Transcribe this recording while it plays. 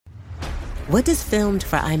What does filmed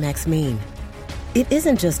for IMAX mean? It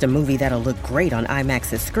isn't just a movie that'll look great on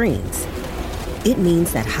IMAX's screens. It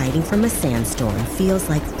means that hiding from a sandstorm feels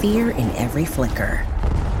like fear in every flicker.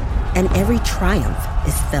 And every triumph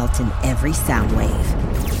is felt in every sound wave.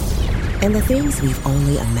 And the things we've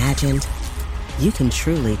only imagined, you can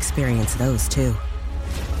truly experience those too.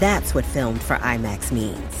 That's what filmed for IMAX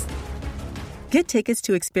means. Get tickets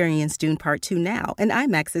to experience Dune Part 2 now and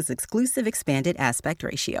IMAX's exclusive expanded aspect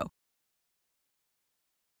ratio.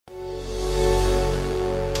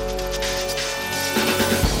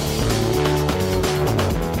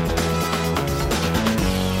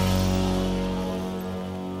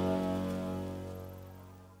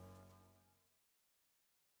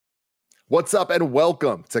 What's up and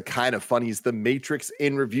welcome to Kind of Funny's The Matrix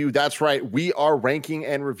in Review. That's right, we are ranking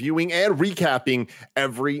and reviewing and recapping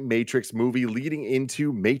every Matrix movie leading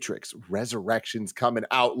into Matrix Resurrections coming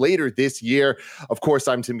out later this year. Of course,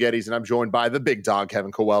 I'm Tim Geddes and I'm joined by the big dog,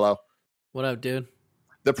 Kevin Coelho. What up, dude?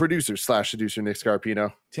 The producer / seducer, Nick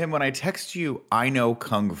Scarpino. Tim, when I text you, I know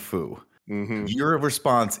Kung Fu, your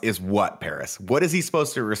response is what, Paris? What is he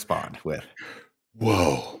supposed to respond with?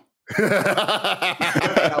 Whoa.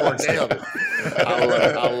 I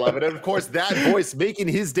love it. And of course, that voice making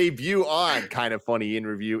his debut on Kind of Funny in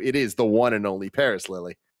Review, it is the one and only Paris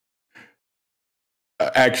Lilly.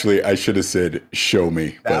 Actually, I should have said "show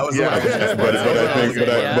me," but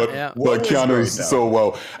Keanu's so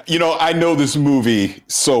well. You know, I know this movie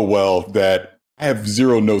so well that I have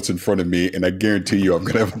zero notes in front of me, and I guarantee you, I'm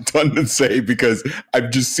going to have a ton to say because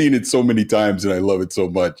I've just seen it so many times and I love it so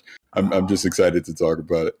much. I'm just excited to talk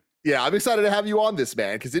about it. Yeah, I'm excited to have you on this,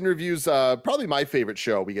 man, because In Review's probably my favorite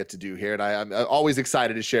show we get to do here, and I'm always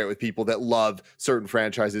excited to share it with people that love certain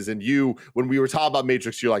franchises. And you, when we were talking about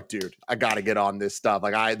Matrix, you're like, dude, I got to get on this stuff.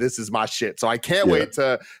 Like, this is my shit. So I can't wait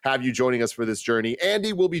to have you joining us for this journey.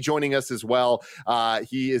 Andy will be joining us as well.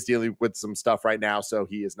 He is dealing with some stuff right now, so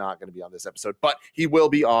he is not going to be on this episode, but he will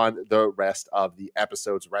be on the rest of the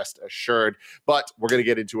episodes, rest assured. But we're going to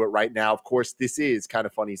get into it right now. Of course, this is Kind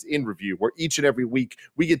of Funny's In Review, where each and every week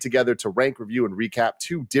we get together to rank, review, and recap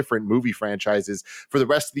two different movie franchises. For the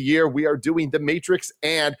rest of the year, we are doing The Matrix,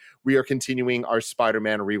 and we are continuing our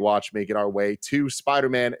Spider-Man rewatch, making our way to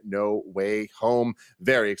Spider-Man No Way Home.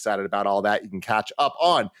 Very excited about all that. You can catch up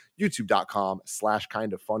on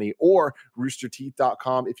youtube.com/kindoffunny or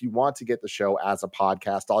roosterteeth.com. If you want to get the show as a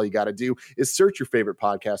podcast, all you got to do is search your favorite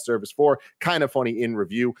podcast service for Kind of Funny in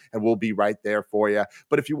Review, and we'll be right there for you.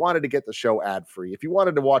 But if you wanted to get the show ad-free, if you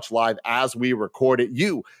wanted to watch live as we record it,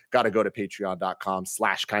 you got to go to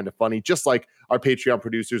patreon.com/kindoffunny, just like our Patreon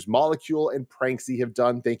producers Molecule and Pranksy have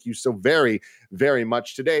done. Thank you so very, very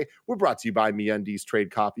much. Today, we're brought to you by MeUndies,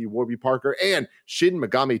 Trade Copy, Warby Parker, and Shin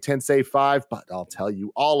Megami Tensei 5, but I'll tell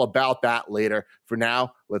you all about that later. For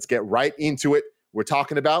now, let's get right into it. We're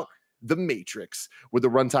talking about The Matrix with a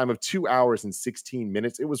runtime of 2 hours and 16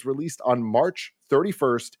 minutes. It was released on March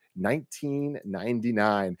 31st,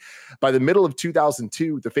 1999. By the middle of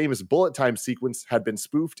 2002, the famous bullet time sequence had been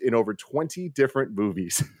spoofed in over 20 different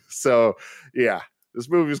movies. So, yeah. This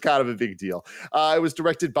movie was kind of a big deal. It was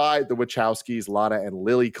directed by the Wachowskis, Lana and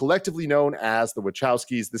Lily, collectively known as the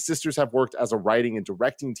Wachowskis. The sisters have worked as a writing and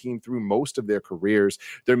directing team through most of their careers.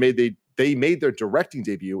 They made their directing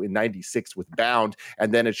debut in 96 with Bound,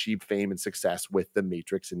 and then achieved fame and success with The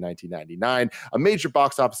Matrix in 1999, a major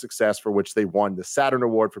box office success for which they won the Saturn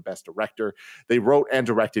Award for Best Director. They wrote and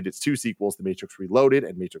directed its two sequels, The Matrix Reloaded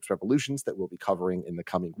and Matrix Revolutions, that we'll be covering in the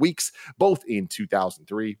coming weeks, both in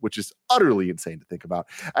 2003, which is utterly insane to think about,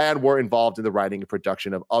 and were involved in the writing and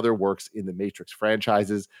production of other works in the Matrix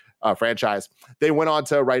franchise. They went on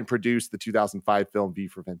to write and produce the 2005 film V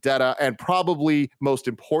for Vendetta, and probably most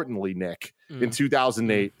importantly, Nick, in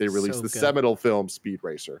 2008, they released the seminal film Speed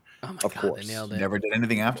Racer. Oh my of God, course. they nailed it. Never did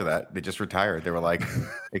anything after that. They just retired. They were like,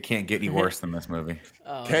 it can't get any worse than this movie.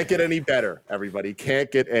 Can't get any better, everybody.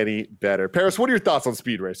 Can't get any better. Paris, what are your thoughts on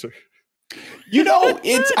Speed Racer? You know,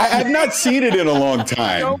 I've not seen it in a long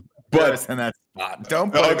time. But in that spot.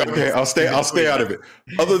 Don't put it okay, I'll stay out of it.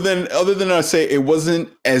 Other than I say it wasn't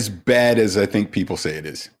as bad as I think people say it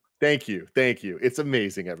is. Thank you. It's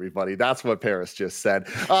amazing, everybody. That's what Paris just said.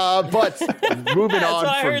 But moving on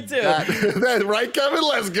from that, right, Kevin?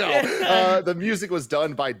 Let's go. The music was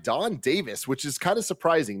done by Don Davis, which is kind of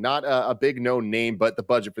surprising. Not a big known name, but the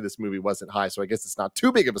budget for this movie wasn't high, so I guess it's not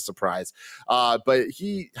too big of a surprise. But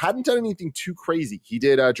he hadn't done anything too crazy. He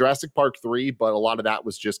did Jurassic Park 3, but a lot of that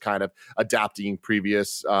was just kind of adapting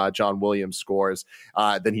previous John Williams scores.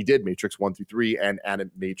 Then he did Matrix 1 through 3 and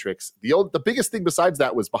Animatrix. The biggest thing besides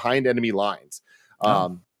that was Behind Enemy Lines.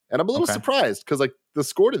 And I'm a little surprised because like the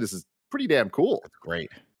score to this is pretty damn cool. That's great.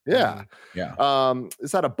 Yeah. Yeah.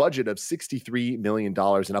 It's at a budget of $63 million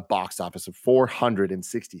and a box office of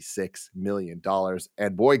 $466 million.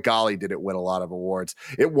 And boy, golly, did it win a lot of awards.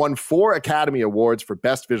 It won 4 Academy Awards for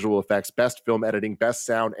Best Visual Effects, Best Film Editing, Best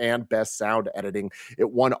Sound, and Best Sound Editing. It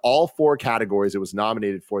won all 4 categories it was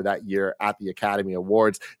nominated for that year at the Academy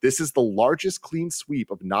Awards. This is the largest clean sweep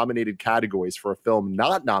of nominated categories for a film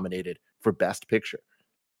not nominated for Best Picture.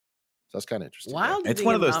 So that's kind of interesting. Wow, it's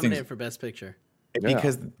one of those things for Best Picture.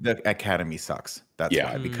 Because the Academy sucks. That's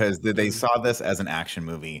why. Because they saw this as an action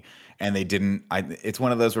movie, and they didn't. It's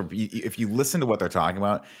one of those where if you listen to what they're talking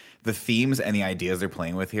about, the themes and the ideas they're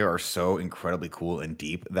playing with here are so incredibly cool and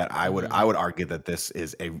deep that I would argue that this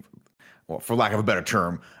is for lack of a better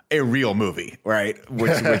term, a real movie, right?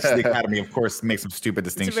 Which the Academy, of course, makes some stupid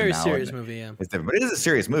distinction. It's a very serious movie, yeah. It's different, but it is a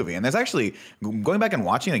serious movie. And there's actually, going back and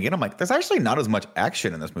watching it again, I'm like, there's actually not as much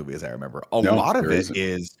action in this movie as I remember. A lot of it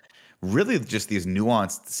is really just these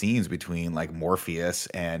nuanced scenes between like Morpheus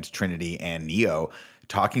and Trinity and Neo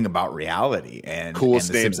talking about reality and coolest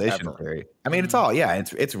and the names simulation ever. theory. I mean, it's all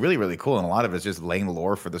it's really, really cool. And a lot of it's just laying the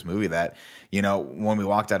lore for this movie that, when we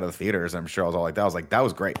walked out of the theaters, I'm sure I was all like, that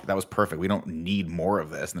was great. That was perfect. We don't need more of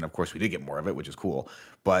this. And then of course we did get more of it, which is cool.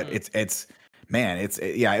 But it was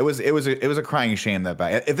a crying shame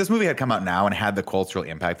that if this movie had come out now and had the cultural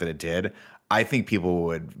impact that it did, I think people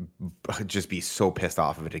would just be so pissed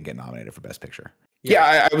off if it didn't get nominated for Best Picture.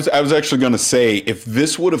 Yeah, I was actually going to say, if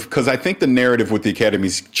this would have, because I think the narrative with the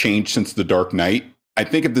Academy's changed since The Dark Knight. I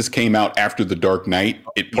think if this came out after The Dark Knight,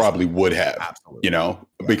 it probably would have. Absolutely.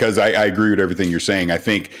 Because I agree with everything you're saying. I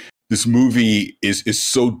think this movie is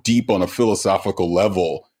so deep on a philosophical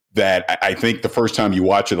level that I think the first time you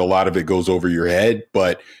watch it, a lot of it goes over your head,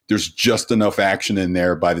 but there's just enough action in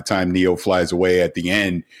there. By the time Neo flies away at the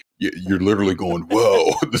end, you're literally going,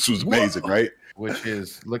 whoa, this was amazing, right?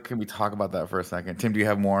 Can we talk about that for a second? Tim, do you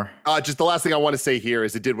have more? Just the last thing I want to say here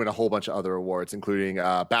is it did win a whole bunch of other awards, including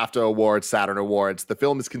BAFTA awards, Saturn awards. The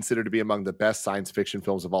film is considered to be among the best science fiction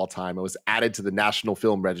films of all time. It was added to the National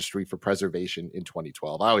Film Registry for preservation in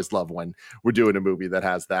 2012. I always love when we're doing a movie that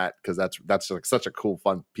has that, because that's like such a cool,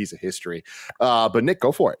 fun piece of history. But Nick,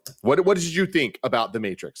 go for it. What did you think about The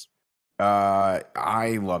Matrix?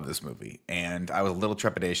 I love this movie, and I was a little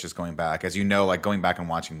trepidatious going back. As you know, like going back and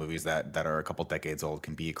watching movies that are a couple decades old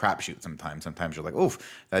can be a crapshoot sometimes. Sometimes you're like, oof,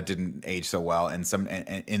 that didn't age so well. And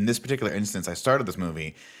in this particular instance, I started this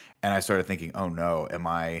movie and I started thinking, oh no,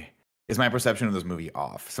 is my perception of this movie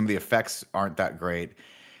off? Some of the effects aren't that great.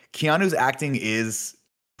 Keanu's acting is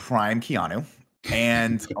prime Keanu,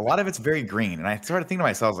 and a lot of it's very green. And I started thinking to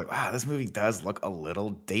myself, I was like, wow, this movie does look a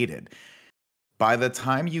little dated. By the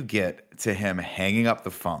time you get to him hanging up the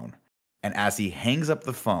phone, and as he hangs up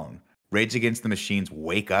the phone, Rage Against the Machine's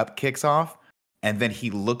Wake Up kicks off, and then he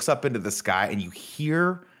looks up into the sky and you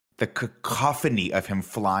hear the cacophony of him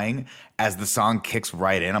flying as the song kicks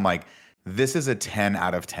right in. I'm like, this is a 10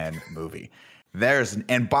 out of 10 movie.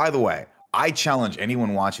 And by the way, I challenge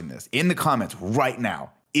anyone watching this in the comments right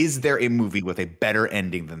now, is there a movie with a better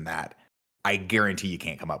ending than that? I guarantee you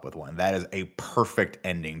can't come up with one. That is a perfect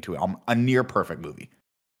ending to a near perfect movie.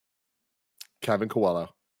 Kevin Coelho,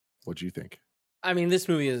 what do you think? I mean, this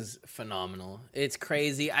movie is phenomenal. It's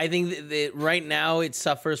crazy. I think that right now it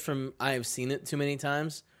suffers from, I have seen it too many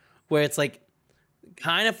times, where it's like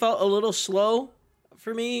kind of felt a little slow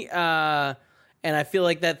for me. And I feel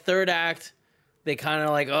like that third act, they kind of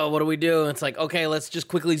like, oh, what do we do? And it's like, okay, let's just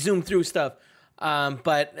quickly zoom through stuff.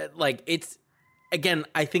 But like it's, again,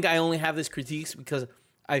 I think I only have this critiques because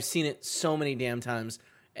I've seen it so many damn times,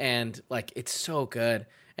 and like it's so good,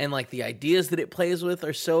 and like the ideas that it plays with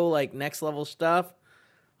are so like next level stuff.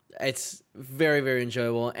 It's very, very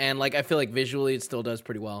enjoyable, and like I feel like visually it still does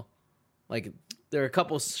pretty well. Like there are a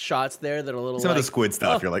couple shots there that are a little some of the squid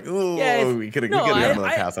stuff. You're like, oh, we could have gotten another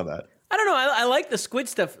pass on that. I don't know. I like the squid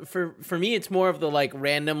stuff. For me, it's more of the like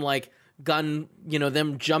random like gun,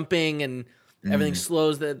 them jumping and everything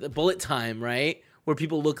slows the bullet time, right? Where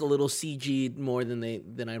people look a little CG'd more than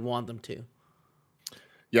I'd want them to.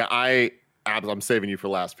 Yeah, I'm saving you for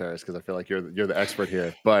last, Paris, because I feel like you're the expert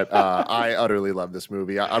here. But I utterly love this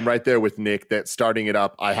movie. I'm right there with Nick that starting it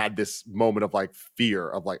up, I had this moment of like fear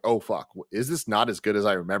of like, oh fuck, is this not as good as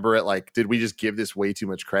I remember it? Like, did we just give this way too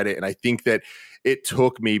much credit? And I think that it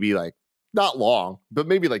took maybe like not long, but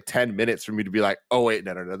maybe like 10 minutes for me to be like, oh, wait,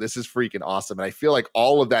 no, this is freaking awesome. And I feel like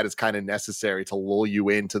all of that is kind of necessary to lull you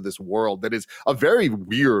into this world that is a very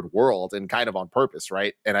weird world and kind of on purpose,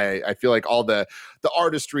 right? And I feel like all the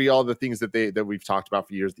artistry, all the things that we've talked about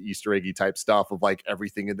for years, the Easter eggy type stuff of like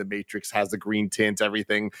everything in the Matrix has a green tint,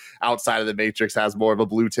 everything outside of the Matrix has more of a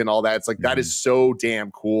blue tint, all that. It's like that is so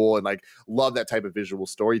damn cool, and like love that type of visual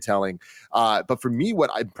storytelling. But for me,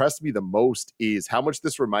 what impressed me the most is how much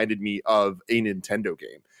this reminded me of a Nintendo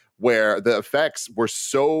game, where the effects were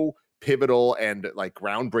so pivotal and like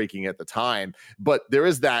groundbreaking at the time, but there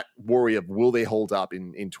is that worry of will they hold up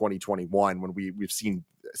in 2021 when we've seen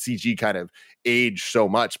CG kind of age so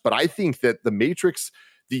much. But I think that the Matrix,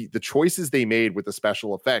 the choices they made with the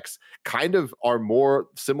special effects kind of are more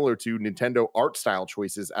similar to Nintendo art style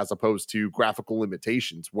choices as opposed to graphical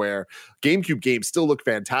limitations, where GameCube games still look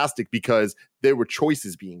fantastic because there were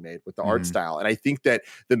choices being made with the art style. And I think that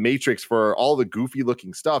the Matrix, for all the goofy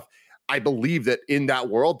looking stuff, I believe that in that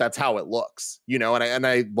world, that's how it looks, you know, and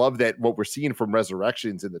I love that what we're seeing from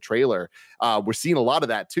Resurrections in the trailer. We're seeing a lot of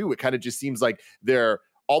that too. It kind of just seems like they're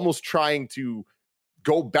almost trying to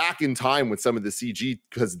go back in time with some of the CG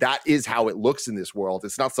because that is how it looks in this world.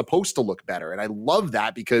 It's not supposed to look better. And I love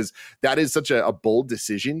that because that is such a bold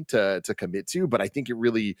decision to commit to, but I think it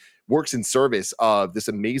really works in service of this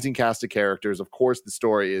amazing cast of characters. Of course, the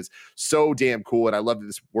story is so damn cool. And I love that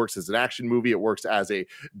this works as an action movie. It works as a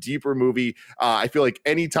deeper movie. I feel like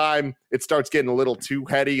anytime it starts getting a little too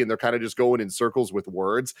heady and they're kind of just going in circles with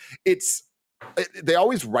words, they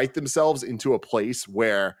always write themselves into a place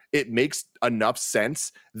where it makes enough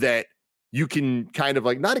sense that you can kind of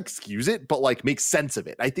like not excuse it, but like make sense of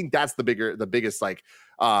it. I think that's the biggest like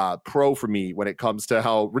pro for me when it comes to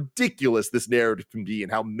how ridiculous this narrative can be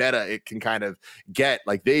and how meta it can kind of get.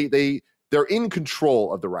 Like they're in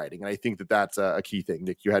control of the writing, and I think that that's a key thing.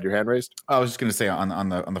 Nick, you had your hand raised. I was just going to say on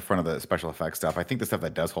the front of the special effects stuff, I think the stuff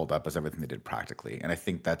that does hold up is everything they did practically, and I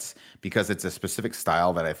think that's because it's a specific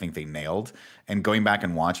style that I think they nailed. And going back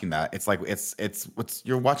and watching that, it's like it's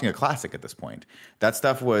you're watching a classic at this point. That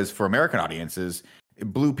stuff was for American audiences.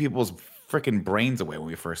 It blew people's freaking brains away when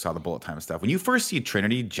we first saw the bullet time stuff. When you first see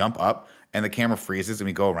Trinity jump up and the camera freezes and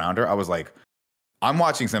we go around her, I was like, I'm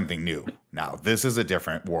watching something new now. This is a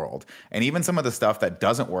different world. And even some of the stuff that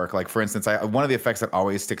doesn't work, like for instance, one of the effects that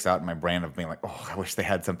always sticks out in my brain of being like, oh, I wish they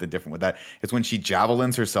had something different with that, is when she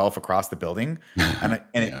javelins herself across the building. And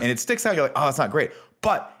it sticks out. You're like, oh, that's not great.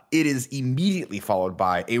 But it is immediately followed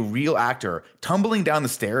by a real actor tumbling down the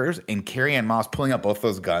stairs and Carrie-Anne Moss pulling up both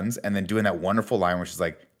those guns and then doing that wonderful line where she's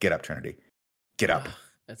like, get up, Trinity. Get up.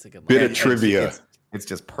 That's a good line. Bit of trivia. It's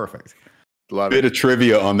just perfect. Love Bit it. of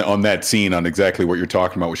trivia on that scene, on exactly what you're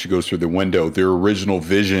talking about when she goes through the window. Their original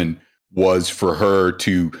vision was for her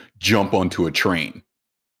to jump onto a train.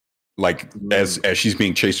 Like as she's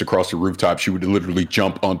being chased across the rooftop, she would literally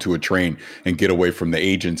jump onto a train and get away from the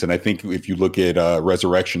agents. And I think if you look at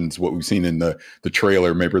Resurrections, what we've seen in the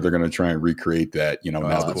trailer, maybe they're going to try and recreate that, you know,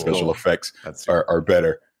 now that special effects are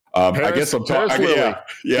better. I guess I'm talking.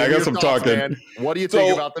 Yeah, I guess I'm talking. Man. What do you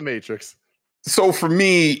think about The Matrix? So for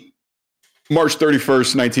me, March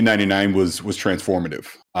 31st, 1999 was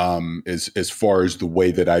transformative as far as the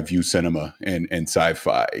way that I view cinema and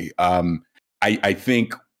sci-fi. I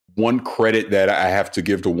think one credit that I have to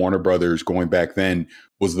give to Warner Brothers going back then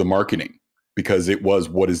was the marketing, because it was,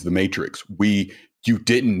 what is The Matrix? You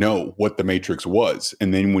didn't know what The Matrix was.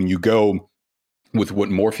 And then when you go with what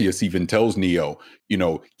Morpheus even tells Neo, you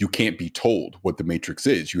know, you can't be told what The Matrix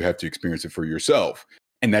is. You have to experience it for yourself.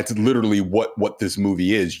 And that's literally what this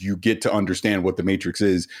movie is. You get to understand what The Matrix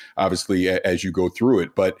is, obviously, as you go through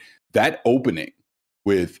it. But that opening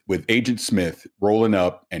with Agent Smith rolling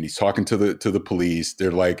up and he's talking to the police,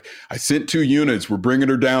 they're like, I sent 2 units. We're bringing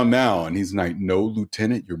her down now. And he's like, no,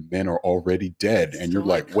 Lieutenant, your men are already dead. And you're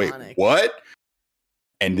like, wait, what?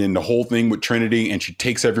 And then the whole thing with Trinity, and she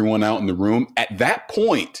takes everyone out in the room. At that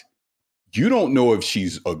point, you don't know if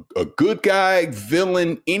she's a good guy,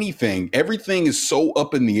 villain, anything. Everything is so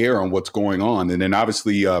up in the air on what's going on. And then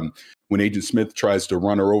obviously when Agent Smith tries to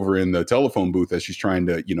run her over in the telephone booth as she's trying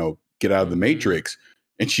to, you know, get out of the Matrix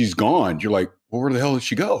and she's gone, you're like, well, where the hell did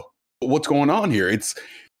she go? What's going on here? It's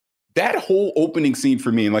that whole opening scene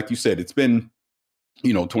for me. And like you said, it's been,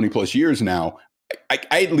 you know, 20 plus years now. I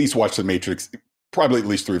at least watch The Matrix probably at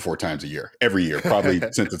least 3 or 4 times a year, every year, probably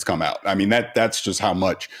since it's come out. I mean, that's just how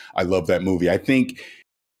much I love that movie. I think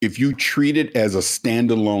if you treat it as a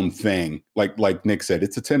standalone thing, like Nick said,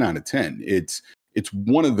 it's a 10 out of 10. It's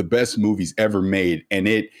one of the best movies ever made. And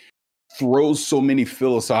it throws so many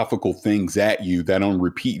philosophical things at you that on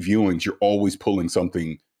repeat viewings, you're always pulling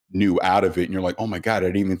something new out of it. And you're like, oh my God, I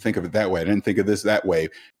didn't even think of it that way. I didn't think of this that way.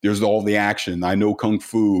 There's all the action. I know Kung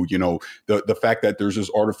Fu, you know, the fact that there's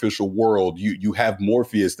this artificial world. You have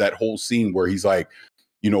Morpheus, that whole scene where he's like,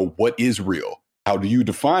 you know, what is real? How do you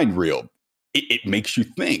define real? It makes you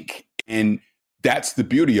think. And that's the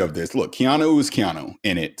beauty of this. Look, Keanu was Keanu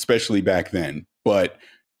in it, especially back then. But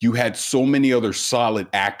you had so many other solid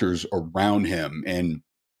actors around him. And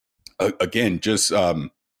again, just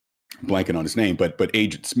blanking on his name, but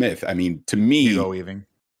Agent Smith. I mean, to me, Hugo Weaving.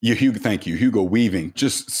 Thank you, Hugo Weaving.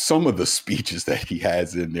 Just some of the speeches that he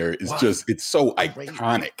has in there is just, it's so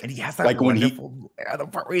iconic. And he has that like wonderful, the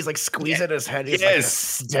part where he's like squeezing his head. He's like the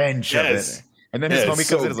stench of it. And then his homie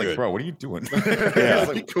comes in and is like, bro, what are you doing? Yeah,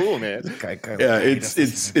 like, cool, man. Yeah, it's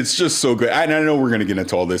just so good. I know we're going to get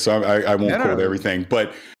into all this, so I won't quote everything,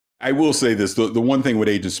 but I will say this. The one thing with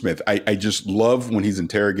Agent Smith, I just love when he's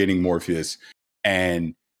interrogating Morpheus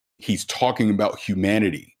and he's talking about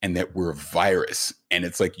humanity and that we're a virus. And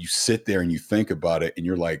it's like you sit there and you think about it and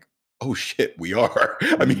you're like, oh shit, we are.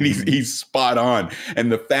 I mean, he's spot on.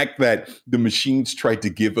 And the fact that the machines tried to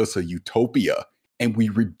give us a utopia and we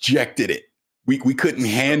rejected it. We couldn't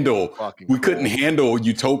handle couldn't handle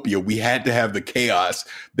utopia. We had to have the chaos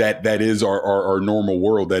that is our normal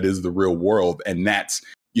world, that is the real world. And that's,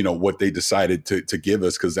 you know, what they decided to give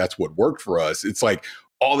us, because that's what worked for us. It's like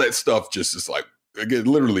all that stuff just is like, again,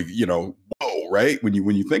 literally, you know, whoa, right? When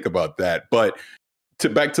you think about that. But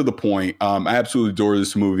back to the point, I absolutely adore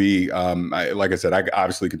this movie. Like I said, I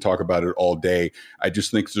obviously can talk about it all day. I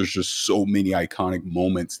just think there's just so many iconic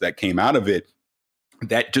moments that came out of it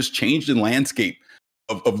that just changed the landscape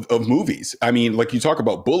of movies. I mean, like you talk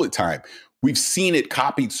about Bullet Time. We've seen it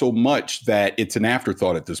copied so much that it's an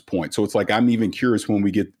afterthought at this point. So it's like, I'm even curious when we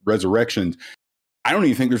get Resurrections. I don't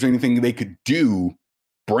even think there's anything they could do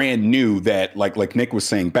brand new that, like Nick was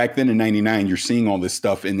saying, back then in 99, you're seeing all this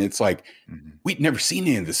stuff and it's like, we'd never seen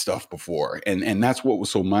any of this stuff before. And that's what was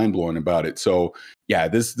so mind blowing about it. So yeah,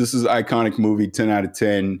 this is an iconic movie, 10 out of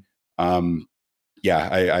 10.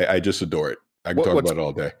 I just adore it. I can talk about it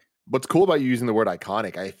all day. What's cool about you using the word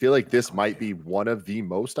iconic, I feel like this might be one of the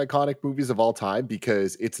most iconic movies of all time,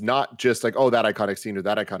 because it's not just like, oh, that iconic scene or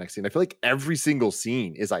that iconic scene. I feel like every single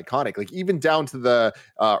scene is iconic. Like even down to the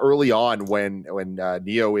early on when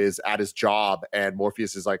Neo is at his job and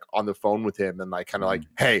Morpheus is like on the phone with him and like kind of like,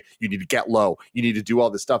 hey, you need to get low. You need to do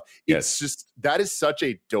all this stuff. It's just, that is such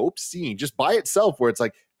a dope scene just by itself, where it's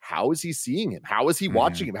like, how is he seeing him? How is he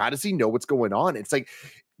watching him? How does he know what's going on? It's like,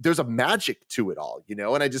 there's a magic to it all, you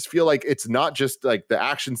know? And I just feel like it's not just like the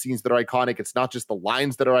action scenes that are iconic. It's not just the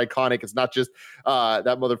lines that are iconic. It's not just that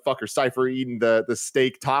motherfucker Cypher eating the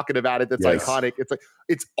steak, talking about it. That's iconic. It's like,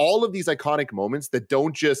 it's all of these iconic moments that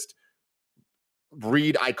don't just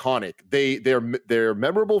read iconic. They're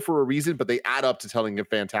memorable for a reason, but they add up to telling a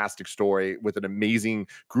fantastic story with an amazing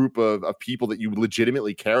group of people that you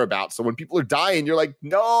legitimately care about. So when people are dying, you're like,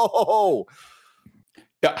 no.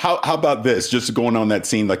 Yeah, how about this? Just going on that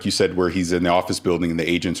scene, like you said, where he's in the office building and the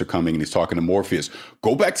agents are coming and he's talking to Morpheus.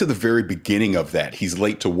 Go back to the very beginning of that. He's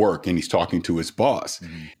late to work and he's talking to his boss.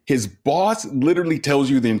 His boss literally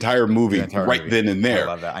tells you the entire movie then and there.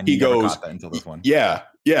 I love that. He goes, caught that until this one. Yeah.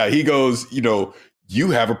 He goes, you know,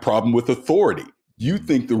 you have a problem with authority. You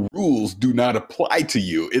think the rules do not apply to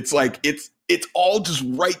you. It's like, it's all just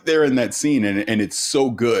right there in that scene. And it's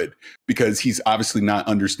so good because he's obviously not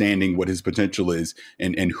understanding what his potential is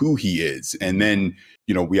and who he is. And then,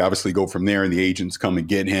 you know, we obviously go from there and the agents come and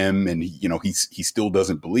get him. And, you know, he still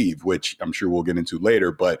doesn't believe, which I'm sure we'll get into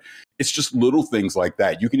later. But it's just little things like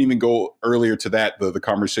that. You can even go earlier to that, the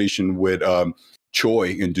conversation with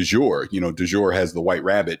Choi and Du Jour. You know, Du Jour has the white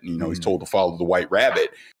rabbit. And, you know, he's told to follow the white rabbit.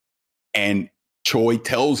 And Choi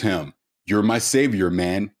tells him, you're my savior,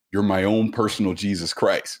 man. You're my own personal Jesus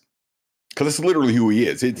Christ. Because that's literally who he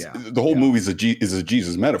is. The whole movie is a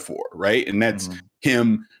Jesus metaphor, right? And that's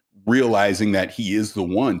him realizing that he is the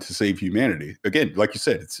one to save humanity. Again, like you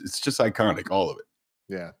said, it's just iconic, all of it.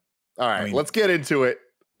 Yeah. All right, let's get into it.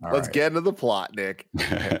 Let's get into the plot, Nick.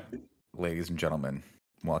 Ladies and gentlemen,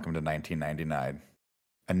 welcome to 1999.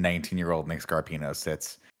 A 19-year-old Nick Scarpino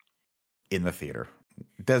sits in the theater.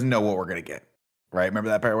 Doesn't know what we're going to get. Right? Remember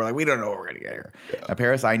that part? We're like, we don't know what we're going to get here. Yeah. Now,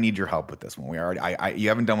 Paris, I need your help with this one. You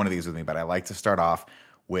haven't done one of these with me, but I like to start off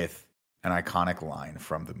with an iconic line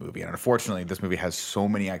from the movie. And unfortunately, this movie has so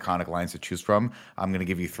many iconic lines to choose from. I'm going to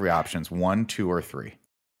give you 3 options, 1, 2, or 3.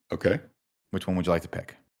 Okay. Which one would you like to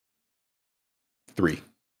pick? 3.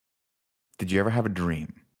 Did you ever have a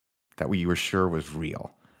dream that you were sure was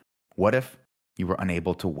real? What if you were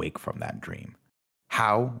unable to wake from that dream?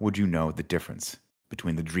 How would you know the difference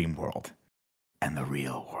between the dream world and the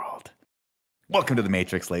real world? Welcome to the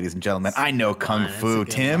Matrix, ladies and gentlemen. I know Kung That's a Fu.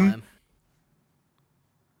 good Tim, line.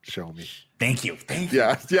 Show me. thank you.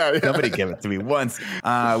 Yeah. Somebody give it to me once.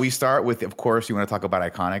 We start with, of course, you want to talk about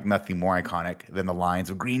iconic. Nothing more iconic than the lines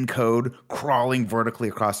of green code crawling vertically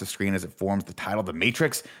across the screen as it forms the title, The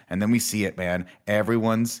Matrix. And then we see it, man.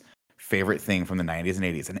 Everyone's favorite thing from the 90s and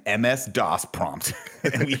 80s, an MS-DOS prompt.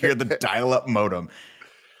 And we hear the dial-up modem.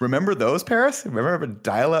 Remember those, Paris? Remember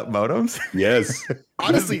dial-up modems? Yes.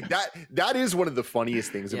 Honestly, that is one of the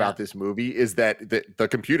funniest things about this movie is that the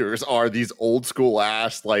computers are these old school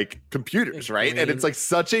ass like computers, right? And it's like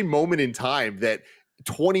such a moment in time that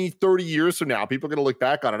 20, 30 years from now, people are going to look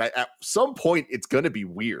back on it. At some point, it's going to be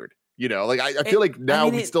weird. You know, like I feel like now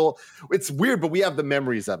it's weird, but we have the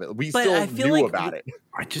memories of it. We still knew about it.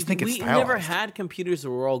 I just think it's we stylized. never had computers that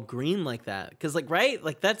were all green like that. Because like, right?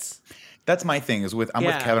 Like that's my thing is I'm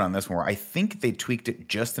with Kevin on this one where I think they tweaked it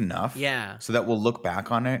just enough so that we'll look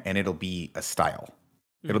back on it and it'll be a style.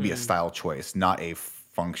 It'll be a style choice, not a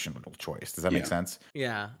functional choice. Does that make sense?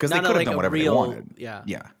 Yeah. Because they could have done whatever they wanted. Yeah.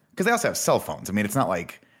 Yeah. Because they also have cell phones. I mean, it's not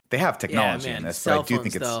like they have technology in this, but I do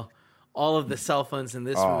think it's all of the cell phones in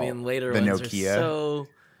this movie and later the ones Nokia. are so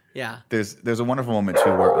There's a wonderful moment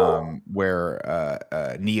too where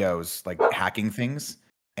Neo's like hacking things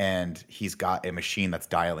and he's got a machine that's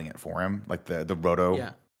dialing it for him, like the roto.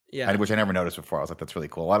 Yeah. Which I never noticed before. I was like, that's really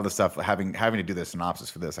cool. A lot of the stuff having to do the synopsis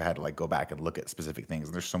for this, I had to like go back and look at specific things.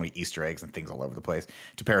 And there's so many Easter eggs and things all over the place.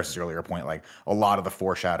 To Paris's earlier point, like a lot of the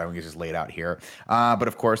foreshadowing is just laid out here. But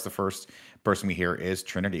of course, the first person we hear is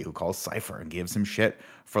Trinity, who calls Cypher and gives him shit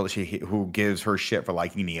who gives her shit for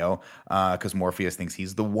liking Neo, because Morpheus thinks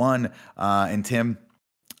he's the one. And Tim,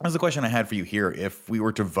 that's the question I had for you here. If we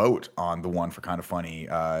were to vote on the one for Kind of Funny,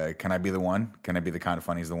 can I be the one? Can I be the Kind of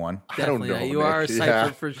Funny's the one? Definitely. I don't know. You are a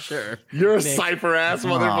Cypher for sure. You're a Nick. Cypher ass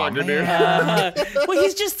motherfucker, dude. Well,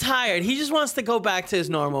 he's just tired. He just wants to go back to his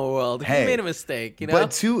normal world. He made a mistake, you know?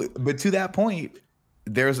 But to that point,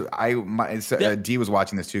 Dee was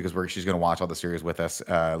watching this too because she's going to watch all the series with us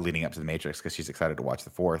leading up to The Matrix because she's excited to watch the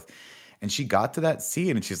fourth. And she got to that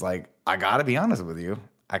scene and she's like, I got to be honest with you.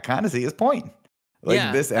 I kind of see his point.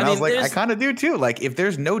 This, and I was like, I kind of do too. Like, if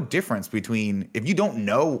there's no difference between, if you don't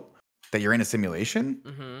know that you're in a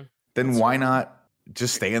simulation, then why not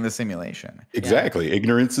just stay in the simulation? Exactly.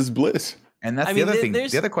 Ignorance is bliss. And that's the other thing.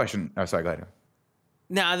 The other question. Oh, sorry, go ahead.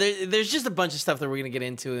 No, there's just a bunch of stuff that we're going to get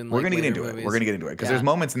into. We're going to get into it. We're going to get into it because there's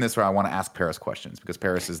moments in this where I want to ask Paris questions because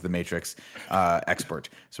Paris is the Matrix expert.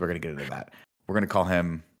 So we're going to get into that. We're going to call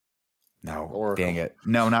him. No, Oracle. Dang it.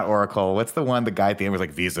 No, not Oracle. What's the one? The guy at the end was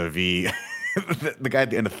like vis-a-vis. the guy at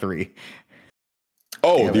the end of 3.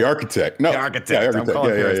 Oh, the architect. No, the architect. I'm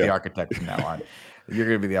calling Paris the architect from now on. You're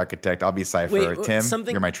going to be the architect. I'll be Cypher. Tim,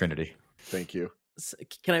 you're my Trinity. Thank you.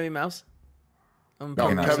 Can I be Mouse? No,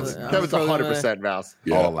 Kevin's 100% Mouse.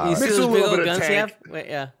 Yeah. All allowed. You see Mix those a big little old bit of guns you tank. have? Wait,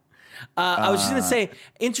 yeah. I was just going to say,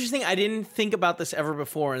 interesting. I didn't think about this ever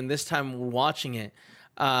before. And this time we're watching it.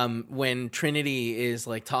 When Trinity is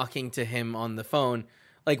like talking to him on the phone,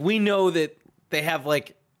 like we know that they have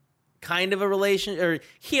like kind of a relation, or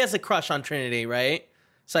he has a crush on Trinity, right?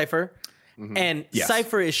 Cypher. And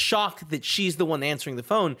Cypher is shocked that she's the one answering the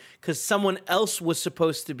phone because someone else was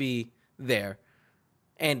supposed to be there.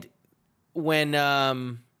 And when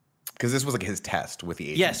because this was like his test with the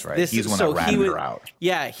agents, right? He's the one that ratted her out.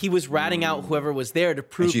 Yeah, he was ratting out whoever was there to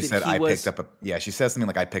prove she that said, he was. she says something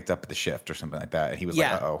like, I picked up the shift or something like that. And he was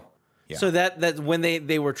like, uh-oh. Yeah. So that when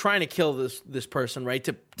they were trying to kill this person, right,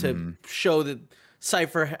 to show that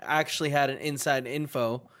Cypher actually had an inside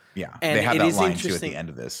info. Yeah, and they have that line too at the end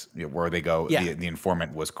of this where they go, the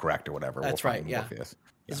informant was correct or whatever. That's right, Morpheus.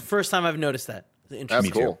 It's the first time I've noticed that. That's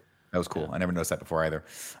cool. That was cool. I never noticed that before either.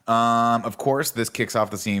 Of course, this kicks off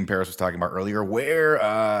the scene Paris was talking about earlier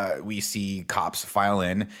where we see cops file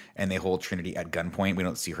in and they hold Trinity at gunpoint. We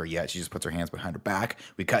don't see her yet. She just puts her hands behind her back.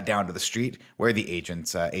 We cut down to the street where the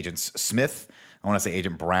agents Smith, I want to say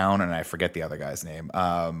Agent Brown, and I forget the other guy's name,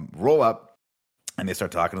 roll up. And they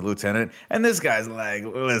start talking to the lieutenant. And this guy's like,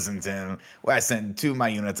 listen, Tim, I sent 2 of my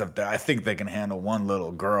units up there. I think they can handle 1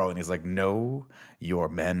 little girl. And he's like, no, your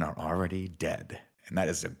men are already dead. And that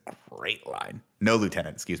is a great line. No,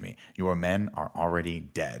 Lieutenant, excuse me. Your men are already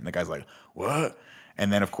dead. And the guy's like, what?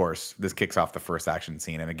 And then, of course, this kicks off the first action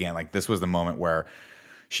scene. And again, like this was the moment where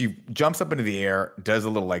she jumps up into the air, does a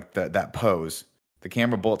little like that pose. The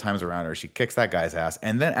camera bullet times around her. She kicks that guy's ass.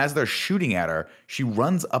 And then as they're shooting at her, she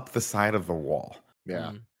runs up the side of the wall.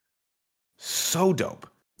 Yeah. So dope.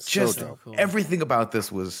 Just dope. Everything about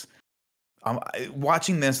this was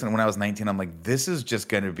Watching this, and when I was 19, I'm like, this is just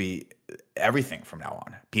going to be everything from now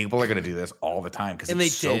on. People are going to do this all the time because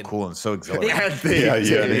it's so cool and so exhilarating.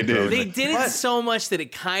 They did. They did it so much that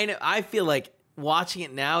it kind of, I feel like watching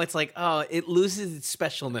it now, it's like, oh, it loses its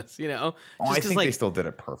specialness, you know? I think they still did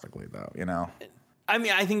it perfectly, though, you know? I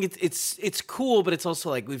mean, I think it's cool, but it's also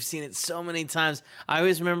like we've seen it so many times. I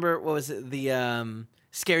always remember, what was it, the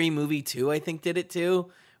Scary Movie 2, I think, did it too,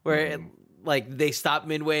 where like they stop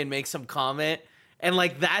midway and make some comment, and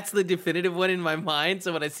like that's the definitive one in my mind.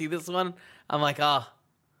 So when I see this one, I'm like, oh,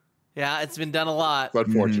 yeah, it's been done a lot.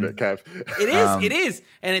 Unfortunate, Kev. It is,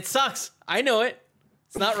 and it sucks. I know it.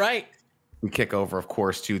 It's not right. We kick over, of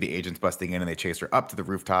course, to the agents busting in, and they chase her up to the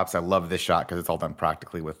rooftops. I love this shot because it's all done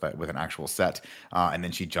practically with an actual set. And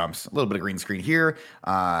then she jumps, a little bit of green screen here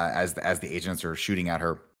as the agents are shooting at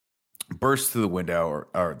her, bursts through the window,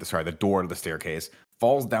 the door to the staircase,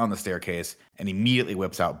 falls down the staircase, and immediately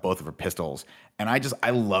whips out both of her pistols. And I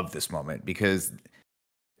love this moment because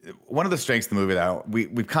one of the strengths of the movie that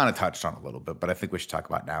we've kind of touched on a little bit, but I think we should talk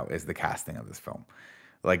about now is the casting of this film.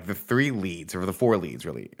 Like the three leads, or the four leads,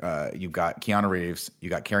 really. You've got Keanu Reeves, you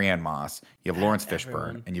got Carrie-Anne Moss, you have Lawrence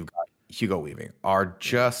Fishburne, and you've got Hugo Weaving.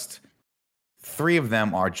 Three of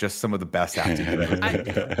them are just some of the best acting you've ever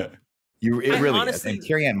done. It really honestly is. And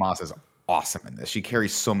Carrie-Anne Moss is awesome in this. She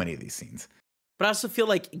carries so many of these scenes. But I also feel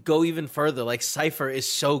like go even further. Like Cypher is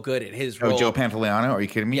so good at his role. Joe Pantoliano, are you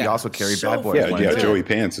kidding me? Yeah, he also carried so Bad Boys. Yeah, Joey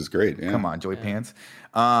Pants is great. Yeah. Come on, Joey Pants.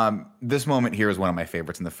 This moment here is one of my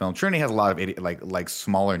favorites in the film. Trinity has a lot of like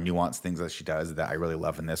smaller, nuanced things that she does that I really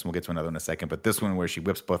love in this. And we'll get to another in a second. But this one where she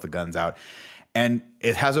whips both the guns out, and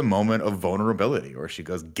it has a moment of vulnerability where she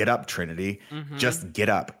goes, "Get up, Trinity. Just get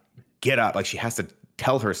up. Get up." Like she has to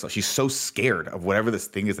tell herself, she's so scared of whatever this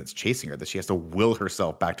thing is that's chasing her that she has to will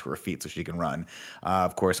herself back to her feet so she can run.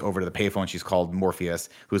 Of course, over to the payphone, she's called Morpheus,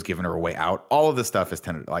 who's given her a way out. All of this stuff is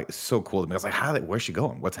so cool to me. I was like, where's she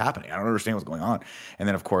going? What's happening? I don't understand what's going on. And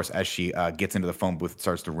then, of course, as she gets into the phone booth, it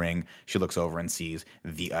starts to ring. She looks over and sees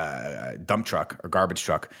the dump truck or garbage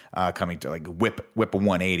truck coming to like whip a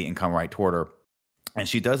 180 and come right toward her. And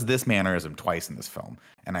she does this mannerism twice in this film,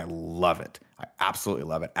 and I love it. I absolutely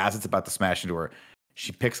love it. As it's about to smash into her,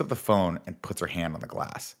 she picks up the phone and puts her hand on the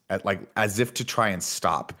glass, as if to try and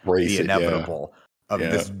stop the inevitable of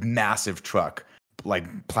this massive truck like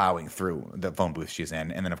plowing through the phone booth she's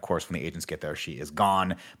in. And then, of course, when the agents get there, she is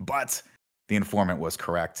gone. But the informant was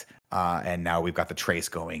correct. And now we've got the trace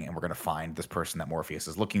going, and we're going to find this person that Morpheus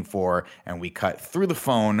is looking for. And we cut through the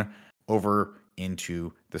phone over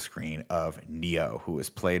into the screen of Neo, who is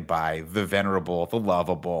played by the venerable, the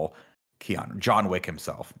lovable John Wick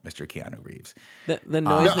himself, Mr. Keanu Reeves. The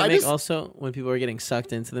noise they make also when people are getting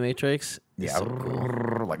sucked into the Matrix. Yeah, so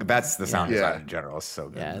cool. Like that's the sound design in general is so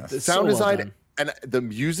good. Yeah, the sound design and the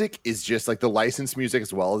music is just like the licensed music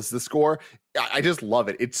as well as the score. I just love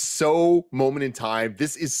it. It's so moment in time.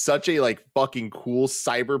 This is such a like fucking cool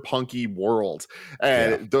cyberpunky world,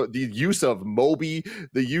 and the use of Moby,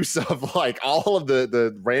 the use of like all of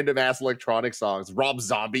the random ass electronic songs, Rob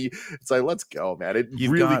Zombie. It's like, let's go, man. It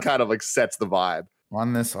really kind of like sets the vibe.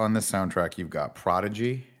 On this soundtrack, you've got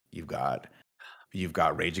Prodigy, you've got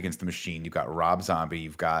Rage Against the Machine, you've got Rob Zombie,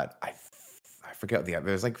 you've got I forget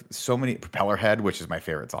there's like so many. Propellerhead, which is my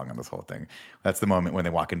favorite song on this whole thing. That's the moment when they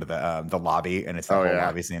walk into the lobby, and it's the whole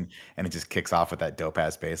lobby scene, and it just kicks off with that dope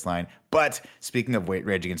ass bass line. But speaking of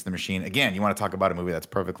Rage Against the Machine, again, you want to talk about a movie that's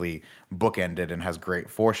perfectly bookended and has great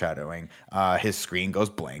foreshadowing. His screen goes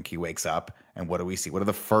blank. He wakes up, and what do we see? What are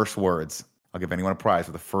the first words? I'll give anyone a prize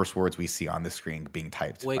for the first words we see on the screen being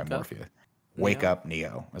typed by Morpheus. Wake up,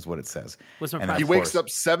 Neo, is what it says. He wakes up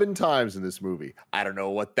 7 times in this movie. I don't know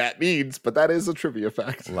what that means, but that is a trivia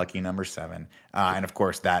fact. Lucky number 7. And of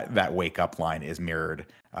course, that wake up line is mirrored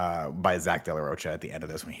by Zach De La Rocha at the end of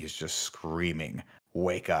this when he's just screaming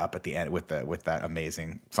 "Wake up" at the end with that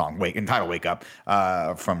amazing song entitled "Wake Up"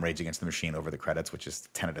 from Rage Against the Machine over the credits, which is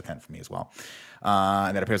 10 out of 10 for me as well.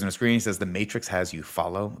 And that appears on the screen. He says, "The Matrix has you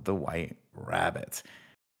follow the White Rabbit."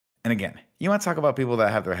 And again, you want to talk about people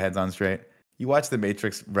that have their heads on straight? You watch the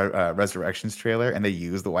Matrix Resurrections trailer, and they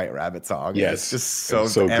use the White Rabbit song. Yes, it's just so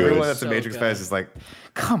good. Everyone that's a Matrix fan is just like,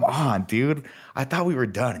 "Come on, dude! I thought we were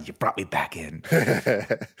done, and you brought me back in."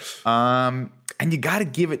 And you gotta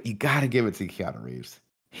give it to Keanu Reeves.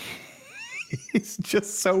 He's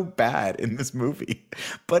just so bad in this movie,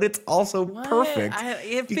 but it's also perfect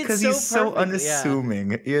because he's so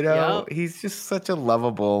unassuming. You know, he's just such a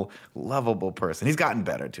lovable person. He's gotten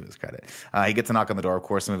better, to his credit. He gets a knock on the door. Of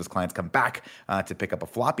course, some of his clients come back to pick up a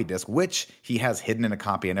floppy disk, which he has hidden in a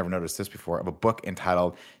copy. I never noticed this before, of a book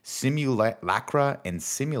entitled "Simulacra and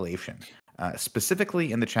Simulation."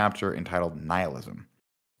 specifically in the chapter entitled Nihilism.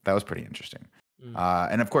 That was pretty interesting.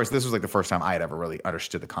 And of course, this was like the first time I had ever really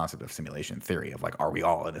understood the concept of simulation theory of like, are we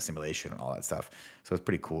all in a simulation and all that stuff? So it's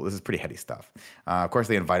pretty cool. This is pretty heady stuff. Of course,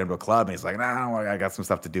 they invite him to a club and he's like, nah, I got some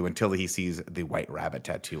stuff to do, until he sees the white rabbit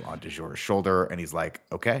tattoo on De Jore's shoulder. And he's like,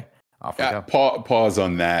 okay, off we go. Pause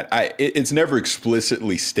on that. It's never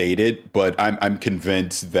explicitly stated, but I'm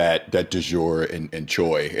convinced that De Jore and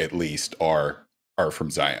Choi at least are from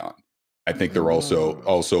Zion. I think they're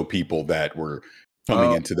also people that were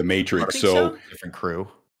coming into the Matrix. So different crew.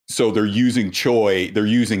 So they're using Choi. They're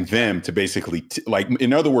using them to basically like,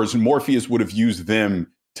 in other words, Morpheus would have used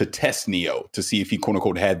them to test Neo to see if he quote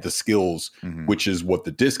unquote had the skills, which is what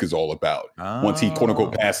the disc is all about. Once he quote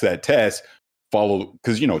unquote passed that test,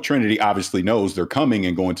 because Trinity obviously knows they're coming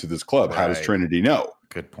and going to this club. Right. How does Trinity know?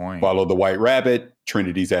 Good point. Follow the White Rabbit.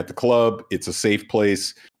 Trinity's at the club. It's a safe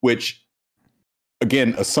place. Which,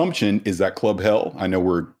 again, assumption is that Club Hell. I know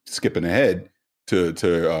we're skipping ahead to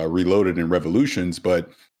Reloaded and Revolutions, but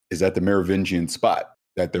is that the Merovingian spot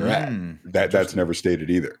that they're at? That's never stated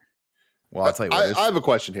either. Well, I'll tell you what. I have a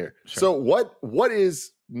question here. Sure. So what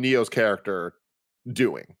is Neo's character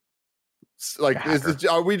doing? Like,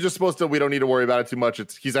 are we just supposed to? We don't need to worry about it too much.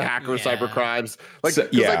 He's a hacker of cyber crimes. Like,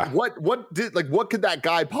 what could that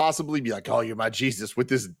guy possibly be like? Oh, you're my Jesus with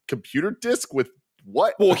this computer disc with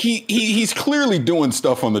what? Well, he's clearly doing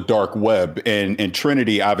stuff on the dark web, and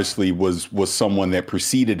Trinity obviously was someone that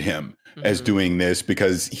preceded him as doing this,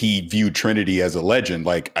 because he viewed Trinity as a legend.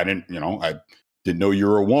 Like, I didn't know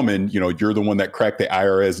you're a woman. You're the one that cracked the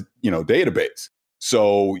IRS database.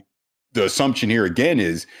 So the assumption here again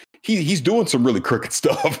is he's doing some really crooked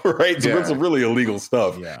stuff, right? Some really illegal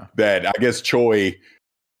stuff that I guess Choi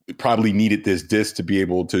probably needed this disc to be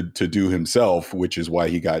able to do himself, which is why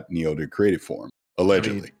he got Neo to create it for him,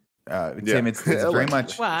 allegedly. Tim, it's very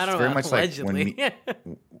much. Well, I don't know. Very much Allegedly. like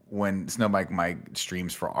when Snow Mike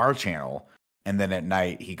streams for our channel, and then at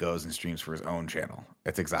night he goes and streams for his own channel.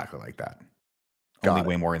 It's exactly like that. Only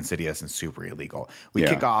way more insidious and super illegal. We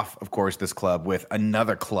kick off, of course, this club with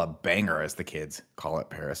another club banger, as the kids call it,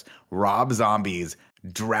 Paris. Rob Zombie's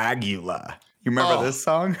Dragula. You remember this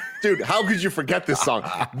song? Dude, how could you forget this song?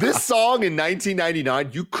 This song in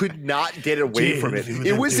 1999, you could not get away from it.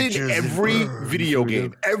 It was in every video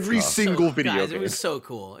game. Every single video game. It was so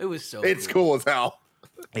cool. It's cool as hell.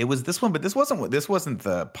 It was this one, but this wasn't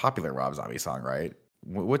the popular Rob Zombie song, right?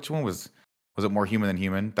 Which one was it? More Human Than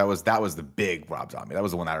Human? That was the big Rob Zombie. That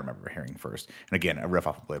was the one I remember hearing first. And again, a riff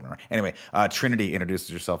off of Blade Runner. Anyway, Trinity introduces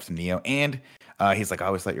herself to Neo, and he's like, I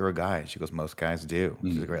always thought you were a guy. She goes, most guys do.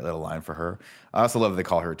 Which is a great little line for her. I also love that they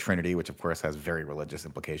call her Trinity, which of course has very religious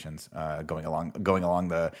implications, going along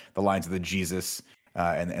the lines of the Jesus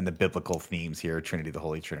and the biblical themes here. Trinity, the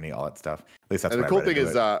Holy Trinity, all that stuff. At least that's and what the cool thing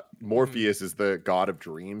is Morpheus is the god of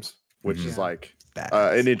dreams, which is like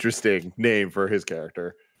an interesting name for his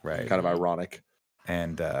character. Right. Kind of ironic.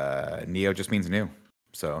 And Neo just means new.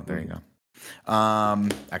 So there you go.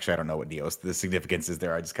 Actually, I don't know what the significance is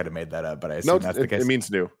there. I just kind of made that up, but I assume that's the case. It means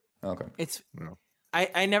new. Okay.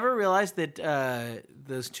 I never realized that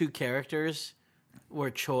those two characters were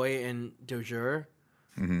Choi and De Jore,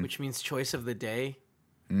 which means choice of the day.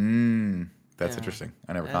 That's interesting.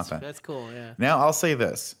 I never caught that. That's cool, yeah. Now, I'll say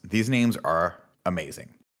this. These names are amazing,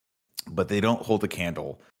 but they don't hold a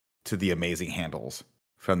candle to the amazing handles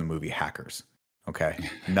from the movie Hackers. Okay?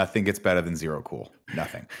 Nothing gets better than Zero Cool.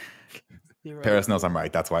 Nothing. Right. Paris knows I'm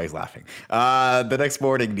right. That's why he's laughing. The next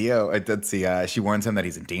morning, Neo, let's see, she warns him that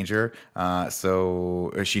he's in danger.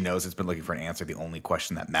 So she knows it's been looking for an answer. The only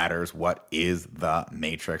question that matters, what is the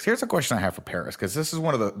Matrix? Here's a question I have for Paris, because this is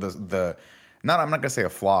one of the I'm not going to say a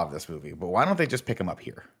flaw of this movie, but why don't they just pick him up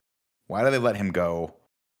here? Why do they let him go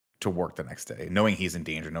to work the next day, knowing he's in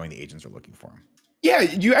danger, knowing the agents are looking for him? Yeah,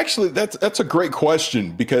 that's a great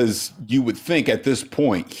question, because you would think at this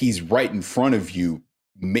point he's right in front of you.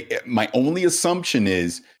 My only assumption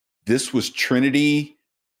is this was Trinity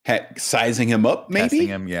sizing him up, maybe. Testing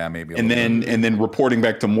him, yeah, maybe. And then reporting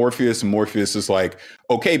back to Morpheus, and Morpheus is like,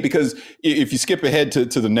 okay, because if you skip ahead to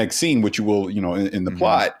the next scene, which you will, in the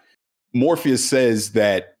plot, Morpheus says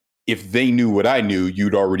that if they knew what I knew,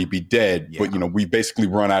 you'd already be dead. Yeah. But we basically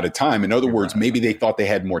run out of time. In other words, maybe they thought they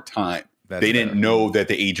had more time. They didn't know that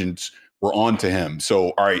the agents were on to him.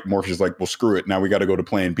 So, all right, Morpheus is like, well, screw it. Now we got to go to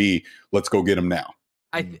plan B. Let's go get him now.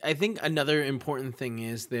 I think another important thing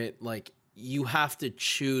is that, like, you have to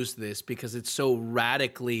choose this because it's so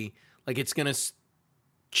radically, like, it's going to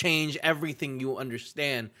change everything you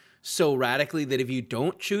understand so radically that if you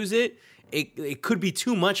don't choose it, it could be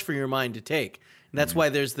too much for your mind to take. And that's why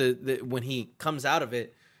there's the when he comes out of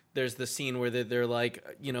it, there's the scene where they're like,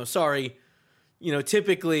 sorry,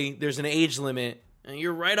 typically there's an age limit and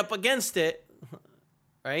you're right up against it,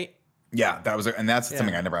 right? Yeah, and that's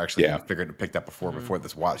something I never actually picked up before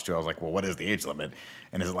this watch too. I was like, well, what is the age limit?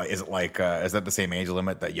 And is that the same age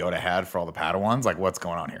limit that Yoda had for all the Padawans? Like, what's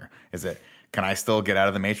going on here? Can I still get out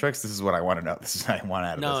of the Matrix? This is what I want to know. This is what I want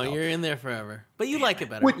out of this. No, you're in there forever. But you like it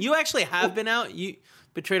better. You actually have been out. You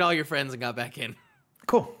betrayed all your friends and got back in.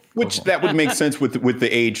 Cool. That would make sense with the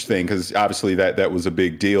age thing, because obviously that was a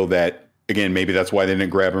big deal. That, again, maybe that's why they didn't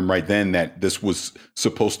grab him right then, that this was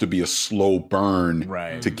supposed to be a slow burn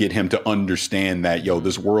to get him to understand that,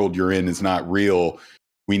 this world you're in is not real.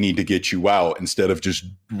 We need to get you out, instead of just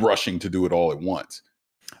rushing to do it all at once.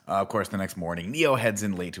 Of course, the next morning, Neo heads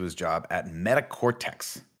in late to his job at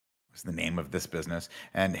Metacortex. Is the name of this business,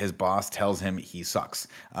 and his boss tells him he sucks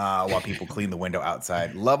while people clean the window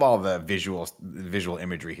outside. Love all the visual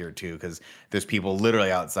imagery here too, because there's people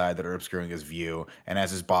literally outside that are obscuring his view, and as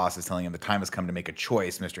his boss is telling him the time has come to make a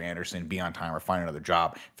choice, Mr. Anderson, be on time or find another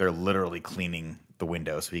job, they're literally cleaning the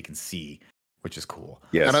window so he can see, which is cool.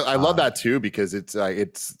 Yes. And I love that too, because it's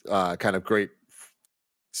kind of great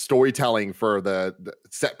storytelling for the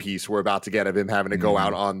set piece we're about to get of him having to go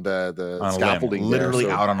out on the scaffolding, literally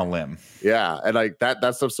out on a limb. Yeah, and like that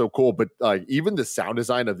stuff's so cool. But like even the sound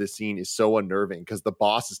design of this scene is so unnerving, because the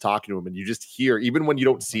boss is talking to him, and you just hear, even when you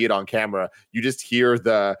don't see it on camera, you just hear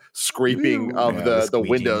the scraping of the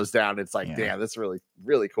windows down. It's like, damn, that's really,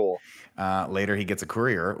 really cool. Later, he gets a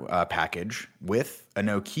courier package with a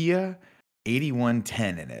Nokia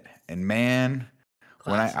 8110 in it, and man.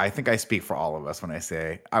 I think I speak for all of us when I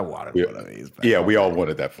say I wanted one of these. Yeah, we all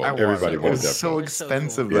wanted that phone. Everybody wanted that phone. So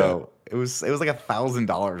expensive though. It was like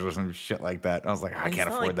 $1,000 or some shit like that. I was like, I can't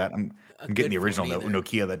afford that. I'm getting the original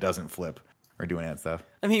Nokia that doesn't flip or do any of that stuff.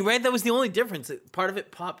 I mean, right? That was the only difference. Part of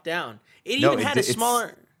it popped down. It even had a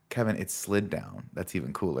smaller. Kevin, it slid down. That's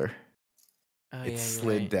even cooler. It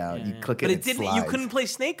slid down. Yeah. You click it, but it didn't. Slides. You couldn't play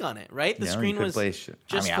Snake on it, right? The screen was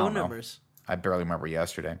just phone numbers. I barely remember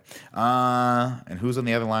yesterday. And who's on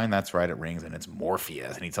the other line? That's right, it rings, and it's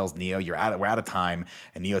Morpheus. And he tells Neo, we're out of time.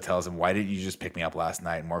 And Neo tells him, why didn't you just pick me up last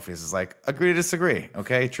night? And Morpheus is like, agree to disagree,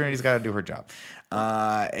 okay? Trinity's got to do her job.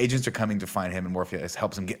 Agents are coming to find him, and Morpheus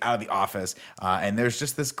helps him get out of the office. And there's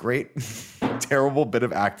just this great, terrible bit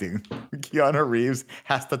of acting. Keanu Reeves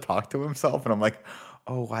has to talk to himself, and I'm like,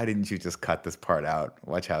 oh, why didn't you just cut this part out?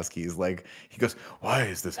 Wachowski's like, he goes, why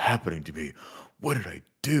is this happening to me? What did I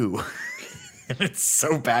do? And it's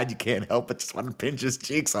so bad you can't help but just want to pinch his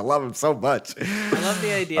cheeks. I love him so much. I love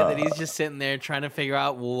the idea that he's just sitting there trying to figure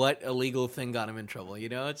out what illegal thing got him in trouble.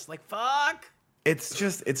 It's like, fuck.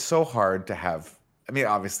 It's so hard to have. I mean,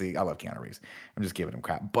 obviously, I love Keanu Reeves. I'm just giving him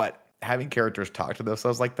crap. But having characters talk to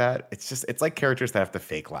themselves like that, it's like characters that have to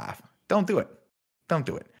fake laugh. Don't do it. Don't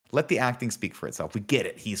do it. Let the acting speak for itself. We get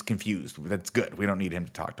it. He's confused. That's good. We don't need him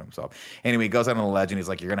to talk to himself. Anyway, he goes out on the ledge, and he's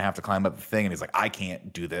like, you're going to have to climb up the thing. And he's like, I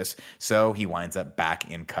can't do this. So he winds up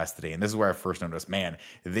back in custody. And this is where I first noticed, man,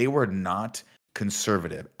 they were not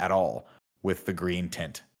conservative at all with the green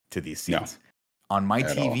tint to these scenes. No, on my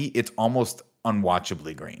TV, it's almost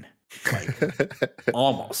unwatchably green. Like,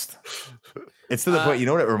 almost. It's to the point, you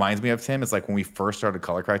know what it reminds me of, Tim? It's like when we first started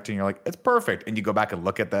color correcting, you're like, it's perfect. And you go back and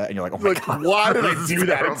look at that, and you're like, oh my God. Why did I do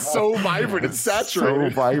that? It's so vibrant. It's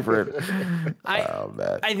saturated. So vibrant.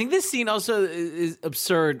 I think this scene also is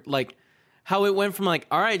absurd. Like, how it went from like,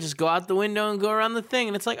 all right, just go out the window and go around the thing.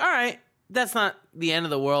 And it's like, all right, that's not the end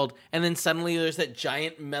of the world. And then suddenly there's that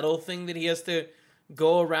giant metal thing that he has to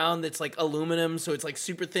go around that's like aluminum, so it's like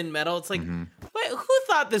super thin metal. It's like, wait, who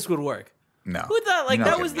thought this would work? No. Who thought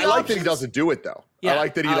that was the I like that he doesn't do it though. Yeah, I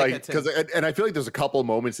like that he because and I feel like there's a couple of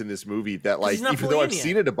moments in this movie that like, even though I've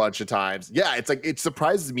seen it a bunch of times, it's like it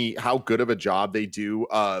surprises me how good of a job they do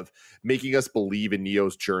of making us believe in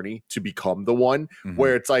Neo's journey to become the one,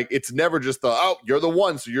 where it's like it's never just you're the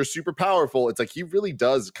one, so you're super powerful. It's like he really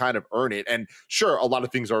does kind of earn it. And sure, a lot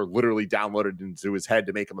of things are literally downloaded into his head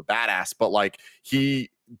to make him a badass, but like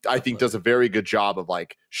I think does a very good job of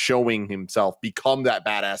like showing himself become that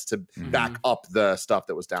badass to back up the stuff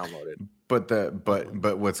that was downloaded.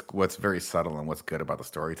 But what's very subtle and what's good about the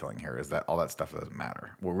storytelling here is that all that stuff doesn't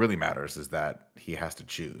matter. What really matters is that he has to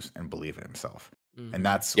choose and believe in himself. And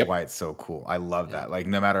that's why it's so cool. I love that. Like,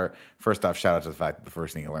 no matter, first off, shout out to the fact that the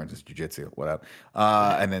first thing he learns is jujitsu. What up?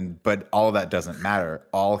 But all of that doesn't matter.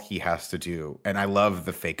 All he has to do, and I love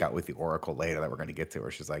the fake out with the Oracle later that we're going to get to,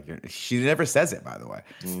 where she's like, she never says it, by the way.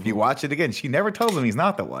 If you watch it again, she never tells him he's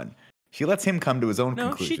not the one. She lets him come to his own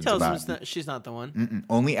conclusions. No, she tells him she's not the one.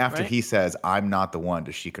 Only after he says, I'm not the one,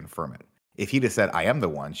 does she confirm it. If he'd have said, I am the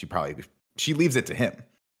one, she leaves it to him.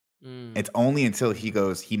 It's only until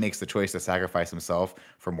he makes the choice to sacrifice himself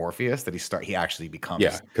for Morpheus that he actually becomes.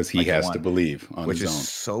 Yeah, because he has to believe on which his is own.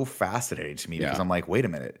 so fascinating to me because I'm like, wait a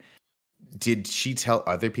minute. Did she tell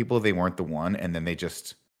other people they weren't the one and then they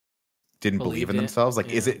just didn't believe in themselves? Like,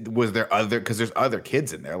 because there's other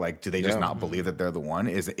kids in there. Like, do they just not believe that they're the one?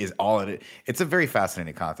 Is all it? It's a very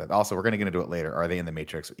fascinating concept. Also, we're going to get into it later. Are they in the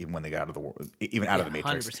Matrix even when they got out of the world, even out of the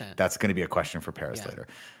Matrix? 100%. That's going to be a question for Paris later.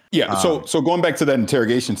 Yeah. So going back to that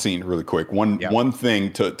interrogation scene really quick, one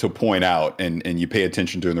thing to point out, and you pay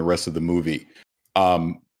attention during the rest of the movie,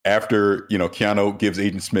 after Keanu gives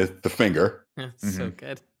Agent Smith the finger, so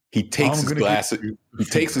good. he takes his glasses. He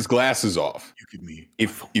takes his glasses off.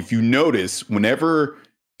 If you notice, whenever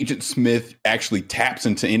Agent Smith actually taps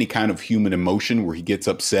into any kind of human emotion where he gets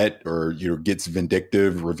upset or gets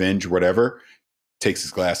vindictive, revenge, whatever, takes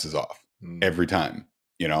his glasses off every time.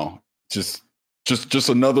 Just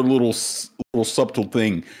another little subtle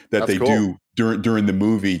thing that they do during the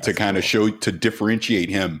movie to kind of show, to differentiate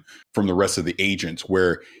him from the rest of the agents,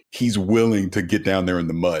 where he's willing to get down there in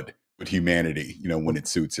the mud with humanity, when it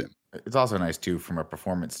suits him. It's also nice too from a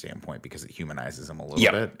performance standpoint because it humanizes him a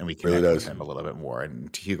little bit, and we connect with him a little bit more.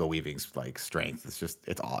 And Hugo Weaving's strength,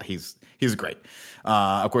 he's great.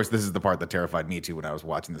 Of course, this is the part that terrified me too when I was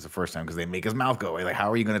watching this the first time, because they make his mouth go away. Like, how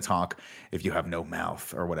are you going to talk if you have no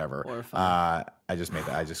mouth or whatever? I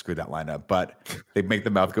just screwed that line up, but they make the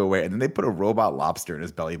mouth go away, and then they put a robot lobster in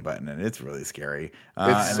his belly button, and it's really scary.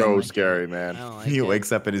 It's so scary, man. He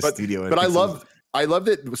wakes up in his studio, but I love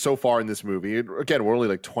that so far in this movie. Again, we're only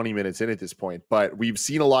like 20 minutes in at this point, but we've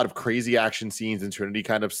seen a lot of crazy action scenes and Trinity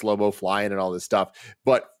kind of slow-mo flying and all this stuff.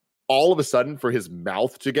 But all of a sudden, for his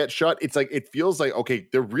mouth to get shut, it's like, it feels like, okay,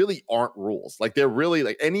 there really aren't rules. Like, they're really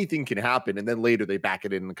like, anything can happen. And then later they back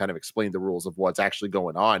it in and kind of explain the rules of what's actually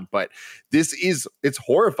going on. But it's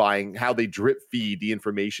horrifying how they drip feed the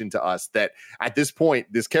information to us that at this point,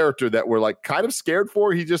 this character that we're like kind of scared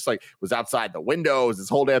for, he just like was outside the windows, this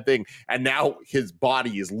whole damn thing. And now his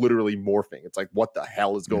body is literally morphing. It's like, what the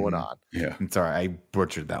hell is going on? Yeah. I'm sorry, I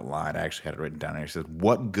butchered that line. I actually had it written down here. It says,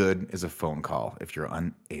 what good is a phone call if you're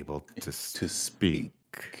unable to speak?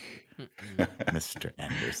 Mr.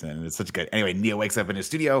 Anderson. It's such good. Anyway, Neo wakes up in his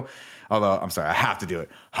studio. Although, I'm sorry, I have to do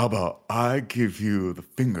it. How about I give you the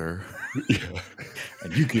finger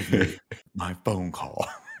and you give me my phone call?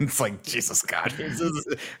 It's like, Jesus God.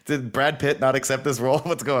 Did Brad Pitt not accept this role?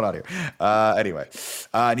 What's going on here? Anyway,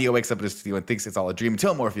 Neo wakes up in his studio and thinks it's all a dream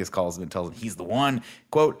until Morpheus calls him and tells him he's the one.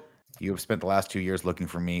 Quote, you have spent the last 2 years looking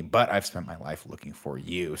for me, but I've spent my life looking for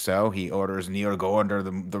you. So he orders Neo to go under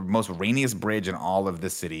the most rainiest bridge in all of the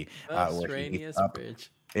city. Rainiest bridge.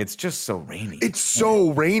 It's just so rainy. It's so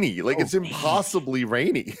rainy. Like, it's impossibly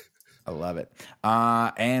rainy. I love it.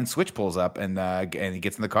 And Switch pulls up and he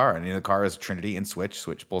gets in the car. And in the car is Trinity and Switch.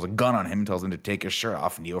 Switch pulls a gun on him, tells him to take his shirt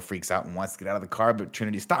off. Neo freaks out and wants to get out of the car, but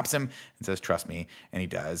Trinity stops him and says, trust me. And he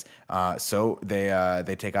does. So they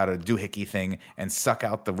take out a doohickey thing and suck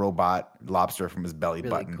out the robot lobster from his belly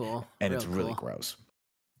button. Cool. And it's really gross.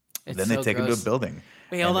 It's then so they take him to a building.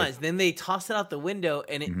 Wait, hold on. Then they toss it out the window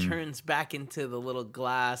and it turns back into the little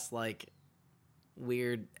glass, like,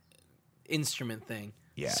 weird instrument thing.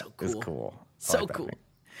 Yeah, so cool. It's cool. So cool.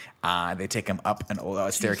 They take him up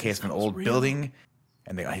a staircase of an old building,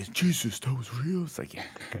 and they Jesus, that was real. It's like, yeah,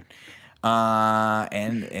 good.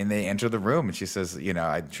 And they enter the room, and she says,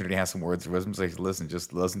 Trinity has some words of wisdom. She's like, listen,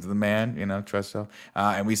 just listen to the man, trust yourself.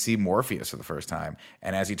 And we see Morpheus for the first time,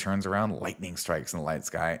 and as he turns around, lightning strikes in the light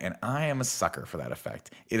sky, and I am a sucker for that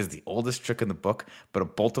effect. It is the oldest trick in the book, but a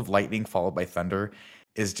bolt of lightning followed by thunder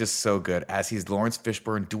is just so good, as he's Lawrence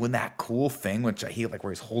Fishburne doing that cool thing, which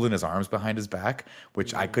where he's holding his arms behind his back,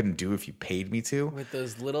 which I couldn't do if you paid me to. With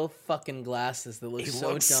those little fucking glasses that look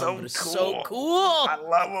so dumb, but it's cool. so cool. I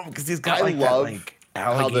love him because he's got that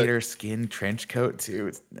alligator skin trench coat too.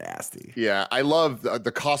 It's nasty. Yeah, I love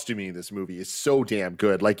the costuming in this movie is so damn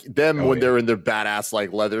good. Like them when they're in their badass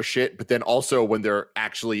like leather shit, but then also when they're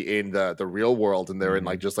actually in the real world and they're in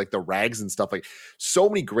like just like the rags and stuff. Like so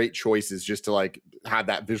many great choices just to like have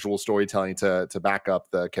that visual storytelling to back up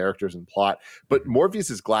the characters and plot. But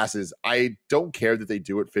Morpheus's glasses, I don't care that they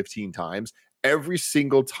do it 15 times. Every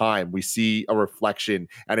single time we see a reflection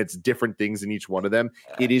and it's different things in each one of them,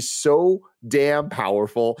 it is so damn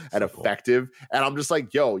powerful and effective. And I'm just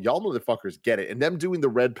like, yo, y'all motherfuckers get it. And them doing the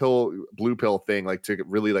red pill, blue pill thing, like to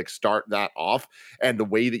really like start that off, and the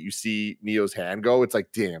way that you see Neo's hand go, it's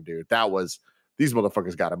like, damn, dude, these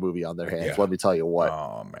motherfuckers got a movie on their hands. Yeah. Let me tell you what.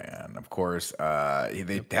 Oh man, of course.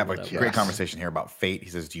 They have a great conversation here about fate. He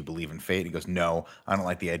says, "Do you believe in fate?" He goes, "No, I don't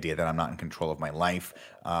like the idea that I'm not in control of my life."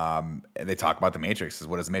 And they talk about the Matrix. Says,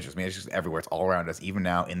 "What is the Matrix? The Matrix is everywhere. It's all around us. Even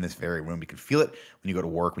now in this very room, you can feel it when you go to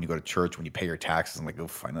work, when you go to church, when you pay your taxes." I'm like, "Oh,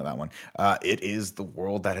 I know that one." It is the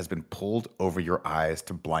world that has been pulled over your eyes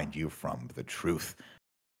to blind you from the truth.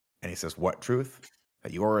 And he says, "What truth?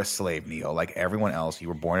 That you are a slave, Neo. Like everyone else, you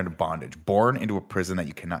were born into bondage, born into a prison that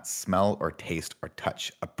you cannot smell or taste or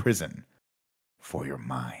touch. A prison for your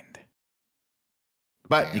mind.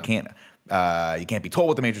 But you can't be told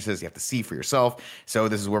what the Matrix is. You have to see for yourself. So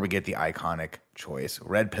this is where we get the iconic choice: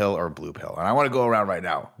 red pill or blue pill. And I want to go around right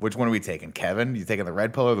now. Which one are we taking, Kevin? You taking the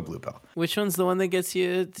red pill or the blue pill? Which one's the one that gets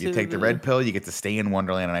you to You take the red pill, you get to stay in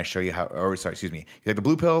Wonderland, and I show you how. Or sorry, excuse me. You take the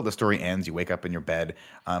blue pill, the story ends. You wake up in your bed,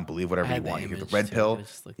 believe whatever you want. You take the red pill,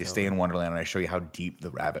 you stay in Wonderland, and I show you how deep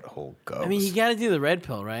the rabbit hole goes. I mean, you got to do the red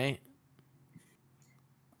pill, right?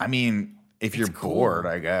 I mean, if you're bored,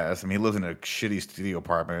 I guess. I mean, he lives in a shitty studio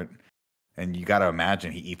apartment, and you got to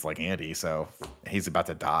imagine he eats like Andy, so he's about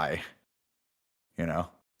to die. You know,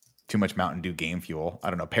 too much Mountain Dew game fuel. I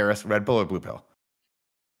don't know. Paris, red pill or blue pill?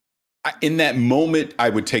 In that moment, I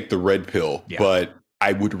would take the red pill, but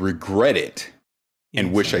I would regret it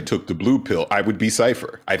and wish I took the blue pill. I would be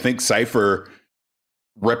Cypher. I think Cypher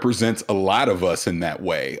represents a lot of us in that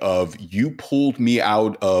way of you pulled me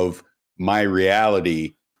out of my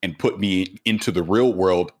reality and put me into the real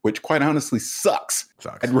world, which quite honestly sucks.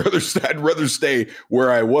 I'd rather stay where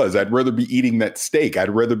I was. I'd rather be eating that steak. I'd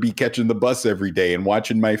rather be catching the bus every day and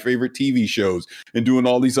watching my favorite TV shows and doing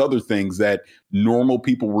all these other things that normal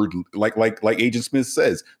people were like Agent Smith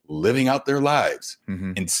says, living out their lives.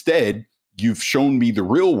 Mm-hmm. Instead, you've shown me the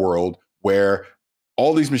real world where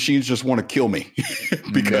all these machines just want to kill me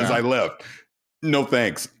because I left. No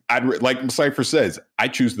thanks. Like Cypher says, I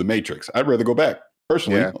choose the Matrix. I'd rather go back.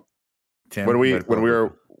 Personally, Tim, me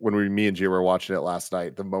and Gia were watching it last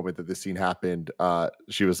night, the moment that this scene happened,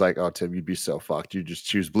 she was like, "Oh, Tim, you'd be so fucked. You just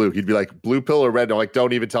choose blue." He'd be like, "Blue pill or red?" I'm like,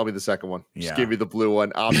 "Don't even tell me the second one. Just give me the blue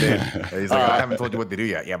one. I'm in." He's like, "I haven't told you what to do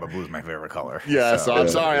yet." Yeah, but blue's my favorite color. Yeah, so I'm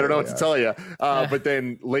sorry, I don't know what to tell you. But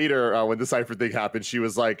then later, when the Cypher thing happened, she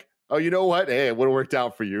was like, "Oh, you know what? Hey, it would have worked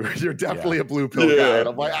out for you. You're definitely a blue pill guy." And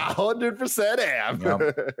I'm like, 100% am.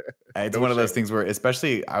 Yep. It's one of those things where,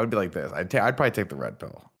 especially, I would be like this. I'd probably take the red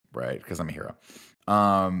pill, right? Because I'm a hero.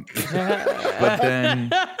 But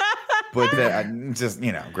then just,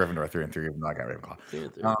 you know, Gryffindor 3 and 3, even though I got Ravenclaw.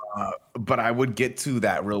 But I would get to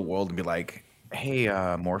that real world and be like, "Hey,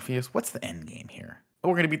 Morpheus, what's the end game here? Oh,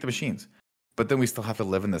 we're going to beat the machines. But then we still have to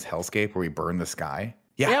live in this hellscape where we burn the sky.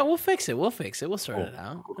 Yeah, we'll fix it. We'll sort it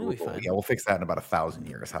out. It'll be fine. Yeah, we'll fix that in about 1,000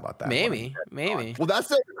 years. How about that? Maybe. Well, that's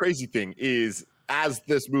the crazy thing is, as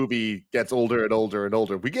this movie gets older and older and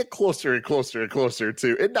older, we get closer and closer and closer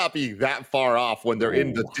to it not being that far off when they're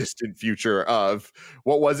in the distant future of,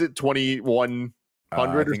 what was it, 2100?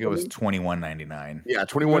 I think it was 2199. Yeah,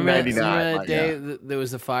 2199. That day there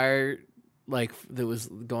was a fire that was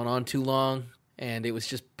going on too long, and it was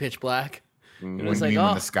just pitch black. It was when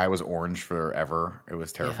the sky was orange forever. It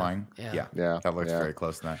was terrifying. Yeah. That looks very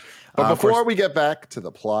close to that. But before we get back to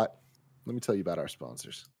the plot, let me tell you about our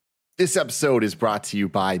sponsors. This episode is brought to you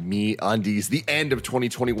by MeUndies. The end of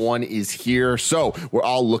 2021 is here, so we're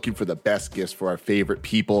all looking for the best gifts for our favorite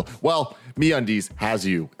people. Well, MeUndies has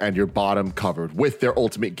you and your bottom covered with their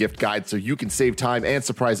ultimate gift guide, so you can save time and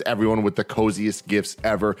surprise everyone with the coziest gifts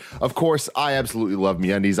ever. Of course, I absolutely love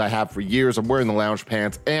MeUndies. I have for years. I'm wearing the lounge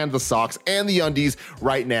pants and the socks and the undies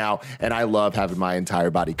right now, and I love having my entire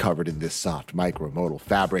body covered in this soft micromodal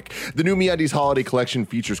fabric. The new MeUndies holiday collection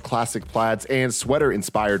features classic plaids and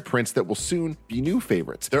sweater-inspired prints that will soon be new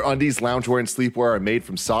favorites. Their undies, loungewear, and sleepwear are made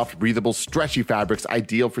from soft, breathable, stretchy fabrics,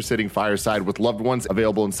 ideal for sitting fireside with loved ones.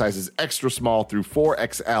 Available in sizes extra small through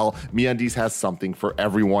 4XL. MeUndies has something for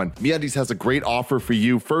everyone. MeUndies has a great offer for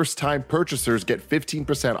you. First-time purchasers get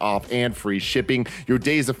 15% off and free shipping. Your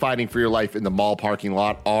days of fighting for your life in the mall parking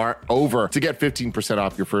lot are over. To get 15%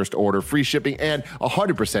 off your first order, free shipping, and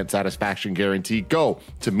 100% satisfaction guarantee, go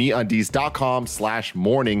to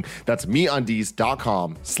MeUndies.com/morning. That's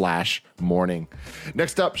MeUndies.com/morning.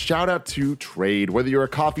 Next up, shout out to Trade. Whether you're a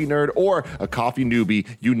coffee nerd or a coffee newbie,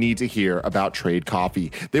 you need to hear about Trade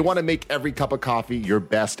Coffee. They want to make every cup of coffee your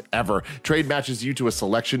best ever. Trade matches you to a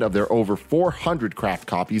selection of their over 400 craft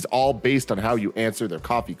coffees, all based on how you answer their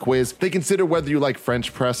coffee quiz. They consider whether you like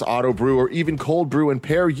French press, auto brew, or even cold brew and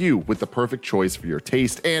pair you with the perfect choice for your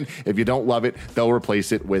taste. And if you don't love it, they'll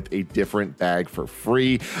replace it with a different bag for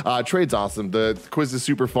free. Trade's awesome. The quiz is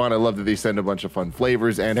super fun. I love that they send a bunch of fun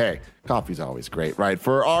flavors. And hey, coffee's always great, right?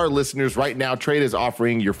 For our listeners right now, Trade is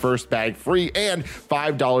offering your first bag free and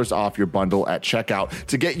 $5 off your bundle at checkout.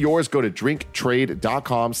 To get yours, go to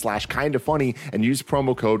drinktrade.com/kindafunny and use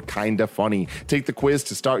promo code kindafunny. Take the quiz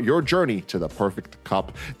to start your journey to the perfect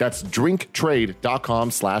cup. That's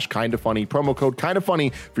drinktrade.com/kindafunny, promo code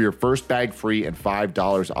kindafunny for your first bag free and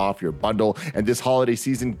 $5 off your bundle. And this holiday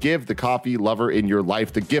season, give the coffee lover in your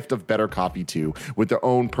life the gift of better coffee too, with their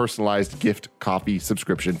own personalized gift coffee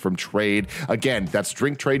subscription from Trade. Again, that's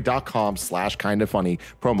drinktrade.com/kindafunny,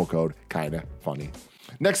 promo code kindafunny.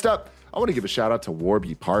 Next up, I want to give a shout out to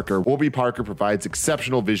Warby Parker. Warby Parker provides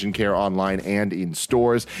exceptional vision care online and in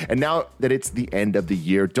stores. And now that it's the end of the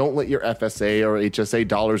year, don't let your FSA or HSA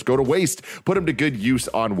dollars go to waste. Put them to good use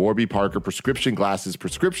on Warby Parker prescription glasses,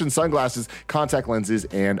 prescription sunglasses, contact lenses,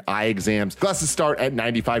 and eye exams. Glasses start at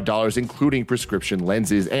 $95, including prescription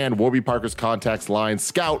lenses. And Warby Parker's contacts line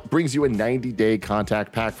Scout brings you a 90-day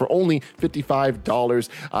contact pack for only $55.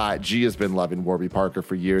 G has been loving Warby Parker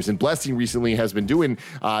for years, and Blessing recently has been doing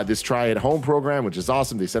this try-at-home program, which is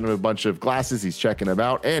awesome. They sent him a bunch of glasses. He's checking them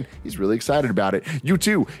out, and he's really excited about it. You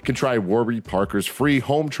too can try Warby Parker's free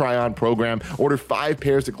home try-on program. Order 5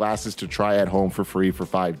 pairs of glasses to try at home for free for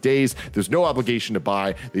 5 days. There's no obligation to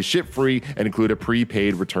buy. They ship free and include a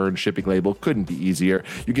prepaid return shipping label. Couldn't be easier.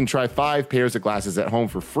 You can try 5 pairs of glasses at home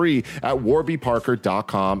for free at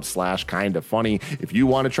warbyparker.com/kindafunny. If you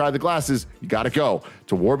want to try the glasses, you got to go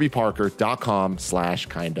to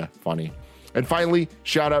warbyparker.com/kindafunny. And finally,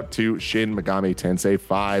 shout out to Shin Megami Tensei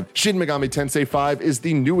 5. Shin Megami Tensei 5 is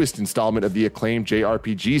the newest installment of the acclaimed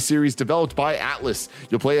JRPG series developed by Atlus.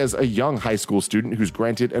 You'll play as a young high school student who's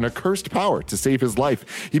granted an accursed power to save his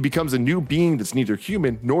life. He becomes a new being that's neither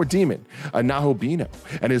human nor demon, a Nahobino,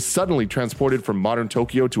 and is suddenly transported from modern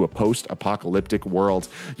Tokyo to a post-apocalyptic world.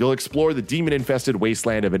 You'll explore the demon-infested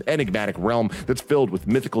wasteland of an enigmatic realm that's filled with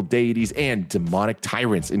mythical deities and demonic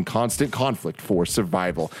tyrants in constant conflict for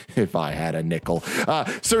survival. If I had a nickel.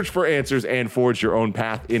 Search for answers and forge your own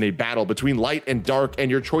path in a battle between light and dark, and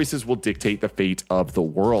your choices will dictate the fate of the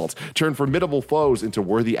world. Turn formidable foes into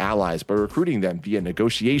worthy allies by recruiting them via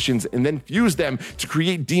negotiations, and then fuse them to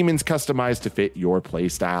create demons customized to fit your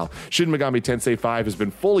playstyle. Shin Megami Tensei 5 has been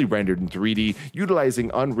fully rendered in 3D utilizing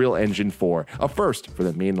Unreal Engine 4, a first for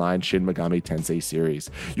the mainline Shin Megami Tensei series.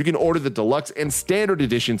 You can order the deluxe and standard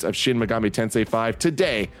editions of Shin Megami Tensei 5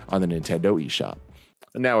 today on the Nintendo eShop.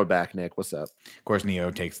 And now we're back, Nick. What's up? Of course,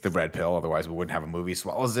 Neo takes the red pill, otherwise we wouldn't have a movie,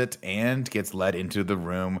 swallows it, and gets led into the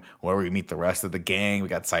room where we meet the rest of the gang. We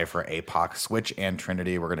got Cypher, APOC, Switch, and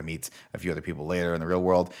Trinity. We're going to meet a few other people later in the real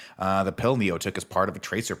world. The pill Neo took as part of a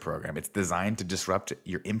tracer program. It's designed to disrupt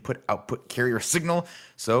your input-output carrier signal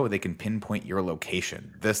so they can pinpoint your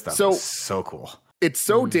location. This stuff is so cool. It's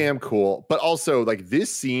so damn cool, but also like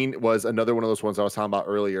this scene was another one of those ones I was talking about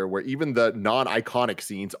earlier where even the non-iconic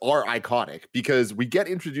scenes are iconic because we get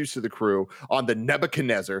introduced to the crew on the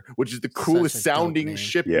Nebuchadnezzar, which is the coolest sounding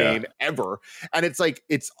ship name ever. And it's like,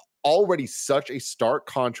 it's already such a stark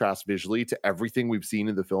contrast visually to everything we've seen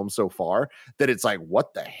in the film so far that it's like,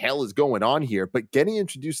 what the hell is going on here? But getting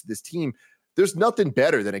introduced to this team, there's nothing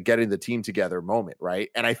better than a getting the team together moment, right?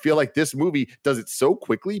 And I feel like this movie does it so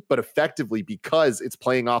quickly, but effectively because it's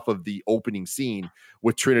playing off of the opening scene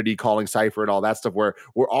with Trinity calling Cypher and all that stuff where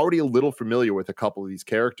we're already a little familiar with a couple of these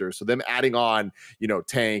characters. So them adding on, you know,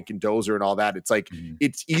 Tank and Dozer and all that, it's like,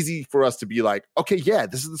 it's easy for us to be like, okay, yeah,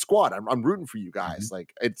 this is the squad. I'm rooting for you guys.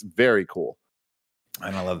 Like, it's very cool.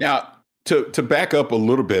 And I love that. Now, to back up a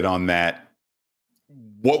little bit on that,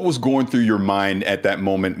 what was going through your mind at that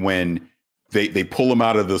moment when they pull him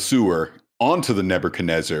out of the sewer onto the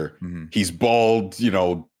Nebuchadnezzar? Mm-hmm. He's bald,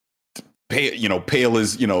 pale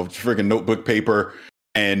as, friggin' notebook paper.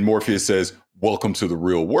 And Morpheus says, "Welcome to the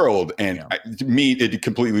real world." And to me, it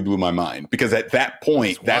completely blew my mind because at that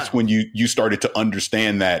point, that's when you started to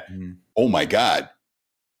understand that, oh my God,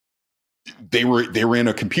 they were in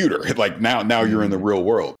a computer. Like now you're in the real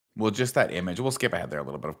world. Well, just that image. We'll skip ahead there a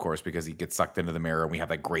little bit, of course, because he gets sucked into the mirror, and we have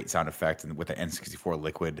that great sound effect and with the N64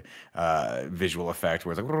 liquid visual effect,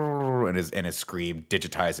 where it's like and his scream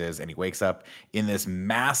digitizes, and he wakes up in this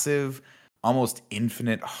massive, almost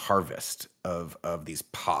infinite harvest of these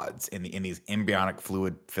pods in these embryonic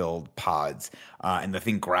fluid filled pods, and the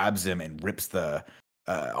thing grabs him and rips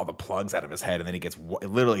all the plugs out of his head, and then he gets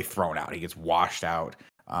literally thrown out. He gets washed out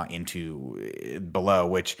into below,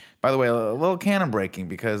 which, by the way, a little cannon breaking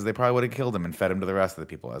because they probably would have killed him and fed him to the rest of the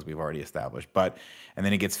people, as we've already established. And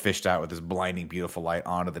then he gets fished out with this blinding, beautiful light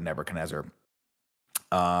onto the Nebuchadnezzar.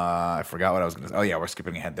 I forgot what I was going to say. Oh, yeah, we're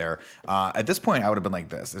skipping ahead there. At this point, I would have been like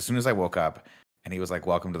this. As soon as I woke up and he was like,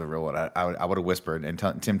 "Welcome to the real world," I would have whispered, and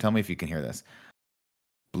Tim, tell me if you can hear this.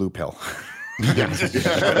 Blue pill. Like,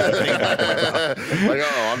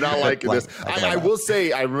 oh, I'm not liking this. I will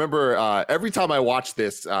say, I remember every time I watch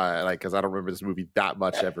this, because I don't remember this movie that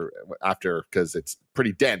much ever after, because it's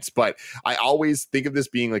pretty dense, but I always think of this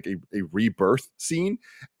being like a rebirth scene.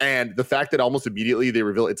 And the fact that almost immediately they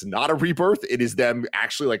reveal it's not a rebirth, it is them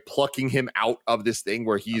actually like plucking him out of this thing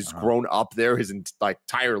where he's grown up there his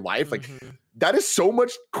entire life. Like, that is so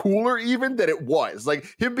much cooler even than it was.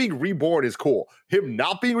 Like, him being reborn is cool. Him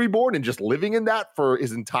not being reborn and just living in that for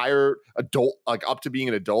his entire adult, like up to being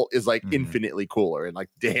an adult, is like infinitely cooler. And like,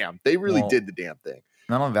 damn, they really did the damn thing.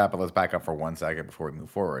 Not only that, but let's back up for 1 second before we move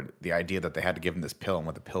forward. The idea that they had to give him this pill, and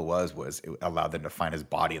what the pill was it allowed them to find his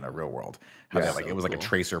body in the real world. It was like a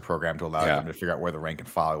tracer program to allow them to figure out where the rank and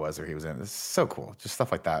file was, or he was in. This is so cool. Just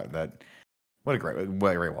stuff like that. What a great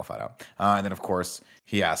well thought out. And then, of course,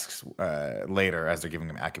 he asks later, as they're giving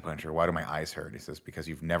him acupuncture, why do my eyes hurt? He says, because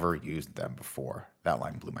you've never used them before. That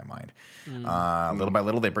line blew my mind. Little by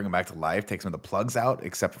little, they bring him back to life, take some of the plugs out,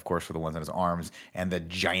 except, of course, for the ones on his arms and the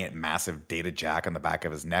giant, massive data jack on the back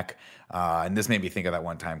of his neck. And this made me think of that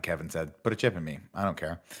one time Kevin said, put a chip in me. I don't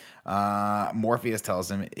care. Morpheus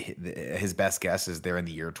tells him his best guess is they're in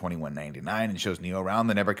the year 2199 and shows Neo around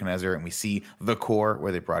the Nebuchadnezzar, and we see the core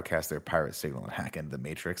where they broadcast their pirate signal and hack into the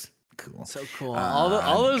Matrix. Cool. So cool. All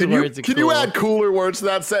those words are cool. Can you add cooler words to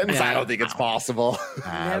that sentence? Yeah. I don't think it's possible.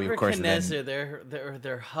 Nebuchadnezzar,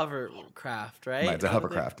 their hovercraft, right? It's a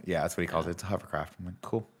hovercraft. Yeah, that's what he calls it. It's a hovercraft. I'm like,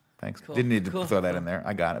 cool. Thanks. Cool. Didn't need to throw that in there.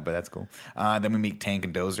 I got it, but that's cool. Then we meet Tank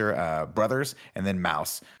and Dozer, brothers, and then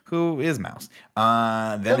Mouse, who is Mouse.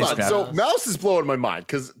 So Mouse is blowing my mind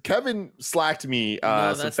because Kevin slacked me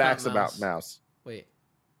some facts about Mouse. Wait.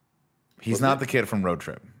 He's not the kid from Road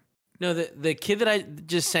Trip. No, the kid that I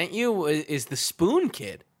just sent you is the Spoon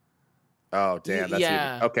kid. Oh, damn.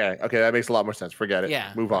 That's okay, that makes a lot more sense. Forget it.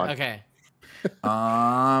 Yeah. Move on. Okay.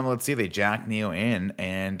 Let's see. They jack Neo in,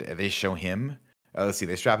 and they show him. Let's see.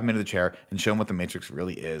 They strap him into the chair and show him what the Matrix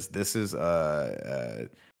really is. This is never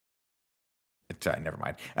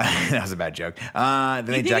mind. That was a bad joke. Then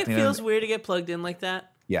Do you think it feels weird to get plugged in like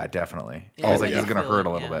that? Yeah, definitely. Yeah, it's going to hurt a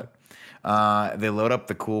little bit. They load up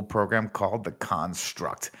the cool program called the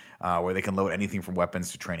Construct, where they can load anything from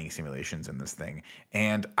weapons to training simulations in this thing.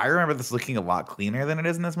 And I remember this looking a lot cleaner than it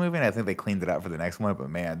is in this movie, and I think they cleaned it up for the next one. But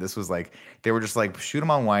man, this was like, they were just like, shoot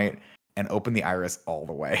them on white and open the iris all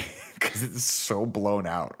the way because it's so blown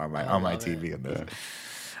out on my TV in this.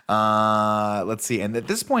 Let's see. And at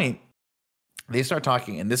this point, they start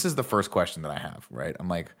talking, and this is the first question that I have, right? I'm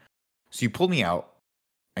like, so you pulled me out,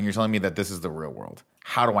 and you're telling me that this is the real world.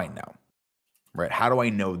 How do I know? Right? How do I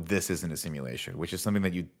know this isn't a simulation? Which is something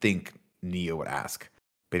that you'd think Neo would ask,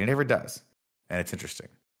 but he never does. And it's interesting.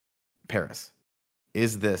 Paris,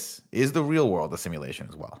 is the real world a simulation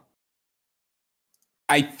as well?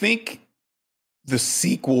 I think the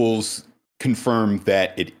sequels confirm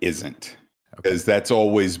that it isn't. Because that's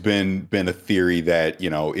always been a theory that,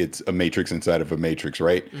 it's a matrix inside of a matrix,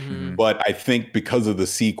 right? Mm-hmm. But I think because of the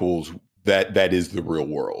sequels, that is the real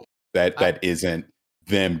world. That isn't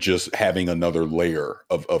them just having another layer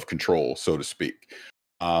of control, so to speak.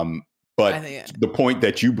 But the point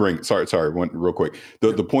that you bring, real quick.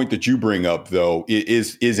 The point that you bring up, though,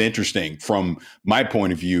 is interesting from my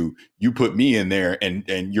point of view. You put me in there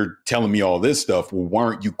and you're telling me all this stuff. Well, why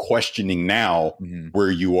aren't you questioning now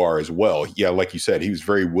where you are as well? Yeah, like you said, he was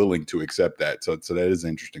very willing to accept that. So that is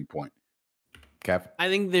an interesting point. Kev? I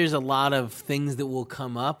think there's a lot of things that will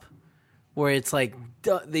come up where it's like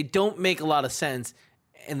they don't make a lot of sense,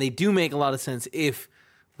 and they do make a lot of sense if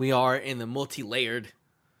we are in the multi-layered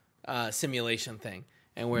simulation thing,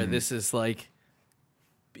 and where this is like,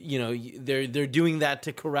 they're doing that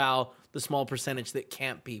to corral the small percentage that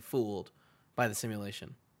can't be fooled by the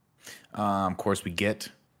simulation. Of course, we get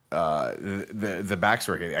the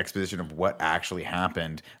backstory, the exposition of what actually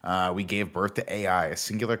happened. We gave birth to AI, a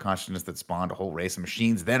singular consciousness that spawned a whole race of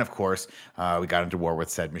machines. Then, of course, we got into war with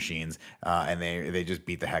said machines, and they just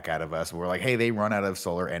beat the heck out of us. We're like, hey, they run out of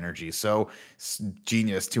solar energy. So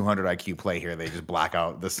genius, 200 IQ play here. They just black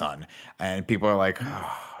out the sun. And people are like,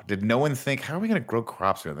 did no one think, how are we going to grow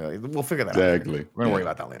crops here? Like, we'll figure that out. Exactly. We're going to worry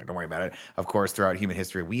about that later. Don't worry about it. Of course, throughout human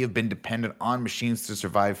history, we have been dependent on machines to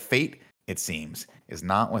survive. Fate, it seems, is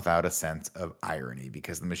not without a sense of irony,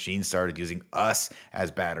 because the machine started using us as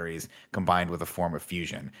batteries combined with a form of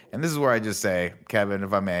fusion. And this is where I just say, Kevin,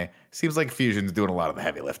 if I may, seems like fusion's doing a lot of the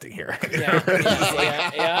heavy lifting here.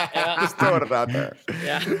 Yeah. Just throwing it out there.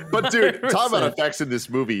 Yeah. But dude, talk about effects in this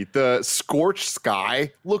movie. The scorched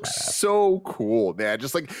sky looks so cool, man.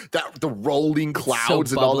 Just like that, the rolling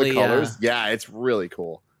clouds and all the colors. Yeah, it's really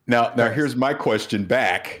cool. Now here's my question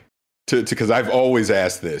back because I've always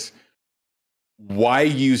asked this. Why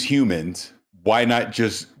use humans? Why not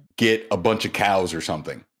just get a bunch of cows or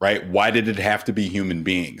something, right? Why did it have to be human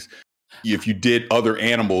beings? If you did other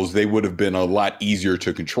animals, they would have been a lot easier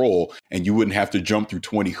to control, and you wouldn't have to jump through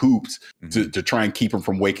 20 hoops to try and keep them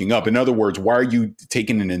from waking up. In other words, why are you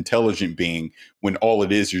taking an intelligent being when all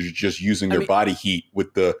it is you're just using their body heat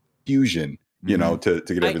with the fusion, you know, to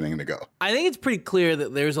get everything to go? I think it's pretty clear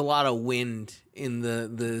that there's a lot of wind in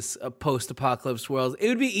this post-apocalypse world. It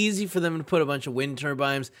would be easy for them to put a bunch of wind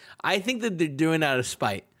turbines. I think that they're doing it out of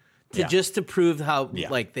spite just to prove how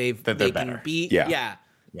like they can beat.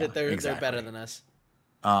 That they're better than us.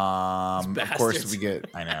 Of course, we get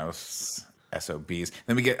SOBs.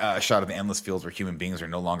 Then we get a shot of the endless fields where human beings are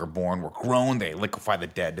no longer born. We're grown. They liquefy the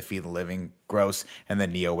dead to feed the living. Gross. And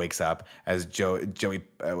then Neo wakes up as Joey.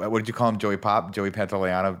 What did you call him? Joey Pop? Joey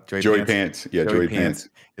Pantoliano? Joey Pants. Yeah, Joey Pants.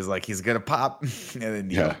 Is like, he's going to pop. And then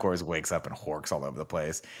Neo, of course, wakes up and horks all over the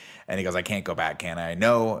place. And he goes, I can't go back, can I?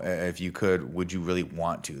 No, if you could, would you really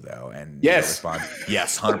want to, though? And yes. Neo responds,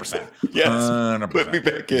 yes, 100%. Yes. 100%. Let me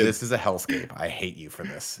back in. This is a hellscape. I hate you for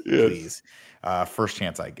this. Yes. Please. First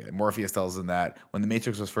chance I get. Morpheus tells him that when the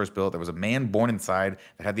Matrix was first built, there was a man born inside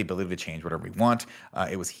that had the ability to change whatever we want.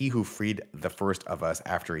 It was he who freed the first of us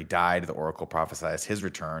after he died. The Oracle prophesied his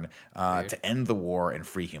return to end the war and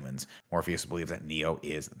free humans. Morpheus believes that Neo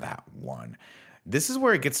is that one. This is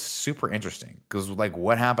where it gets super interesting because, like,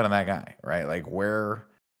 what happened to that guy, right? Like, where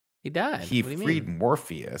he died. He freed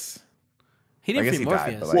Morpheus. He didn't free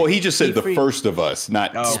Morpheus. Well, he just said the first of us,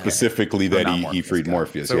 not specifically that he freed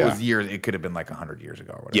Morpheus. So it was years. It could have been like 100 years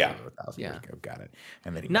ago or whatever. 1,000 years ago. Got it.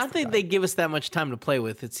 And then not that they give us that much time to play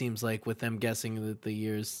with. It seems like with them guessing that the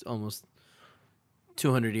years almost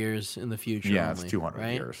 200 years in the future. Yeah, only, it's 200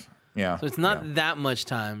 right? years. Yeah. So it's not that much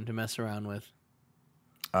time to mess around with.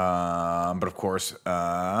 But of course,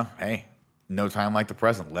 hey, no time like the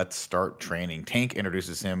present. Let's start training. Tank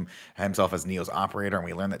introduces himself as Neo's operator, and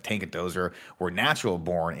we learn that Tank and Dozer were natural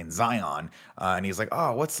born in Zion. And he's like,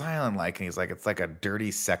 oh, what's Zion like? And he's like, it's like a dirty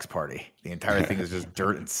sex party. The entire thing is just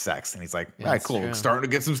dirt and sex. And he's like, all right, cool. Starting to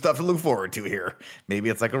get some stuff to look forward to here. Maybe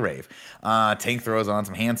it's like a rave. Tank throws on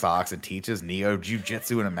some hand socks and teaches Neo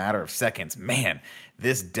jujitsu in a matter of seconds. Man,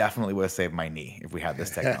 this definitely would have saved my knee if we had this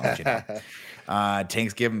technology now.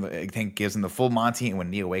 Tank gives him the full Monty, and when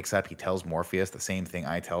Neo wakes up, he tells Morpheus the same thing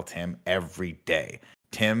I tell Tim every day.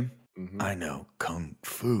 Tim, I know Kung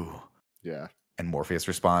Fu. Yeah. And Morpheus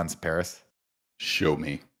responds, Paris, show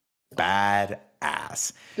me.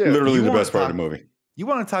 Badass. Literally the best part of the movie. You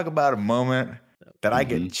want to talk about a moment that I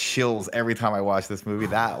get chills every time I watch this movie?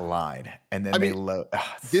 That line. And then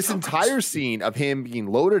this entire scene of him being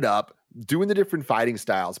loaded up, doing the different fighting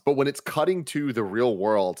styles, but when it's cutting to the real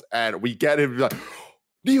world and we get him like,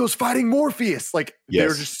 Neo's fighting Morpheus, like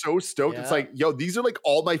they're just so stoked. It's like, yo, these are like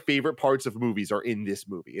all my favorite parts of movies are in this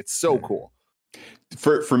movie. It's so cool.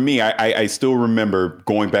 For me, I still remember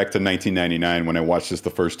going back to 1999 when I watched this the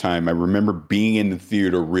first time. I remember being in the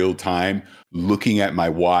theater real time, looking at my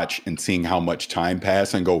watch and seeing how much time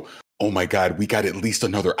passed and go, oh my God, we got at least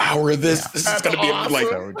another hour of this. This is going to be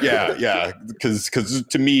awesome. like, because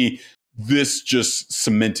to me, this just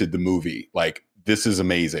cemented the movie. Like, this is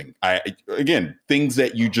amazing. Again, things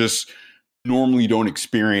that you just normally don't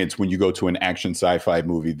experience when you go to an action sci-fi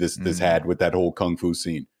movie. This had with that whole kung fu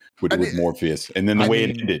scene with Morpheus, and then the way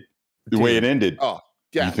it ended. Oh,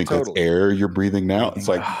 yeah, you think that's air you're breathing now? It's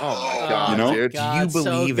like, oh my God, you know? dude. Do you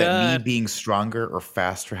believe that me being stronger or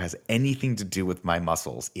faster has anything to do with my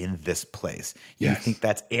muscles in this place? You think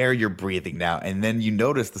that's air you're breathing now, and then you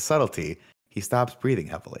notice the subtlety. He stops breathing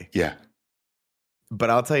heavily. Yeah. But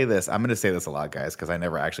I'll tell you this. I'm going to say this a lot, guys, because I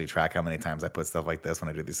never actually track how many times I put stuff like this when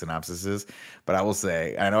I do these synopsises. But I will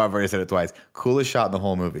say, I know I've already said it twice, coolest shot in the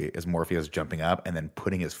whole movie is Morpheus jumping up and then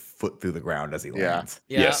putting his foot through the ground as he lands.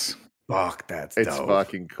 Yeah. Yes. Fuck, that's it's dope.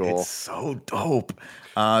 Fucking cool. It's so dope.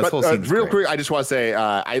 But real quick, I just want to say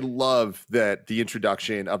I love that the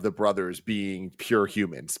introduction of the brothers being pure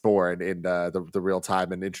humans born in the real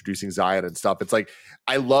time and introducing Zion and stuff. It's like,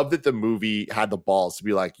 I love that the movie had the balls to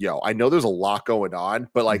be like, yo, I know there's a lot going on,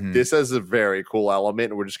 but like this is a very cool element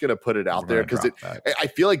and we're just going to put it out there because I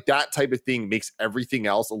feel like that type of thing makes everything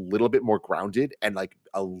else a little bit more grounded and like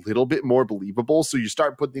a little bit more believable. So you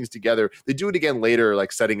start putting things together. They do it again later,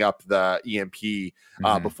 like setting up the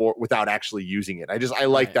EMP before without actually using it. I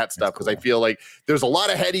like that stuff because I feel like there's a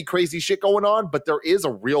lot of heady, crazy shit going on, but there is a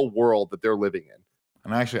real world that they're living in.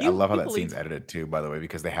 And actually, I love how that scene's edited too, by the way,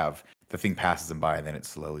 because they have the thing passes them by and then it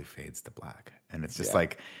slowly fades to black. And it's just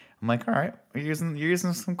like, I'm like, all right, you're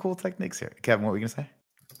using some cool techniques here. Kevin, what were you gonna say?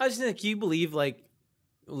 I just think you believe like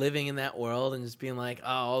living in that world and just being like, oh,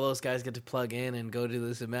 all those guys get to plug in and go to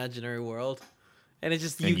this imaginary world, and it's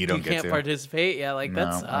just And you don't get can't to. participate. Yeah, like that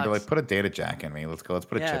No, sucks. I'd be like, put a data jack in me. Let's go. Let's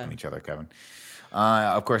put a chip Yeah. in each other, Kevin.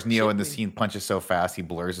 Of course, Neo in the Chip me. scene punches so fast he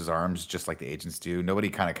blurs his arms just like the agents do. Nobody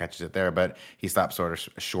kind of catches it there, but he stops sort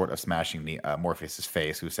of short of smashing Morpheus's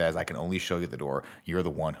face, who says, "I can only show you the door. You're the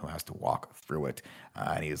one who has to walk through it."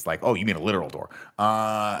 And he's like, "Oh, you mean a literal door?"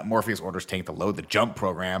 Morpheus orders Tank to load the jump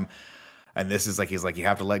program. And this is like, he's like, you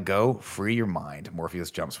have to let go, free your mind.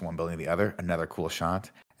 Morpheus jumps from one building to the other. Another cool shot.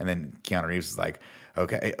 And then Keanu Reeves is like,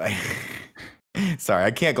 okay. Sorry,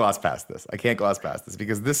 I can't gloss past this.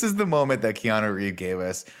 Because this is the moment that Keanu Reeves gave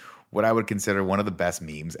us what I would consider one of the best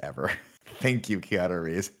memes ever. Thank you, Keanu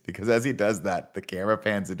Reeves. Because as he does that, the camera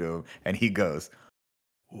pans into him and he goes,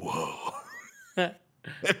 whoa.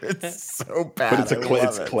 It's so bad. But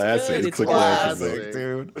it's classic. Dude, It's it's a classic. classic.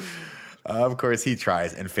 Dude. Of course, he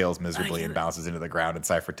tries and fails miserably and bounces into the ground. And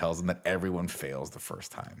Cypher tells him that everyone fails the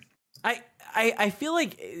first time. I feel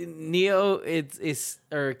like Neo is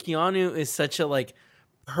or Keanu is such a like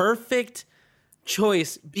perfect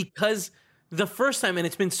choice because the first time, and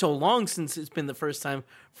it's been so long since it's been the first time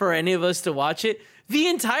for any of us to watch it, the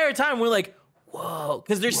entire time we're like, whoa,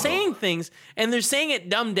 because they're saying things and they're saying it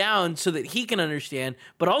dumbed down so that he can understand,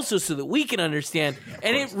 but also so that we can understand.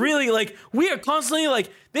 And it really like we are constantly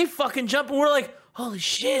like they fucking jump and we're like, holy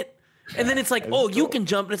shit. And then it's like, oh, you can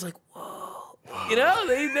jump, and it's like, whoa. You know,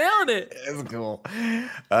 they nailed it. It's cool.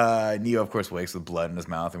 Neo, of course, wakes with blood in his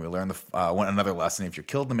mouth, and we learn another lesson. If you're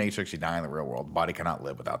killed in the Matrix, you die in the real world. The body cannot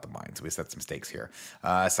live without the mind. So we set some stakes here.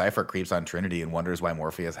 Cypher creeps on Trinity and wonders why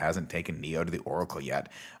Morpheus hasn't taken Neo to the Oracle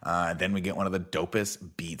yet. Then we get one of the dopest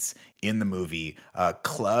beats in the movie,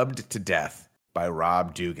 Clubbed to Death by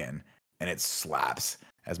Rob Dugan, and it slaps.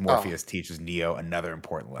 As Morpheus teaches Neo another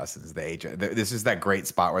important lesson. This is that great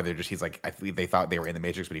spot where he's like, I believe they thought they were in the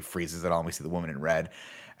Matrix, but he freezes it all, and we see the woman in red.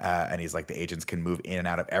 And he's like, the agents can move in and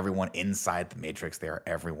out of everyone inside the Matrix. They are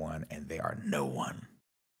everyone, and they are no one.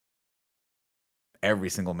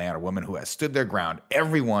 Every single man or woman who has stood their ground,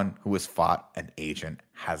 everyone who has fought an agent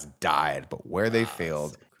has died. But where they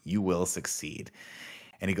failed, you will succeed.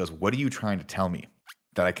 And he goes, what are you trying to tell me?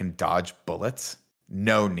 That I can dodge bullets?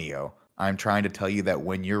 No, Neo. I'm trying to tell you that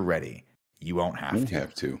when you're ready, you won't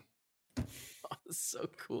have to. So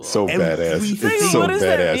cool. So badass. It's so what does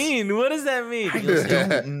badass. that mean? What does that mean? I just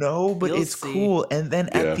don't know, but You'll it's see. cool. And then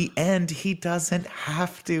at the end, he doesn't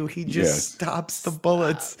have to. He just stops the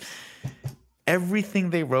bullets.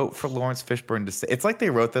 Everything they wrote for Lawrence Fishburne to say, it's like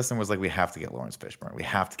they wrote this and was like, we have to get Lawrence Fishburne. We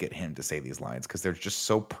have to get him to say these lines because they're just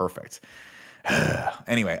so perfect.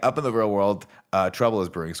 Anyway, up in the real world, trouble is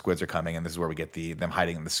brewing. Squids are coming, and this is where we get them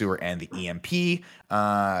hiding in the sewer and the EMP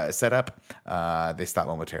setup. They stop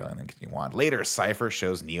momentarily and then continue on. Later, Cypher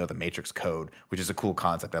shows Neo the Matrix code, which is a cool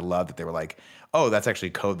concept. I love that they were like, "Oh, that's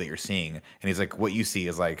actually code that you're seeing," and he's like, "What you see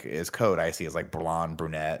is code. I see is like blonde,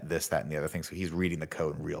 brunette, this, that, and the other thing." So he's reading the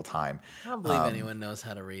code in real time. I don't believe anyone knows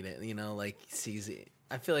how to read it. You know, like sees it.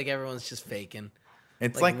 I feel like everyone's just faking.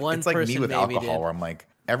 It's Like, like one it's like me person with maybe alcohol, did. where I'm like,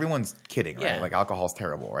 everyone's kidding, right? Yeah. Like alcohol's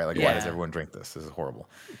terrible, right? Like why Yeah. does everyone drink this? This is horrible.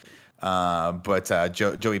 But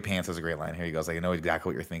Joey Pants has a great line here. He goes like, I know exactly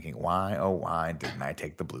what you're thinking. Why, oh why didn't I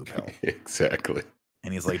take the blue pill? Exactly.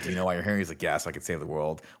 And he's like, do you know why you're here? He's like, yeah, so I could save the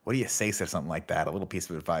world. What do you say to something like that? A little piece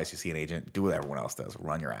of advice. You see an agent, do what everyone else does.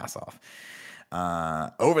 Run your ass off.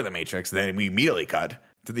 Over the Matrix, then we immediately cut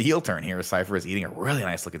to the heel turn here. Cypher is eating a really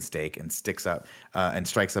nice looking steak and strikes up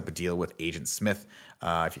a deal with Agent Smith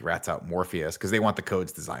if he rats out Morpheus, because they want the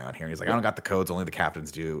codes to Zion here. And he's like, I don't got the codes, only the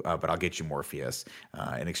captains do, but I'll get you Morpheus.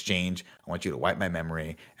 In exchange, I want you to wipe my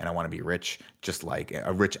memory, and I want to be rich, just like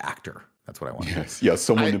a rich actor. That's what I want. Yes. Yeah.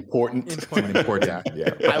 Someone important. Important.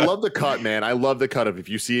 Yeah. I love the cut, man. I love the cut of if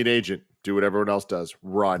you see an agent, do what everyone else does,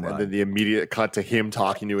 run. And then the immediate cut to him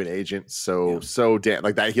talking to an agent. So damn,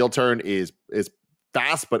 like that heel turn is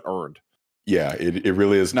fast but earned. Yeah, it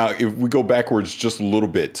really is. Now, if we go backwards just a little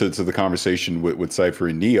bit to the conversation with Cypher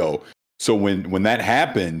and Neo, so when that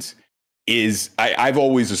happens, I've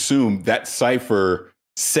always assumed that Cypher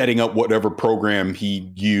setting up whatever program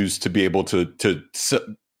he used to be able to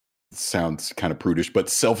sounds kind of prudish, but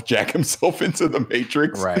self-jack himself into the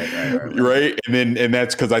Matrix. Right. And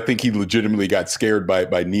that's because I think he legitimately got scared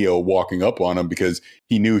by Neo walking up on him because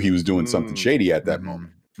he knew he was doing something shady at that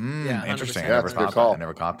moment. Yeah, Interesting. 100%. Yeah, I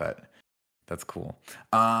never caught that. That's cool.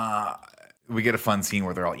 We get a fun scene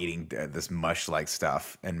where they're all eating this mush-like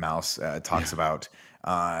stuff, and Mouse talks about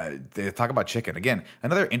they talk about chicken again.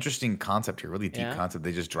 Another interesting concept here, really deep concept.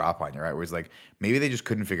 They just drop on you, right? Where it's like maybe they just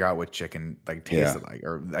couldn't figure out what chicken like tasted like,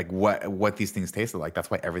 or like what these things tasted like. That's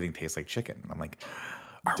why everything tastes like chicken. And I'm like,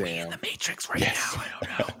 Are we in the Matrix right now? I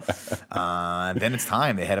don't know. Then it's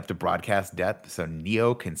time. They head up to broadcast death so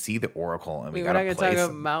Neo can see the Oracle. And we're not going to talk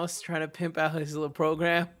about Mouse trying to pimp out his little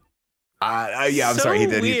program. Yeah, I'm sorry. He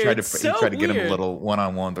did. He tried to get him a little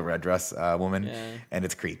one-on-one with the red dress woman, and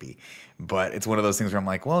it's creepy. But it's one of those things where I'm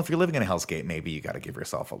like, well, if you're living in a hellscape, maybe you got to give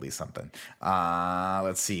yourself at least something.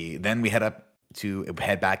 Let's see. Then we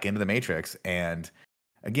head back into the Matrix, and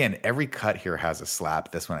again, every cut here has a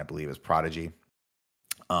slap. This one, I believe, is Prodigy.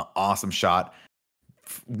 Awesome shot.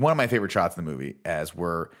 One of my favorite shots in the movie, as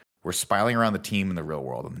we're spiraling around the team in the real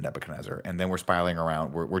world in Nebuchadnezzar, and then we're spiraling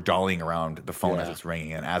around. We're dollying around the phone as it's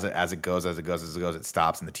ringing, and as it goes, it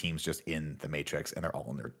stops, and the team's just in the Matrix, and they're all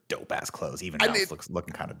in their dope ass clothes. Even now, it's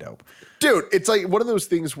looking kind of dope, dude. It's like one of those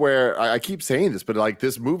things where I keep saying this, but like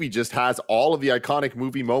this movie just has all of the iconic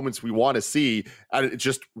movie moments we want to see, and it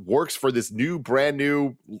just works for this brand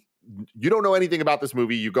new. You don't know anything about this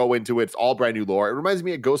movie. You go into it, it's all brand new lore. It reminds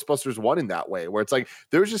me of Ghostbusters 1 in that way, where it's like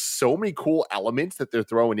there's just so many cool elements that they're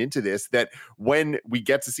throwing into this that when we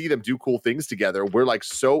get to see them do cool things together, we're like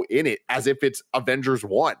so in it as if it's Avengers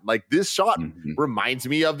 1. Like this shot reminds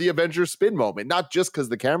me of the Avengers spin moment, not just because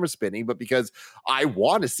the camera's spinning, but because I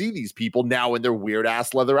want to see these people now in their weird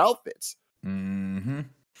ass leather outfits. Neo,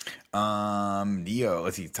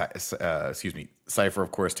 let's see, excuse me. Cypher,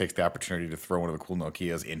 of course, takes the opportunity to throw one of the cool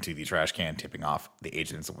Nokias into the trash can, tipping off the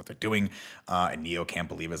agents of what they're doing. And Neo can't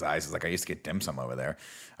believe his eyes. He's like, I used to get dim sum over there,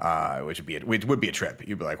 which would be a trip.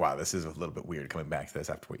 You'd be like, wow, this is a little bit weird coming back to this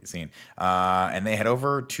after what you've seen. And they head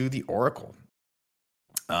over to the Oracle.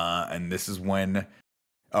 And this is when,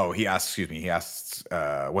 he asks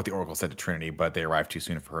what the Oracle said to Trinity, but they arrived too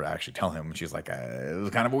soon for her to actually tell him. And she's like, it was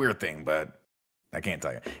kind of a weird thing, but I can't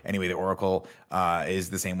tell you. Anyway, the Oracle is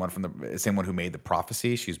the same one who made the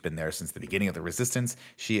prophecy. She's been there since the beginning of the Resistance.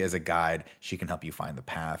 She is a guide. She can help you find the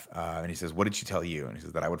path. And he says, what did she tell you? And he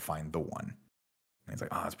says that I would find the one. And he's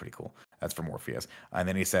like, oh, that's pretty cool. That's for Morpheus. And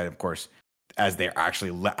then he said, of course, as they're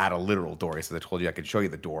actually at a literal door, he says, I told you I could show you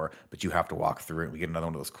the door, but you have to walk through it. We get another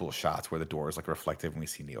one of those cool shots where the door is like reflective and we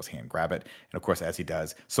see Neo's hand grab it. And of course, as he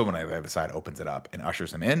does, someone on the other side opens it up and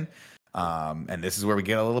ushers him in. And this is where we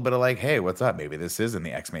get a little bit of like, hey, what's up? Maybe this is in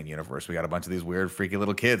the X-Men universe. We got a bunch of these weird, freaky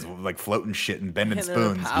little kids like floating shit and bending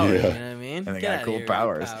spoons. Powers, you know what I mean? And they got cool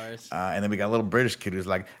powers. And then we got a little British kid who's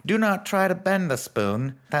like, do not try to bend a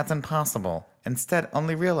spoon. That's impossible. Instead,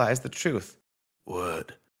 only realize the truth.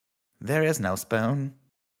 Wood. There is no spoon.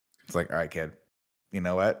 It's like, all right, kid. You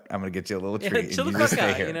know what? I'm gonna get you a little treat. Chill the fuck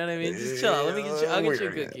out. You know what I mean? Just chill. I'll get you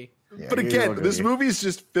a cookie. Yeah, but again, this movie is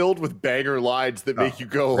just filled with banger lines that make you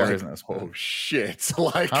go like, no "Oh shit!"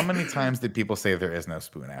 Like, how many times did people say there is no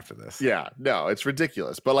spoon after this? Yeah, no, it's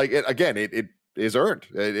ridiculous. But like, it is earned.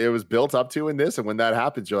 It was built up to in this, and when that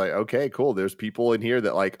happens, you're like, okay, cool. There's people in here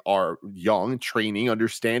that like are young, training,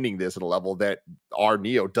 understanding this at a level that our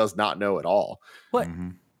Neo does not know at all. But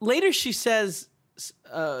later she says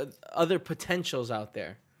other potentials out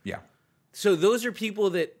there. Yeah. So those are people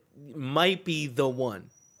that might be the one.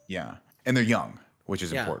 Yeah. And they're young, which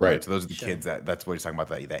is important, right? So those are the kids that's what he's talking about,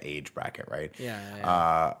 that age bracket, right?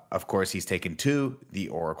 Yeah. Of course, he's taken to the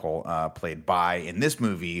Oracle, played by, in this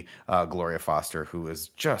movie, Gloria Foster, who is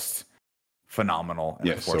just phenomenal. And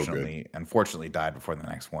unfortunately died before the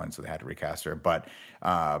next one, so they had to recast her. But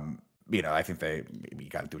I think you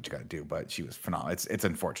got to do what you got to do. But she was phenomenal. It's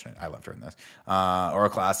unfortunate. I loved her in this.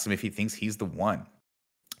 Oracle asks him if he thinks he's the one.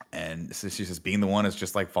 And so she says, being the one is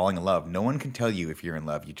just like falling in love. No one can tell you if you're in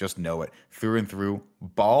love. You just know it through and through,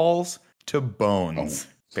 balls to bones,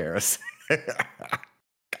 Paris.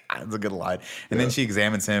 That's a good line. And then she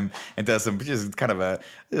examines him and does some just kind of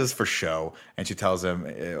this is for show. And she tells him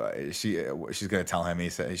she's going to tell him.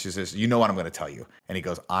 She says, you know what I'm going to tell you. And he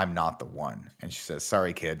goes, I'm not the one. And she says,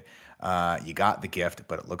 sorry, kid. You got the gift,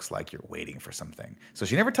 but it looks like you're waiting for something. So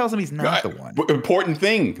she never tells him he's not the one. Important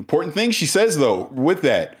thing she says, though, with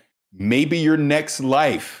that, maybe your next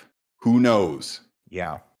life. Who knows?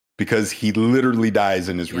 Yeah. Because he literally dies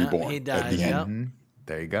and is reborn. He dies, at the end. Mm-hmm.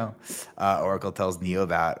 There you go. Oracle tells Neo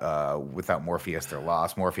that without Morpheus, they're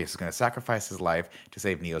lost. Morpheus is going to sacrifice his life to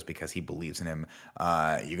save Neo's because he believes in him.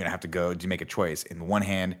 You're going to have to go to make a choice. In one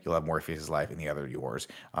hand, you'll have Morpheus' life, in the other, yours.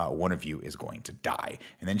 One of you is going to die.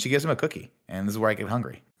 And then she gives him a cookie. And this is where I get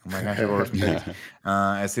hungry. I'm like, I should order some cookies.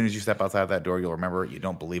 As soon as you step outside of that door, you'll remember you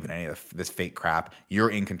don't believe in any of this fake crap. You're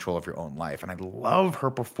in control of your own life. And I love her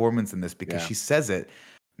performance in this because she says it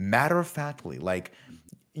matter-of-factly. Like,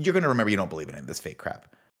 you're going to remember you don't believe in any of this fake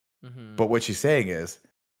crap. Mm-hmm. But what she's saying is,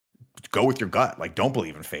 go with your gut. Like, don't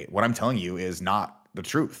believe in fate. What I'm telling you is not the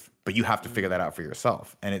truth. but you have to figure that out for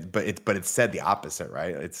yourself. And it's said the opposite,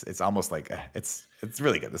 right? It's almost like it's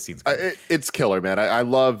really good. The scene's good. It's killer, man. I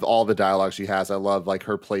love all the dialogue she has. I love like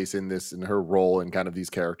her place in this and her role in kind of these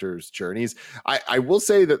characters' journeys. I will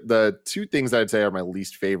say that the two things I'd say are my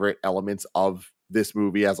least favorite elements of this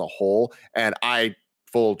movie as a whole, and I,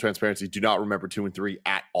 full transparency, do not remember 2 and 3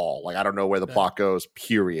 at all. Like, I don't know where the plot goes,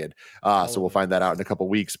 period. So we'll find that out in a couple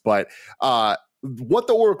weeks. But what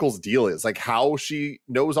the Oracle's deal is, like how she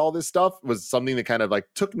knows all this stuff, was something that kind of like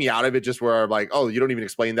took me out of it, just where I'm like, oh, you don't even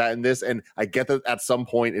explain that in this. And I get that at some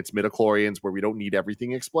point it's midichlorians where we don't need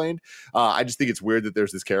everything explained. I just think it's weird that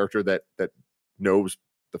there's this character that knows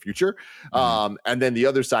the future. And then the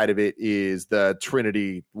other side of it is the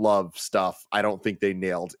Trinity love stuff. I don't think they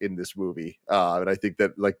nailed in this movie. And I think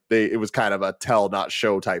that like it was kind of a tell not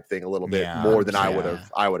show type thing a little bit more than I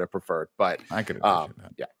would have preferred. But I could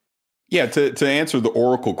appreciate that. Yeah, to answer the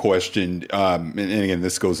Oracle question, and again,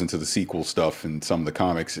 this goes into the sequel stuff and some of the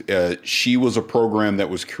comics. She was a program that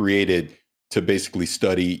was created to basically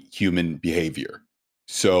study human behavior.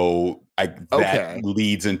 So that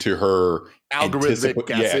leads into her algorithmic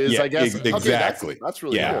guesses, I guess. Exactly. Okay, that's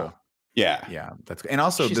really cool. Yeah. That's and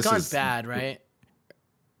also she's gone bad, right?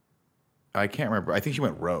 I can't remember. I think she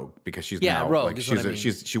went rogue because she's now rogue. Like,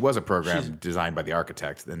 she was a program designed by the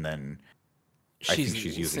architect, and then I think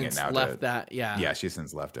she's using it now. Yeah, she's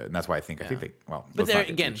since left it, and that's why I think they. Well, but there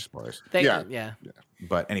again, spoilers.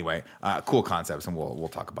 But anyway, cool concepts, and we'll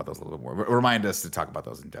talk about those a little bit more. Remind us to talk about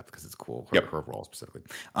those in depth because it's cool. Her role specifically.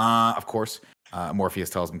 Of course, Morpheus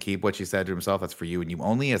tells him, "Keep what she said to himself. That's for you and you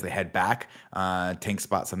only." As they head back, Tank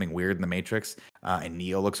spots something weird in the Matrix, and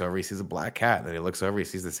Neo looks over. He sees a black cat. And then he looks over. He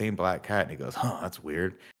sees the same black cat, and he goes, "Huh, that's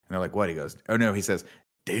weird." And they're like, "What?" He goes, "Oh no," he says,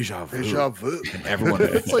 Deja vu. And everyone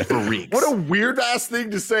freaks. What a weird ass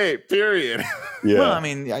thing to say, period. Yeah. Well, I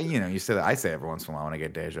mean, you say that. I say every once in a while when I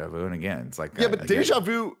get deja vu. And again, it's like. Yeah, but deja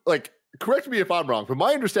vu, like, correct me if I'm wrong, but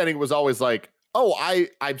my understanding was always like, oh,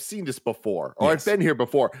 I've seen this before, or I've been here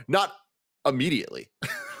before. Not immediately.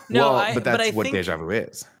 But that's what deja vu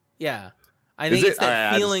is. Yeah. I think it's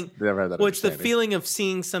that feeling. Never had that it's the feeling of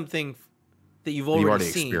seeing something that you've already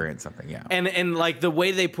seen. Experienced something, yeah. And like the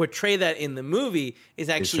way they portray that in the movie is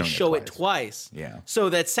actually show it twice. Yeah. So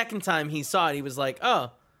that second time he saw it, he was like,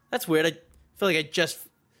 "Oh, that's weird. I feel like I just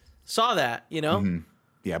saw that," you know? Mm-hmm.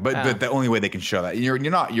 Yeah, but the only way they can show that, you're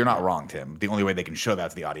not wrong, Tim. The only way they can show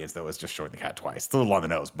that to the audience though is just showing the cat twice. It's a little on the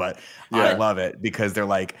nose, but I love it because they're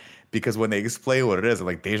like, because when they explain what it is,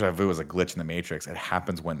 like deja vu is a glitch in the Matrix. It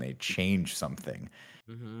happens when they change something.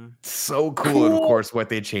 Mm-hmm. So cool. And of course, what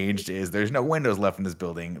they changed is there's no windows left in this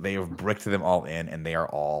building. They have bricked them all in, and they are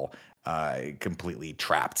all completely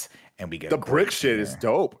trapped. And we get the brick shit is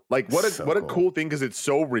dope. Like what a cool thing, because it's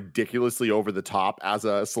so ridiculously over the top as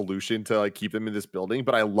a solution to like keep them in this building.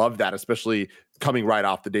 But I love that, especially coming right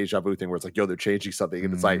off the deja vu thing, where it's like, yo, they're changing something,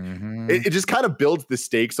 and it's like it just kind of builds the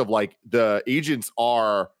stakes of like the agents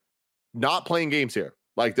are not playing games here.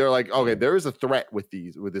 Like they're like, okay, there is a threat with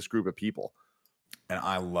this group of people. And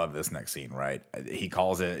I love this next scene, right? He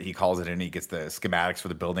calls it in, he gets the schematics for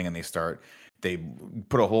the building, and they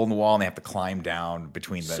put a hole in the wall, and they have to climb down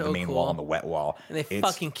between the main wall and the wet wall. And they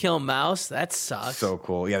fucking kill Mouse. That sucks. So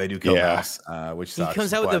cool. Yeah, they do kill Mouse, which sucks. He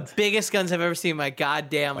comes out with the biggest guns I've ever seen in my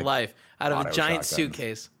goddamn life out of a giant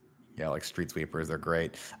suitcase. Yeah, like street sweepers. They're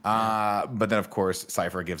great. But then, of course,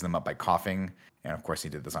 Cypher gives them up by coughing. And, of course, he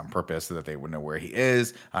did this on purpose so that they would know where he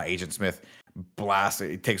is. Agent Smith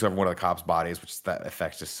he takes over one of the cops' bodies, which that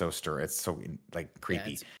effect's just so It's so, like,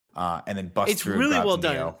 creepy. And then busts through and grabs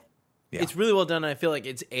Neo. Yeah. It's really well done. I feel like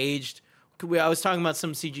it's aged. I was talking about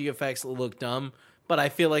some CG effects that look dumb, but I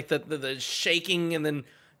feel like the shaking and then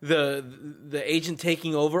the agent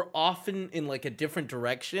taking over often in, like, a different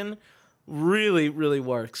direction really, really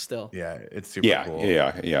works still. Yeah, it's super cool.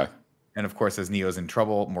 Yeah. And of course, as Neo's in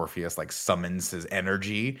trouble, Morpheus like summons his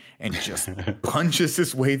energy and just punches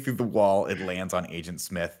his way through the wall. It lands on Agent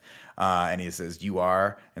Smith, and he says, "You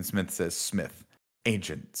are," and Smith says, "Smith,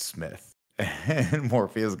 Agent Smith." And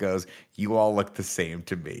Morpheus goes, "You all look the same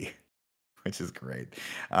to me," which is great.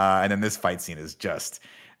 And then this fight scene is just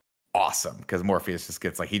awesome because Morpheus just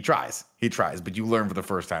gets like he tries, but you learn for the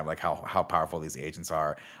first time like how powerful these agents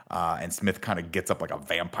are. And Smith kind of gets up like a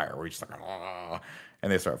vampire, where he's just like, "Argh."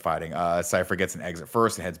 And they start fighting. Cypher gets an exit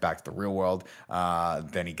first and heads back to the real world.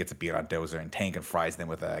 Then he gets a beat on Dozer and Tank and fries them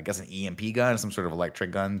with, I guess, an EMP gun, some sort of electric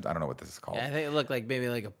gun. I don't know what this is called. Yeah, I think it looked like maybe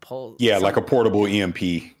like a pulse. Yeah, like a portable EMP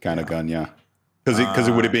kind of gun. Yeah, because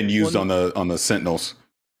it would have been used on the Sentinels.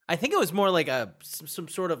 I think it was more like some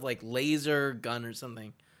sort of like laser gun or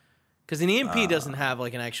something. Because an EMP doesn't have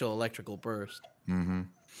like an actual electrical burst. Mm-hmm.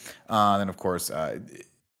 Then of course.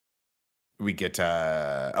 we get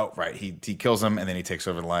he kills them, and then he takes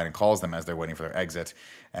over the line and calls them as they're waiting for their exit,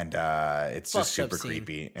 and it's just super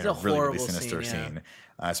creepy and a really sinister scene.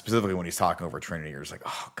 Specifically when he's talking over Trinity, you're just like,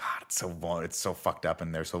 oh god, it's so fucked up,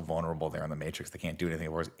 and they're so vulnerable there in the Matrix. They can't do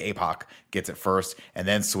anything. Whereas APOC gets it first, and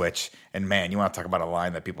then Switch. And man, you want to talk about a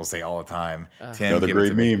line that people say all the time? Tim, another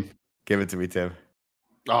great meme. Give it to me, Tim.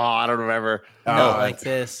 Oh, I don't remember. Not like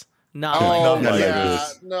this. Not Not like like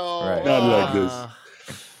this. this. No, Right. Not like this.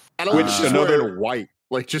 I don't Which think she's another- wearing white.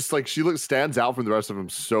 Like just like she stands out from the rest of them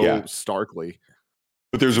so starkly.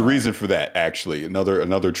 But there's a reason for that, actually.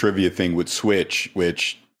 Another trivia thing with Switch,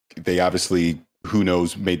 which they obviously, who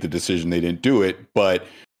knows, made the decision they didn't do it. But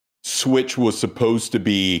Switch was supposed to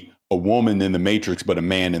be a woman in the Matrix, but a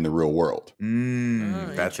man in the real world.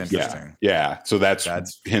 That's interesting. Yeah. So that's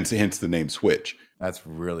hence the name Switch. That's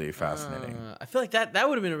really fascinating. I feel like that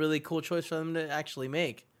would have been a really cool choice for them to actually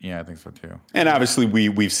make. Yeah, I think so too. And obviously,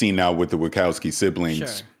 we've seen now with the Wachowski siblings,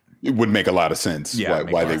 Sure. it would make a lot of sense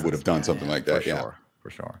why they would have done sense. something like that. For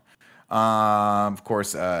sure. Of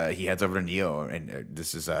course, he heads over to Neo, and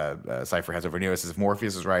this is Cypher heads over to Neo. Says if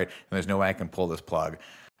Morpheus is right, then there's no way I can pull this plug.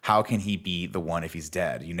 How can he be the one if he's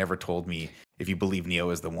dead? You never told me if you believe Neo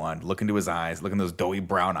is the one. Look into his eyes, look in those doughy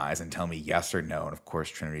brown eyes, and tell me yes or no. And of course,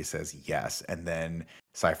 Trinity says yes. And then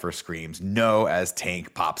Cypher screams no as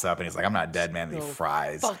Tank pops up, and he's like, "I'm not dead, man." And he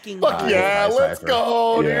fries. Fucking Fuck yeah, let's Cypher.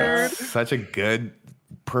 go, dude. Such a good,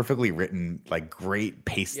 perfectly written, like great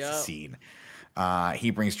paced scene. He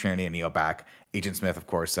brings Trinity and Neo back. Agent Smith, of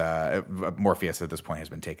course, Morpheus at this point has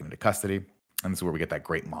been taken into custody. And this is where we get that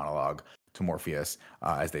great monologue to Morpheus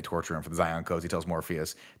as they torture him for the Zion codes. He tells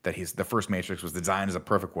Morpheus that the first Matrix was designed as a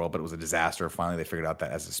perfect world, but it was a disaster. Finally, they figured out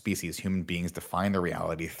that as a species, human beings define their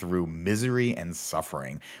reality through misery and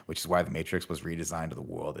suffering, which is why the Matrix was redesigned to the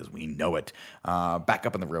world as we know it. Back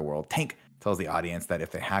up in the real world, Tank tells the audience that if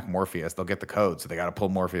they hack Morpheus, they'll get the code. So they got to pull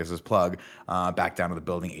Morpheus's plug back down to the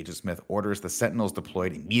building. Agent Smith orders the Sentinels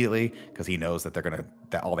deployed immediately because he knows that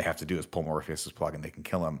that all they have to do is pull Morpheus's plug and they can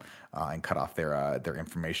kill him and cut off their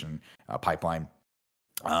information pipeline.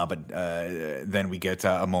 But then we get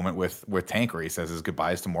a moment with Tank where he says his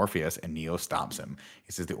goodbyes to Morpheus, and Neo stops him.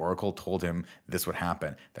 He says the Oracle told him this would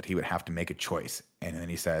happen, that he would have to make a choice. And then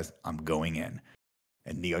he says, "I'm going in."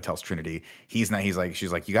 And Neo tells Trinity she's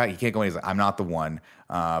like, you can't go in. He's like, "I'm not the one,"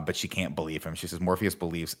 but she can't believe him. She says Morpheus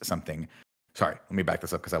believes something. Sorry, let me back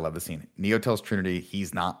this up because I love the scene. Neo tells Trinity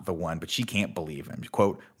he's not the one, but she can't believe him.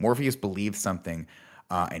 Quote, "Morpheus believed something,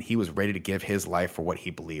 and he was ready to give his life for what he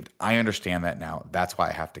believed. I understand that now. That's why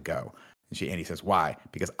I have to go." And he says, "Why?"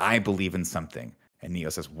 "Because I believe in something." And Neo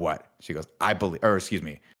says, "What?" She goes,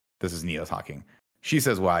 this is Neo talking. She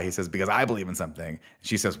says, "Why?" He says, "Because I believe in something."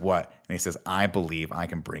 She says, "What?" And he says, "I believe I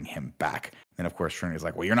can bring him back." And of course, Trinity's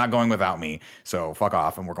like, "Well, you're not going without me, so fuck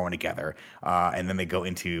off, and we're going together." And then they go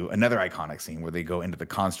into another iconic scene where they go into the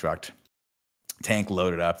construct. Tank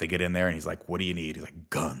loaded up. They get in there, and he's like, "What do you need?" He's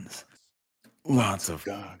like, "Guns. Lots of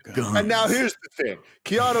guns." And now here's the thing.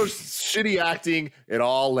 Keanu's shitty acting, it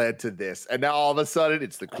all led to this. And now all of a sudden,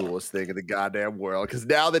 it's the coolest thing in the goddamn world. Because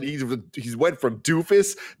now that he's went from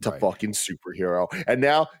doofus to fucking superhero. And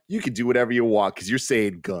now you can do whatever you want because you're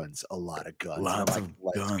saying guns. A lot of guns. Lots of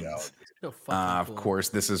guns. Of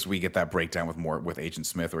course, we get that breakdown with Agent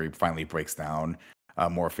Smith where he finally breaks down.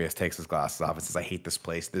 Morpheus takes his glasses off and says, "I hate this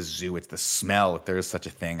place, this zoo. It's the smell. If there is such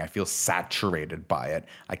a thing, I feel saturated by it.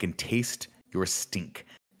 I can taste your stink.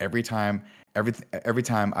 Every time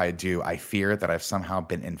I do, I fear that I've somehow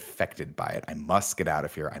been infected by it. I must get out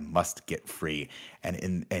of here. I must get free." And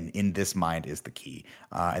in this mind is the key.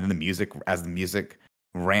 And then the music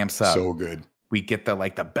ramps up, so good. We get the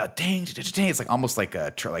ding, it's like almost like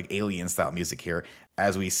alien style music here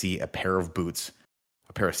as we see a pair of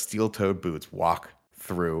steel-toed boots walk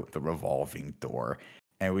through the revolving door,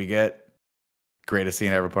 and we get greatest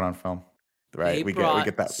scene ever put on film. Right, we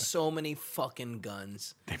get that. So many fucking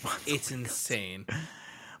guns. It's insane.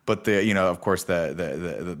 But of course,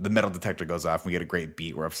 the metal detector goes off. And we get a great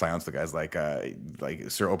beat where I've silenced the guy's like,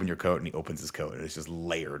 "Sir, open your coat," and he opens his coat, and it's just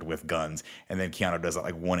layered with guns. And then Keanu does that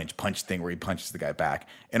 1-inch punch thing where he punches the guy back,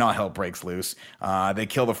 and all hell breaks loose. They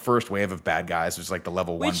kill the first wave of bad guys, which is like the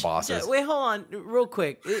level 1 bosses. Wait, hold on, real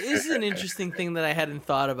quick. This is an interesting thing that I hadn't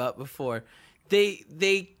thought about before.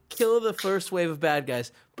 They kill the first wave of bad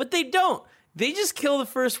guys, but they don't. They just kill the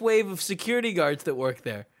first wave of security guards that work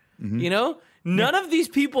there. Mm-hmm. None of these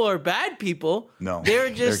people are bad people. No, they're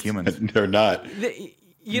humans. They're not. They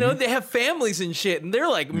have families and shit, and they're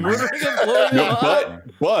like murdering and blowing them up.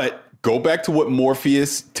 But go back to what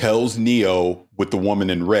Morpheus tells Neo with the woman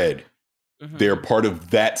in red. They're part of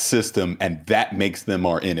that system, and that makes them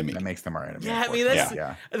our enemy. That makes them our enemy. Yeah, I mean,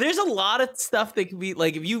 there's a lot of stuff that could be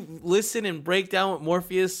like, if you listen and break down what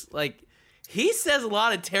Morpheus, like, he says a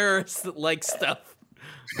lot of terrorist like stuff.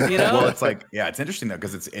 You know? Well, it's like, it's interesting though,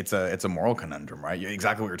 because it's a moral conundrum, right?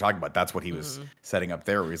 Exactly what you're talking about. That's what he was setting up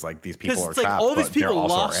there, where he's like, these people are trapped, all these but people they're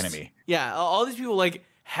also lost, our enemy. Yeah, all these people like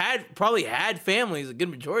probably had families, a good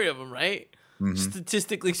majority of them, right?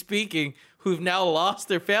 Statistically speaking, who've now lost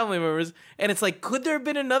their family members, and it's like, could there have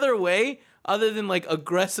been another way other than like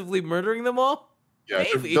aggressively murdering them all? Yeah,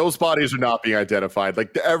 Maybe. those bodies are not being identified.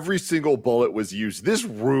 Like every single bullet was used. This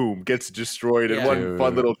room gets destroyed. And one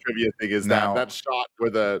fun little trivia thing is that shot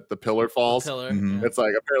where the pillar falls. It's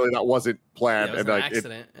like, apparently that wasn't planned. It was and an like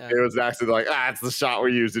accident. It was an accident. Like, it's the shot we're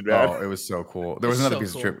using, man. Oh, it was so cool. There was another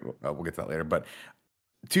piece of trivia. We'll get to that later. But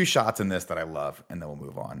 2 shots in this that I love, and then we'll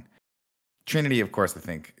move on. Trinity, of course, I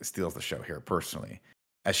think steals the show here personally,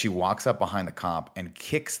 as she walks up behind the cop and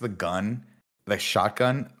kicks the gun, the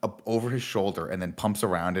shotgun, up over his shoulder and then pumps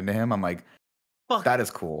around into him. I'm like, fuck, that is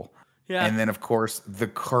cool. Yeah. And then, of course, the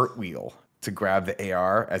cartwheel to grab the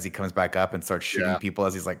AR as he comes back up and starts shooting people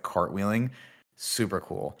as he's like cartwheeling. Super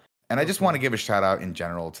cool. And I just want to give a shout out in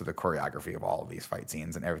general to the choreography of all of these fight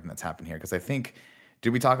scenes and everything that's happened here. Because I think, did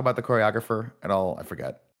we talk about the choreographer at all? I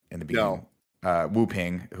forget in the beginning. No. Wu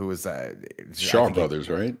Ping, who was Shaw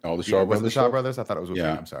Brothers, right? All the Shaw Brothers. Was the Shaw Brothers? I thought it was Wu Ping.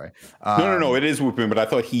 I'm sorry. No. It is Wu Ping, but I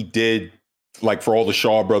thought he did, like, for all the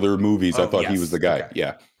Shaw Brother movies. I thought he was the guy.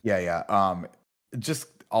 Okay. Yeah. Just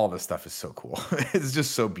all this stuff is so cool. It's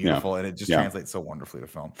just so beautiful, and it just translates so wonderfully to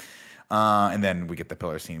film. And then we get the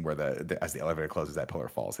pillar scene where as the elevator closes, that pillar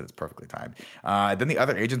falls, and it's perfectly timed. Then the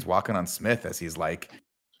other agent's walking on Smith as he's like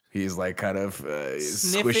kind of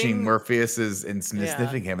squishing Morpheus and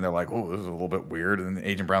sniffing him, and they're like, "Oh, this is a little bit weird." And then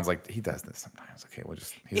Agent Brown's like, "He does this sometimes." Okay,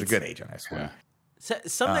 he's a good agent, I swear.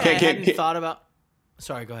 Something I hadn't thought about.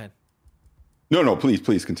 Sorry, go ahead. No,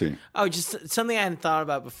 please continue. Oh, just something I hadn't thought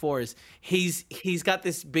about before is he's got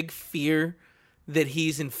this big fear that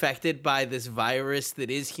he's infected by this virus that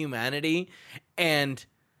is humanity, and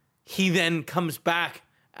he then comes back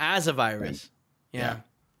as a virus. Yeah.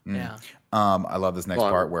 I love this next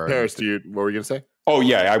part where Paris, what were you gonna say? Oh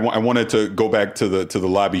yeah, I wanted to go back to the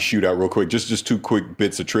lobby shootout real quick. Just 2 quick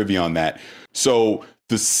bits of trivia on that. So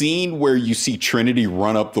the scene where you see Trinity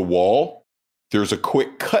run up the wall, there's a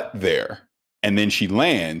quick cut there, and then she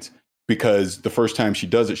lands because the first time she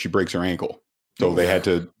does it, she breaks her ankle. So they had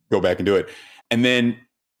to go back and do it. And then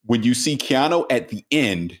when you see Keanu at the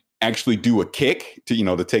end actually do a kick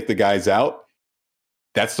to take the guys out,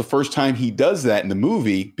 that's the first time he does that in the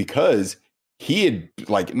movie, because he had,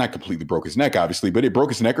 like, not completely broke his neck, obviously, but it broke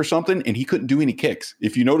his neck or something, and he couldn't do any kicks.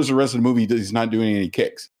 If you notice the rest of the movie, he's not doing any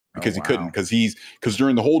kicks because he couldn't, because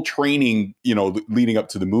during the whole training, leading up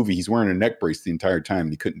to the movie, he's wearing a neck brace the entire time,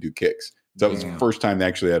 and he couldn't do kicks. So that was the first time they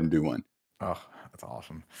actually had him do one. Oh, that's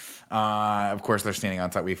awesome. Of course, they're standing on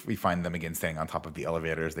top. We find them again standing on top of the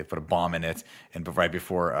elevators. They put a bomb in it, and right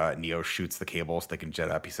before Neo shoots the cable so they can jet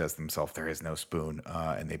up, he says to himself, "There is no spoon,"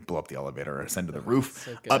 and they blow up the elevator and ascend to the roof.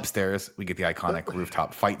 So upstairs, we get the iconic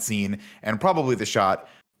rooftop fight scene, and probably the shot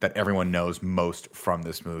that everyone knows most from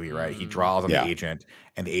this movie, right? He draws on the agent,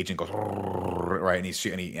 and the agent goes right, and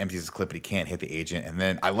he empties his clip, but he can't hit the agent. And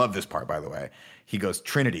then I love this part, by the way. He goes,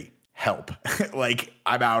 "Trinity, help!" Like,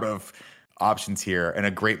 I'm out of options here, and a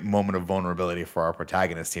great moment of vulnerability for our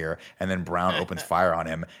protagonist here. And then Brown opens fire on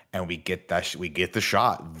him, and we get the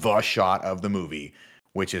shot of the movie,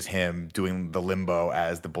 which is him doing the limbo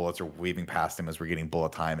as the bullets are weaving past him as we're getting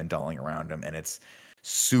bullet time and doubling around him, and it's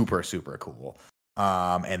super, super cool.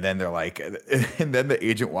 And then they're like, and then the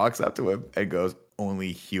agent walks up to him and goes,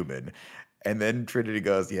 "Only human." And then Trinity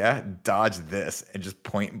goes, "Yeah, dodge this," and just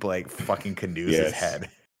point blank fucking canoes his head.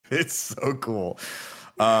 It's so cool.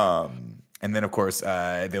 And then, of course,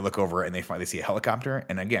 they look over and they see a helicopter.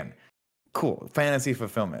 And again, cool fantasy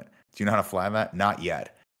fulfillment. Do you know how to fly that? Not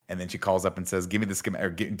yet. And then she calls up and says, "Give me the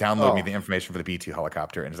download me the information for the B-2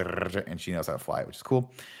 helicopter." And she knows how to fly, which is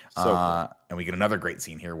cool. And we get another great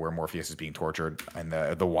scene here where Morpheus is being tortured, and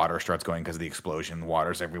the water starts going because of the explosion.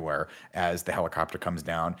 Water's everywhere as the helicopter comes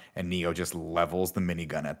down, and Neo just levels the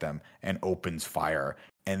minigun at them and opens fire.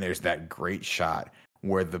 And there's that great shot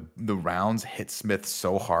where the rounds hit Smith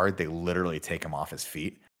so hard they literally take him off his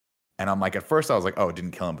feet. And I'm like, at first I was like, oh, it didn't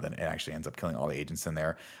kill him, but then it actually ends up killing all the agents in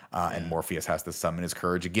there. And Morpheus has to summon his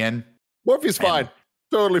courage again. Morpheus fine,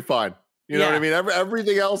 totally fine. You know what I mean?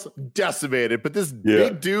 Everything else decimated, but this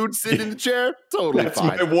big dude sitting in the chair, totally fine.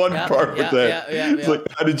 That's my one part with that. It's like,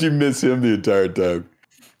 how did you miss him the entire time?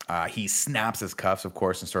 He snaps his cuffs, of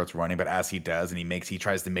course, and starts running. But as he does, and he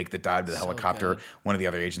tries to make the dive to the helicopter, one of the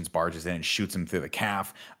other agents barges in and shoots him through the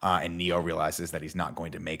calf. And Neo realizes that he's not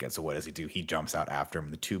going to make it. So what does he do? He jumps out after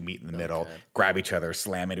him. The two meet in the middle, grab each other,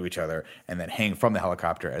 slam into each other, and then hang from the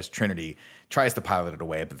helicopter as Trinity tries to pilot it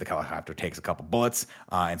away, but the helicopter takes a couple bullets,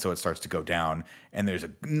 and so it starts to go down. And there's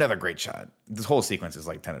another great shot. This whole sequence is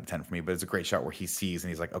like 10 out of 10 for me, but it's a great shot where he sees and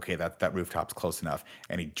he's like, okay, that rooftop's close enough,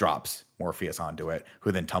 and he drops Morpheus onto it,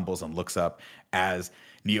 who then tumbles and looks up as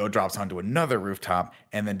Neo drops onto another rooftop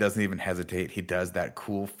and then doesn't even hesitate. He does that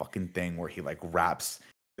cool fucking thing where he like wraps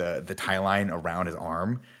the tie line around his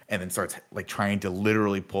arm and then starts like trying to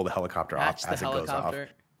literally pull the helicopter off as it goes off.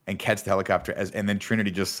 And catch the helicopter and then Trinity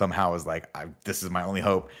just somehow is like, this is my only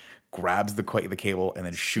hope, grabs the cable and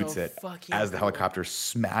then shoots it as the helicopter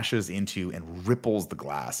smashes into and ripples the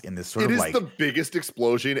glass in this sort of like... It is the biggest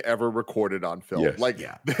explosion ever recorded on film. Yes. Like,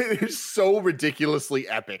 it is so ridiculously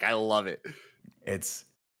epic. I love it. It's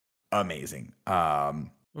amazing. Remember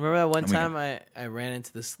that one time I ran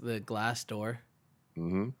into the glass door?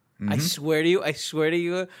 Mm-hmm. I swear to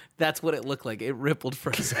you, that's what it looked like. It rippled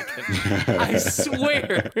for a second. I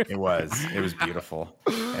swear. It was beautiful.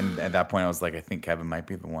 And at that point, I was like, I think Kevin might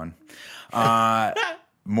be the one.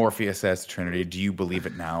 Morpheus says to Trinity, do you believe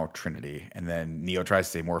it now, Trinity? And then Neo tries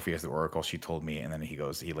to say, Morpheus, the Oracle, she told me. And then he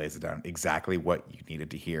lays it down. Exactly what you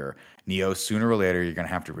needed to hear. Neo, sooner or later, you're going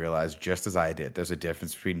to have to realize, just as I did, there's a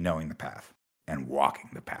difference between knowing the path and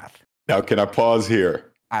walking the path. Now, can I pause here?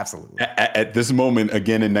 Absolutely. At this moment,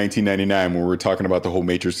 again in 1999, when we're talking about the whole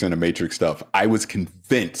Matrix Cinematrix stuff, I was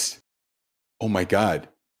convinced, oh my God,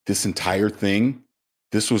 this entire thing,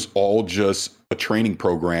 this was all just a training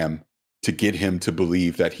program to get him to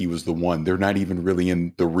believe that he was the one. They're not even really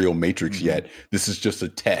in the real Matrix yet. This is just a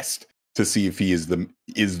test to see if he is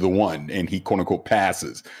the one, and he quote unquote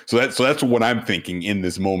passes. So that's what I'm thinking in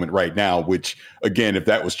this moment right now, which again, if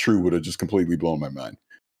that was true, would have just completely blown my mind.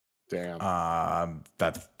 Damn.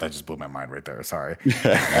 That just blew my mind right there. Sorry.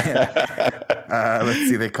 Let's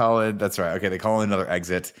see. They call it. That's right. Okay. They call it another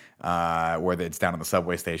exit, where it's down on the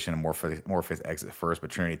subway station, and Morpheus exit first. But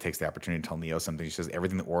Trinity takes the opportunity to tell Neo something. She says,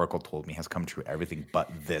 "Everything the Oracle told me has come true. Everything but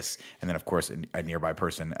this." And then, of course, a nearby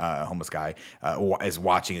person, a homeless guy, is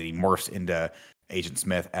watching, and he morphs into Agent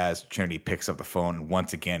Smith as Trinity picks up the phone. And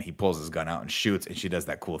once again, he pulls his gun out and shoots. And she does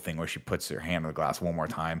that cool thing where she puts her hand on the glass one more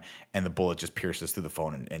time, and the bullet just pierces through the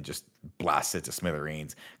phone and just blasts it to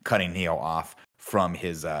smithereens, cutting Neo off from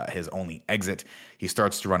his only exit. He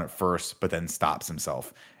starts to run at first, but then stops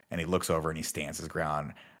himself, and he looks over and he stands his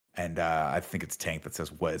ground. And I think it's Tank that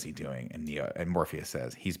says, "What is he doing?" And Morpheus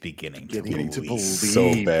says, "He's beginning to believe." So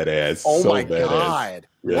badass. Oh so my badass. God!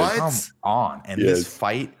 Yes. What? Come on! And this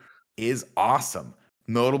fight is awesome.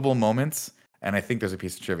 Notable moments, and I think there's a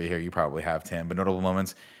piece of trivia here you probably have, Tim, but notable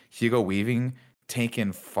moments: Hugo Weaving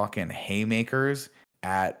taking fucking haymakers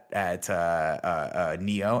at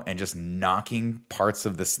Neo and just knocking parts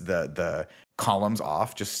of the columns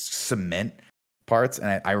off, just cement parts.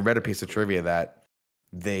 And I read a piece of trivia that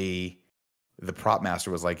the prop master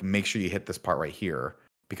was like, make sure you hit this part right here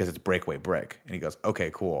because it's breakaway brick. And he goes, okay,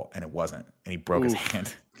 cool. And it wasn't. And he broke his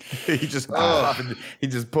hand. He just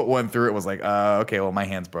put one through it, was like, okay, well, my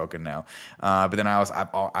hand's broken now. But then I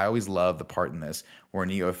always love the part in this where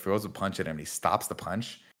Neo throws a punch at him and he stops the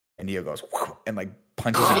punch and Neo goes and like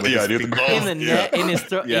punches him with his finger in the net in his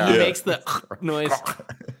throat, and he makes the noise.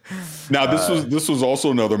 Now this was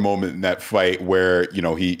also another moment in that fight where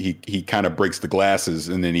he kind of breaks the glasses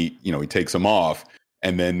and then he takes them off,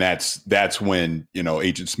 and then that's when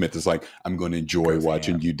Agent Smith is like, I'm going to enjoy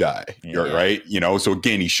watching you die, right? So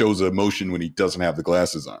again, he shows emotion when he doesn't have the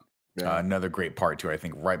glasses on. Another great part too, I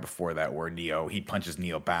think, right before that, where he punches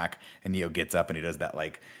Neo back and Neo gets up and he does that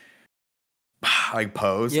like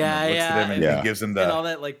pose, and looks at him and he gives him and all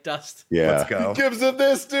that like dust. Let's go. He gives him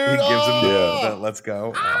this, dude. He gives him the let's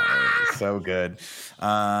go. So good.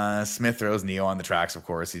 Smith throws Neo on the tracks, of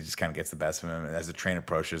course. He just kind of gets the best of him as the train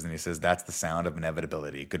approaches, and he says, "That's the sound of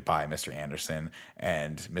inevitability. Goodbye, Mr. Anderson."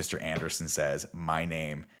 And Mr. Anderson says, "My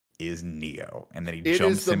name is Neo." And then he jumps It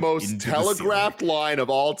is the most telegraphed line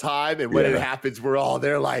of all time, and when it happens, we're all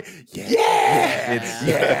there like, it's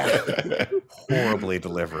horribly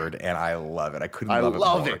delivered, and I love it. I couldn't love it more. I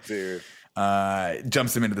love it, dude.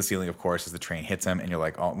 Jumps him into the ceiling, of course, as the train hits him, and you're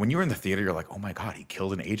like, oh, when you were in the theater, you're like, oh my God, he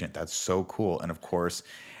killed an agent. That's so cool. And of course,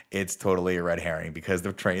 it's totally a red herring because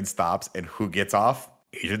the train stops, and who gets off?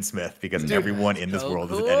 Agent Smith, because everyone in this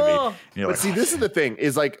world is an enemy. But see, this is the thing: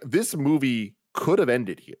 is like this movie could have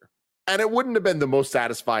ended here. And it wouldn't have been the most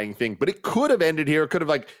satisfying thing, but it could have ended here. It could have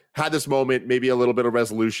like had this moment, maybe a little bit of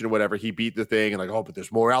resolution or whatever. He beat the thing and like, oh, but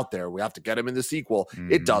there's more out there. We have to get him in the sequel.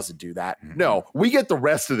 It doesn't do that. No, we get the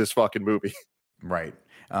rest of this fucking movie. Right.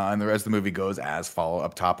 And the rest of the movie goes as follow.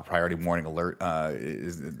 Up top, a priority warning alert.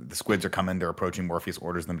 The squids are coming. They're approaching. Morpheus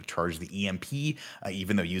orders them to charge the EMP,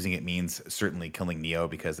 even though using it means certainly killing Neo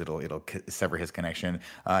because it'll sever his connection.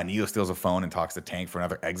 Neo steals a phone and talks to Tank for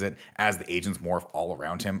another exit as the agents morph all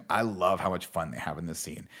around him. I love how much fun they have in this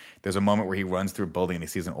scene. There's a moment where he runs through a building and he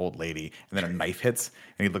sees an old lady, and then a knife hits,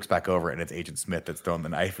 and he looks back over, and it's Agent Smith that's throwing the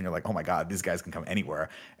knife, and you're like, oh my God, these guys can come anywhere.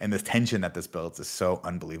 And this tension that this builds is so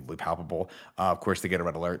unbelievably palpable. Of course, they get a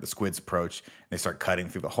red alert. The squids approach, and they start cutting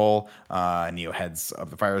through the hole. Neo heads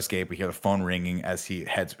up the fire escape. We hear the phone ringing as he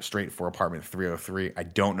heads straight for apartment 303. I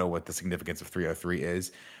don't know what the significance of 303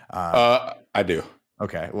 is. I do.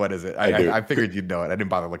 Okay, what is it? I figured you'd know it. I didn't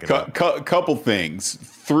bother looking it up. Couple things.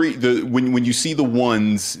 When you see the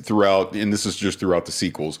ones throughout, and this is just throughout the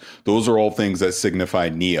sequels, those are all things that signify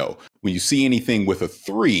Neo. When you see anything with a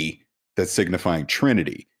 3, that's signifying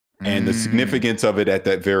Trinity. And the significance of it at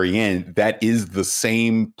that very end, that is the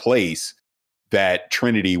same place that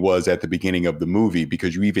Trinity was at the beginning of the movie,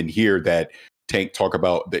 because you even hear that Tank talk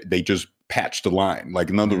about they just patched a line.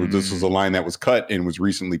 Like, in other words, this was a line that was cut and was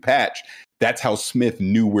recently patched. That's how Smith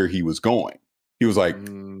knew where he was going. He was like,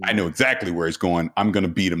 I know exactly where he's going. I'm going to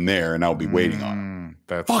beat him there, and I'll be waiting on him.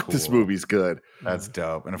 That's Fuck, cool. this movie's good. That's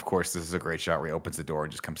dope. And of course, this is a great shot where he opens the door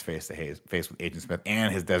and just comes face to face with Agent Smith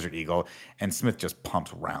and his Desert Eagle. And Smith just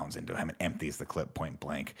pumps rounds into him and empties the clip point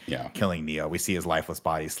blank, killing Neo. We see his lifeless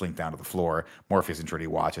body slink down to the floor. Morpheus and Trinity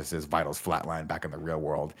watch as his vitals flatline back in the real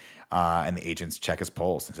world. And the agents check his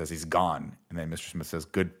pulse and says he's gone. And then Mr. Smith says,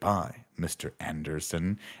 goodbye, Mr.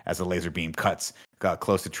 Anderson, as the laser beam cuts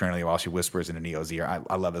close to Trinity while she whispers into Neo's ear.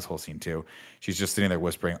 I love this whole scene too. She's just sitting there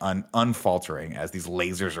whispering, unfaltering, as these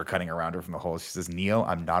lasers are cutting around her from the hole. She says, Neo,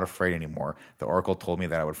 I'm not afraid anymore. The Oracle told me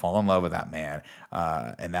that I would fall in love with that man.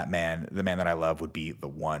 And that man, the man that I love, would be the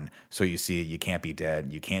one. So you see, you can't be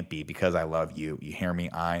dead. You can't be, because I love you. You hear me?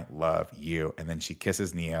 I love you. And then she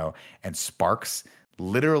kisses Neo, and sparks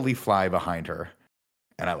literally fly behind her.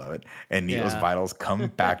 And I love it. And Neo's vitals come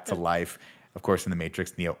back to life. Of course, in the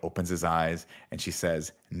Matrix, Neo opens his eyes and she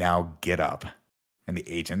says, now get up. And the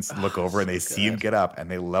agents look over and they see him get up, and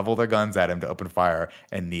they level their guns at him to open fire.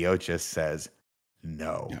 And Neo just says,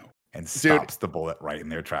 no. And stops the bullet right in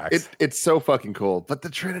their tracks. It's so fucking cool. But the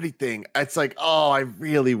Trinity thing, it's like, oh, I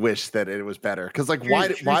really wish that it was better. Because like,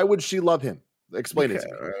 why would she love him? Explain it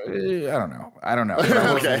to me. I don't know.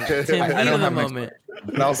 Okay. I don't have moment.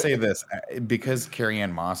 But I'll say this, because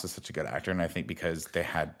Carrie-Anne Moss is such a good actor, and I think because they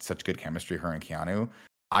had such good chemistry, her and Keanu,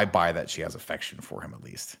 I buy that she has affection for him at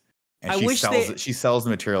least. And she sells the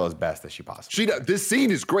material as best as she possibly can. This scene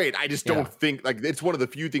is great. I just don't think, like, it's one of the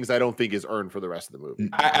few things I don't think is earned for the rest of the movie.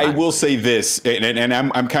 I will say this, and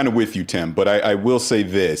I'm kind of with you, Tim, but I will say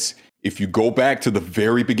this. If you go back to the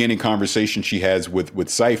very beginning conversation she has with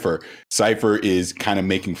Cypher, Cypher is kind of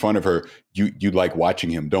making fun of her. You like watching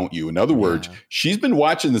him, don't you? In other words, she's been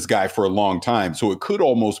watching this guy for a long time. So it could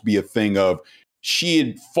almost be a thing of she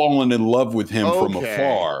had fallen in love with him from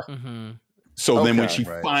afar. So then when she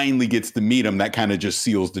finally gets to meet him, that kind of just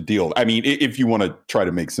seals the deal. I mean, if you want to try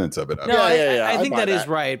to make sense of it. I think that is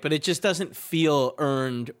right, but it just doesn't feel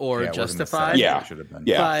earned or justified.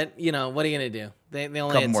 But, you know, what are you going to do? They only a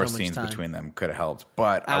couple had more so much scenes time. between them could have helped.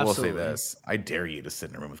 But I will say this. I dare you to sit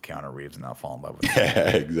in a room with Keanu Reeves and not fall in love with him. Yeah,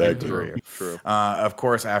 exactly. True. Of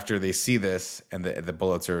course, after they see this and the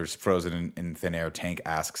bullets are frozen in thin air, Tank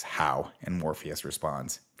asks how, and Morpheus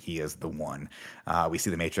responds, he is the one. We see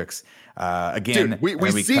the Matrix again. Dude,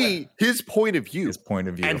 we see his point of view.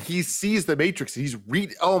 And he sees the Matrix. And he's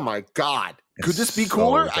oh my God. Could this be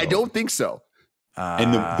cooler? I don't think so.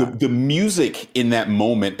 And the music in that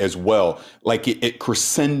moment as well, like it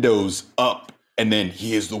crescendos up, and then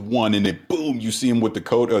he is the one, and then boom, you see him with the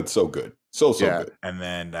coat. Oh, it's so good. So good. And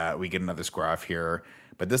then we get another square off here.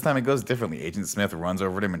 But this time it goes differently. Agent Smith runs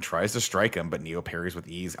over to him and tries to strike him, but Neo parries with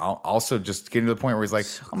ease. Also just getting to the point where he's like,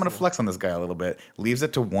 I'm going to flex on this guy a little bit. Leaves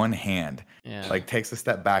it to one hand. Like takes a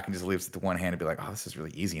step back and just leaves it to one hand and be like, oh, this is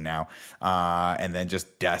really easy now. And then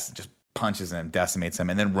just punches him, decimates him,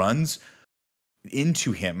 and then runs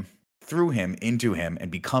into him, through him, into him, and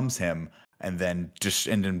becomes him, and then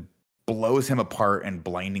blows him apart in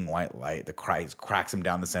blinding white light. The cracks him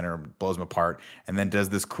down the center, blows him apart, and then does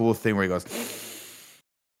this cool thing where he goes,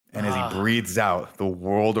 and as he breathes out, the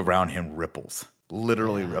world around him ripples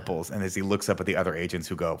literally ripples. And as he looks up at the other agents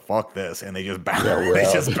who go, fuck this, and they just bounce. Yeah, They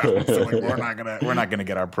just bounce. They're like, we're not gonna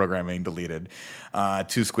get our programming deleted.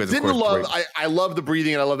 Two squids. Didn't of course, love. I love the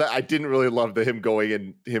breathing, and I love that. I didn't really love him going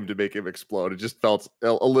and him to make him explode. It just felt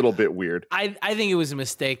a little bit weird. I think it was a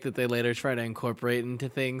mistake that they later try to incorporate into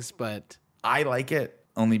things, but I like it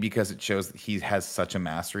only because it shows that he has such a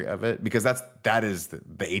mastery of it, because that is the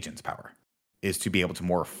agent's power, is to be able to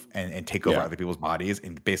morph and take over other people's bodies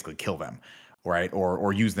and basically kill them, right?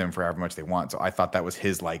 Or use them for however much they want. So I thought that was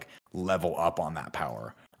his like level up on that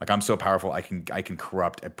power. Like, I'm so powerful, I can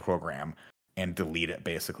corrupt a program and delete it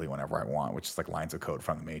basically whenever I want, which is like lines of code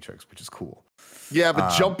from the Matrix, which is cool. Yeah,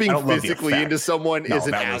 but jumping physically into effect. someone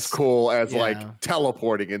isn't as cool as like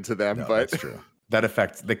teleporting into them. No, but that's true. That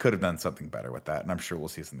effect, they could have done something better with that, and I'm sure we'll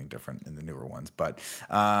see something different in the newer ones. But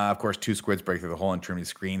of course, two squids break through the hole in Trinity's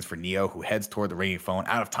screens for Neo, who heads toward the ringing phone.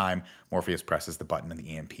 Out of time, Morpheus presses the button in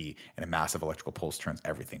the EMP, and a massive electrical pulse turns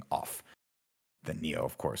everything off. Then Neo,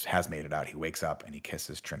 of course, has made it out. He wakes up and he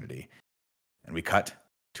kisses Trinity. And we cut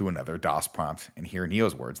to another DOS prompt and hear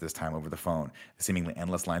Neo's words, this time over the phone. The seemingly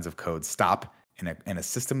endless lines of code stop, and a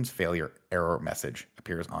systems failure error message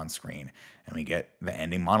appears on screen. And we get the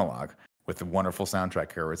ending monologue with the wonderful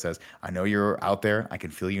soundtrack here where it says, I know you're out there. I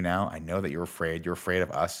can feel you now. I know that you're afraid. You're afraid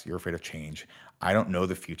of us. You're afraid of change. I don't know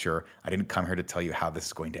the future. I didn't come here to tell you how this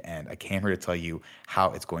is going to end. I came here to tell you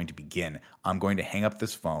how it's going to begin. I'm going to hang up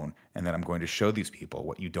this phone, and then I'm going to show these people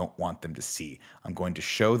what you don't want them to see. I'm going to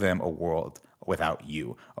show them a world without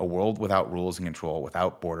you, a world without rules and control,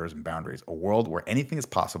 without borders and boundaries, a world where anything is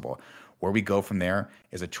possible. Where we go from there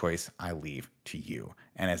is a choice I leave to you.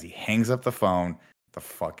 And as he hangs up the phone, the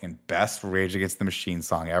fucking best Rage Against the Machine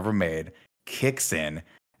song ever made kicks in,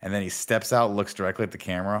 and then he steps out, looks directly at the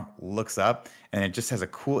camera, looks up, and it just has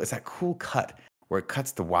it's that cool cut where it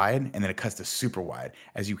cuts to wide and then it cuts to super wide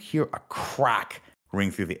as you hear a crack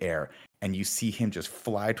ring through the air, and you see him just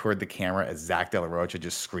fly toward the camera as Zach De La Rocha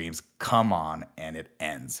just screams, come on, and it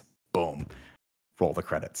ends. Boom. Roll the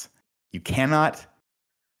credits. You cannot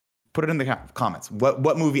put it in the comments.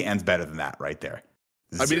 What movie ends better than that right there?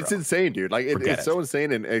 I mean, it's insane, dude. Like, it's so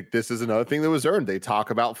insane. And this is another thing that was earned. They talk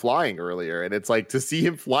about flying earlier, and it's like, to see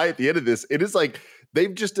him fly at the end of this, it is like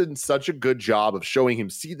they've just done such a good job of showing him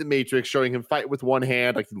see the Matrix, showing him fight with one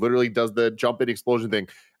hand. Like, he literally does the jump in explosion thing.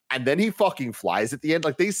 And then he fucking flies at the end.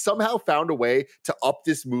 Like, they somehow found a way to up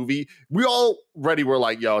this movie. We already were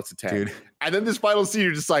like, yo, it's a 10. Dude. And then this final scene,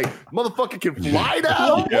 you're just like, motherfucker can fly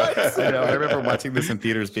now? What? I remember watching this in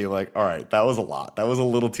theaters being like, all right, that was a lot. That was a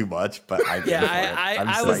little too much. But I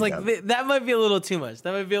was like, that might be a little too much.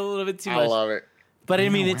 That might be a little bit too much. I love it. But I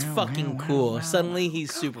mean, it's fucking cool. Suddenly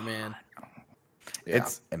he's Superman.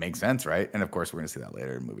 It makes sense, right? And of course, we're going to see that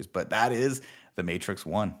later in movies. But that is The Matrix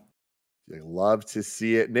 1. I love to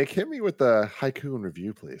see it. Nick, hit me with the haiku and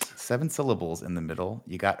review, please. 7 syllables in the middle.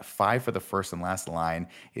 You got 5 for the first and last line.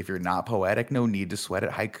 If you're not poetic, no need to sweat it.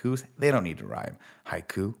 Haikus, they don't need to rhyme.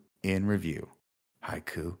 Haiku in review.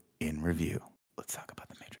 Haiku in review. Let's talk about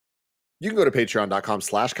The Matrix. You can go to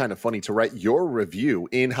patreon.com/kindoffunny to write your review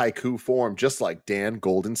in haiku form, just like Dan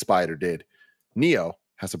Golden Spider did. Neo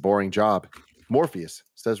has a boring job. Morpheus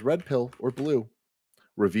says red pill or blue.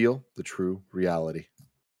 Reveal the true reality.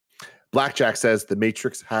 Blackjack says the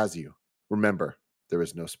Matrix has you. Remember, there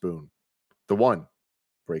is no spoon. The one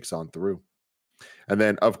breaks on through. And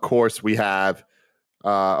then, of course, we have...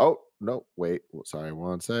 sorry,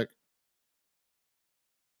 one sec.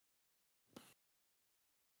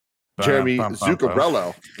 Jeremy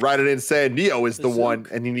Zuccarello wrote it in saying Neo is the one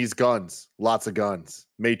and he needs guns. Lots of guns.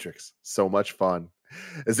 Matrix. So much fun.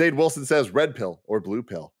 Zaid Wilson says red pill or blue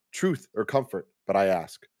pill. Truth or comfort. But I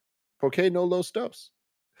ask. Porque no los dos.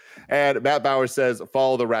 And Matt Bauer says,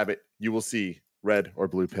 follow the rabbit. You will see red or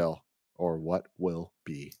blue pill or what will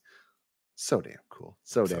be. So damn cool.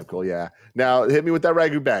 So damn cool. Yeah. Now hit me with that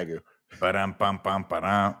ragu bagu. Ragu.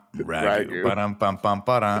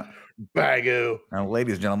 Bagu. Now,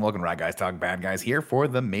 ladies and gentlemen, welcome to Rad Guys Talk Bad Guys here for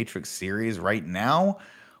the Matrix series right now.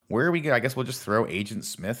 Where we go, I guess we'll just throw Agent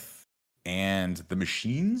Smith and the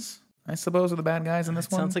Machines, I suppose, are the bad guys in this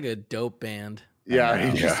one. Sounds like a dope band. Yeah,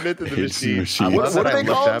 Agent Smith and the Machines. What are they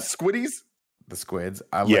called? Squiddies? The Squids.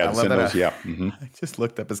 I love that. Mm-hmm. I just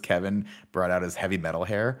looked up as Kevin brought out his heavy metal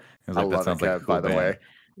hair. I was like, that sounds like a cool by the band. way.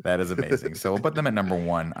 That is amazing. So we'll put them at number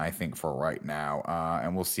 1, I think, for right now.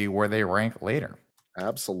 And we'll see where they rank later.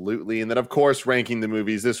 Absolutely. And then, of course, ranking the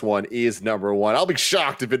movies, this one is number 1. I'll be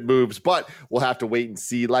shocked if it moves, but we'll have to wait and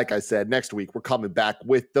see. Like I said, next week, we're coming back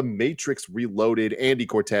with The Matrix Reloaded. Andy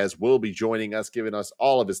Cortez will be joining us, giving us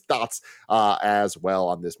all of his thoughts as well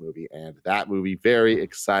on this movie and that movie. Very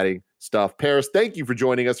exciting stuff. Paris, thank you for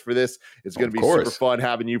joining us for this. It's going to be super fun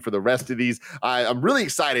having you for the rest of these. I'm really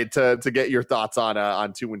excited to get your thoughts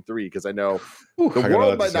on 2 and 3, because I know the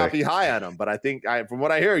world might not be high on them, but I think from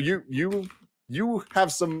what I hear, you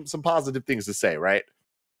have some positive things to say, right?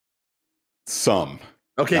 Some.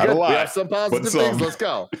 Okay, good. We have some positive things. Let's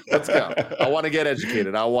go. I want to get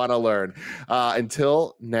educated. I want to learn.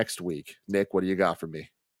 Until next week, Nick, what do you got for me?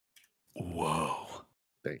 Whoa.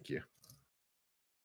 Thank you.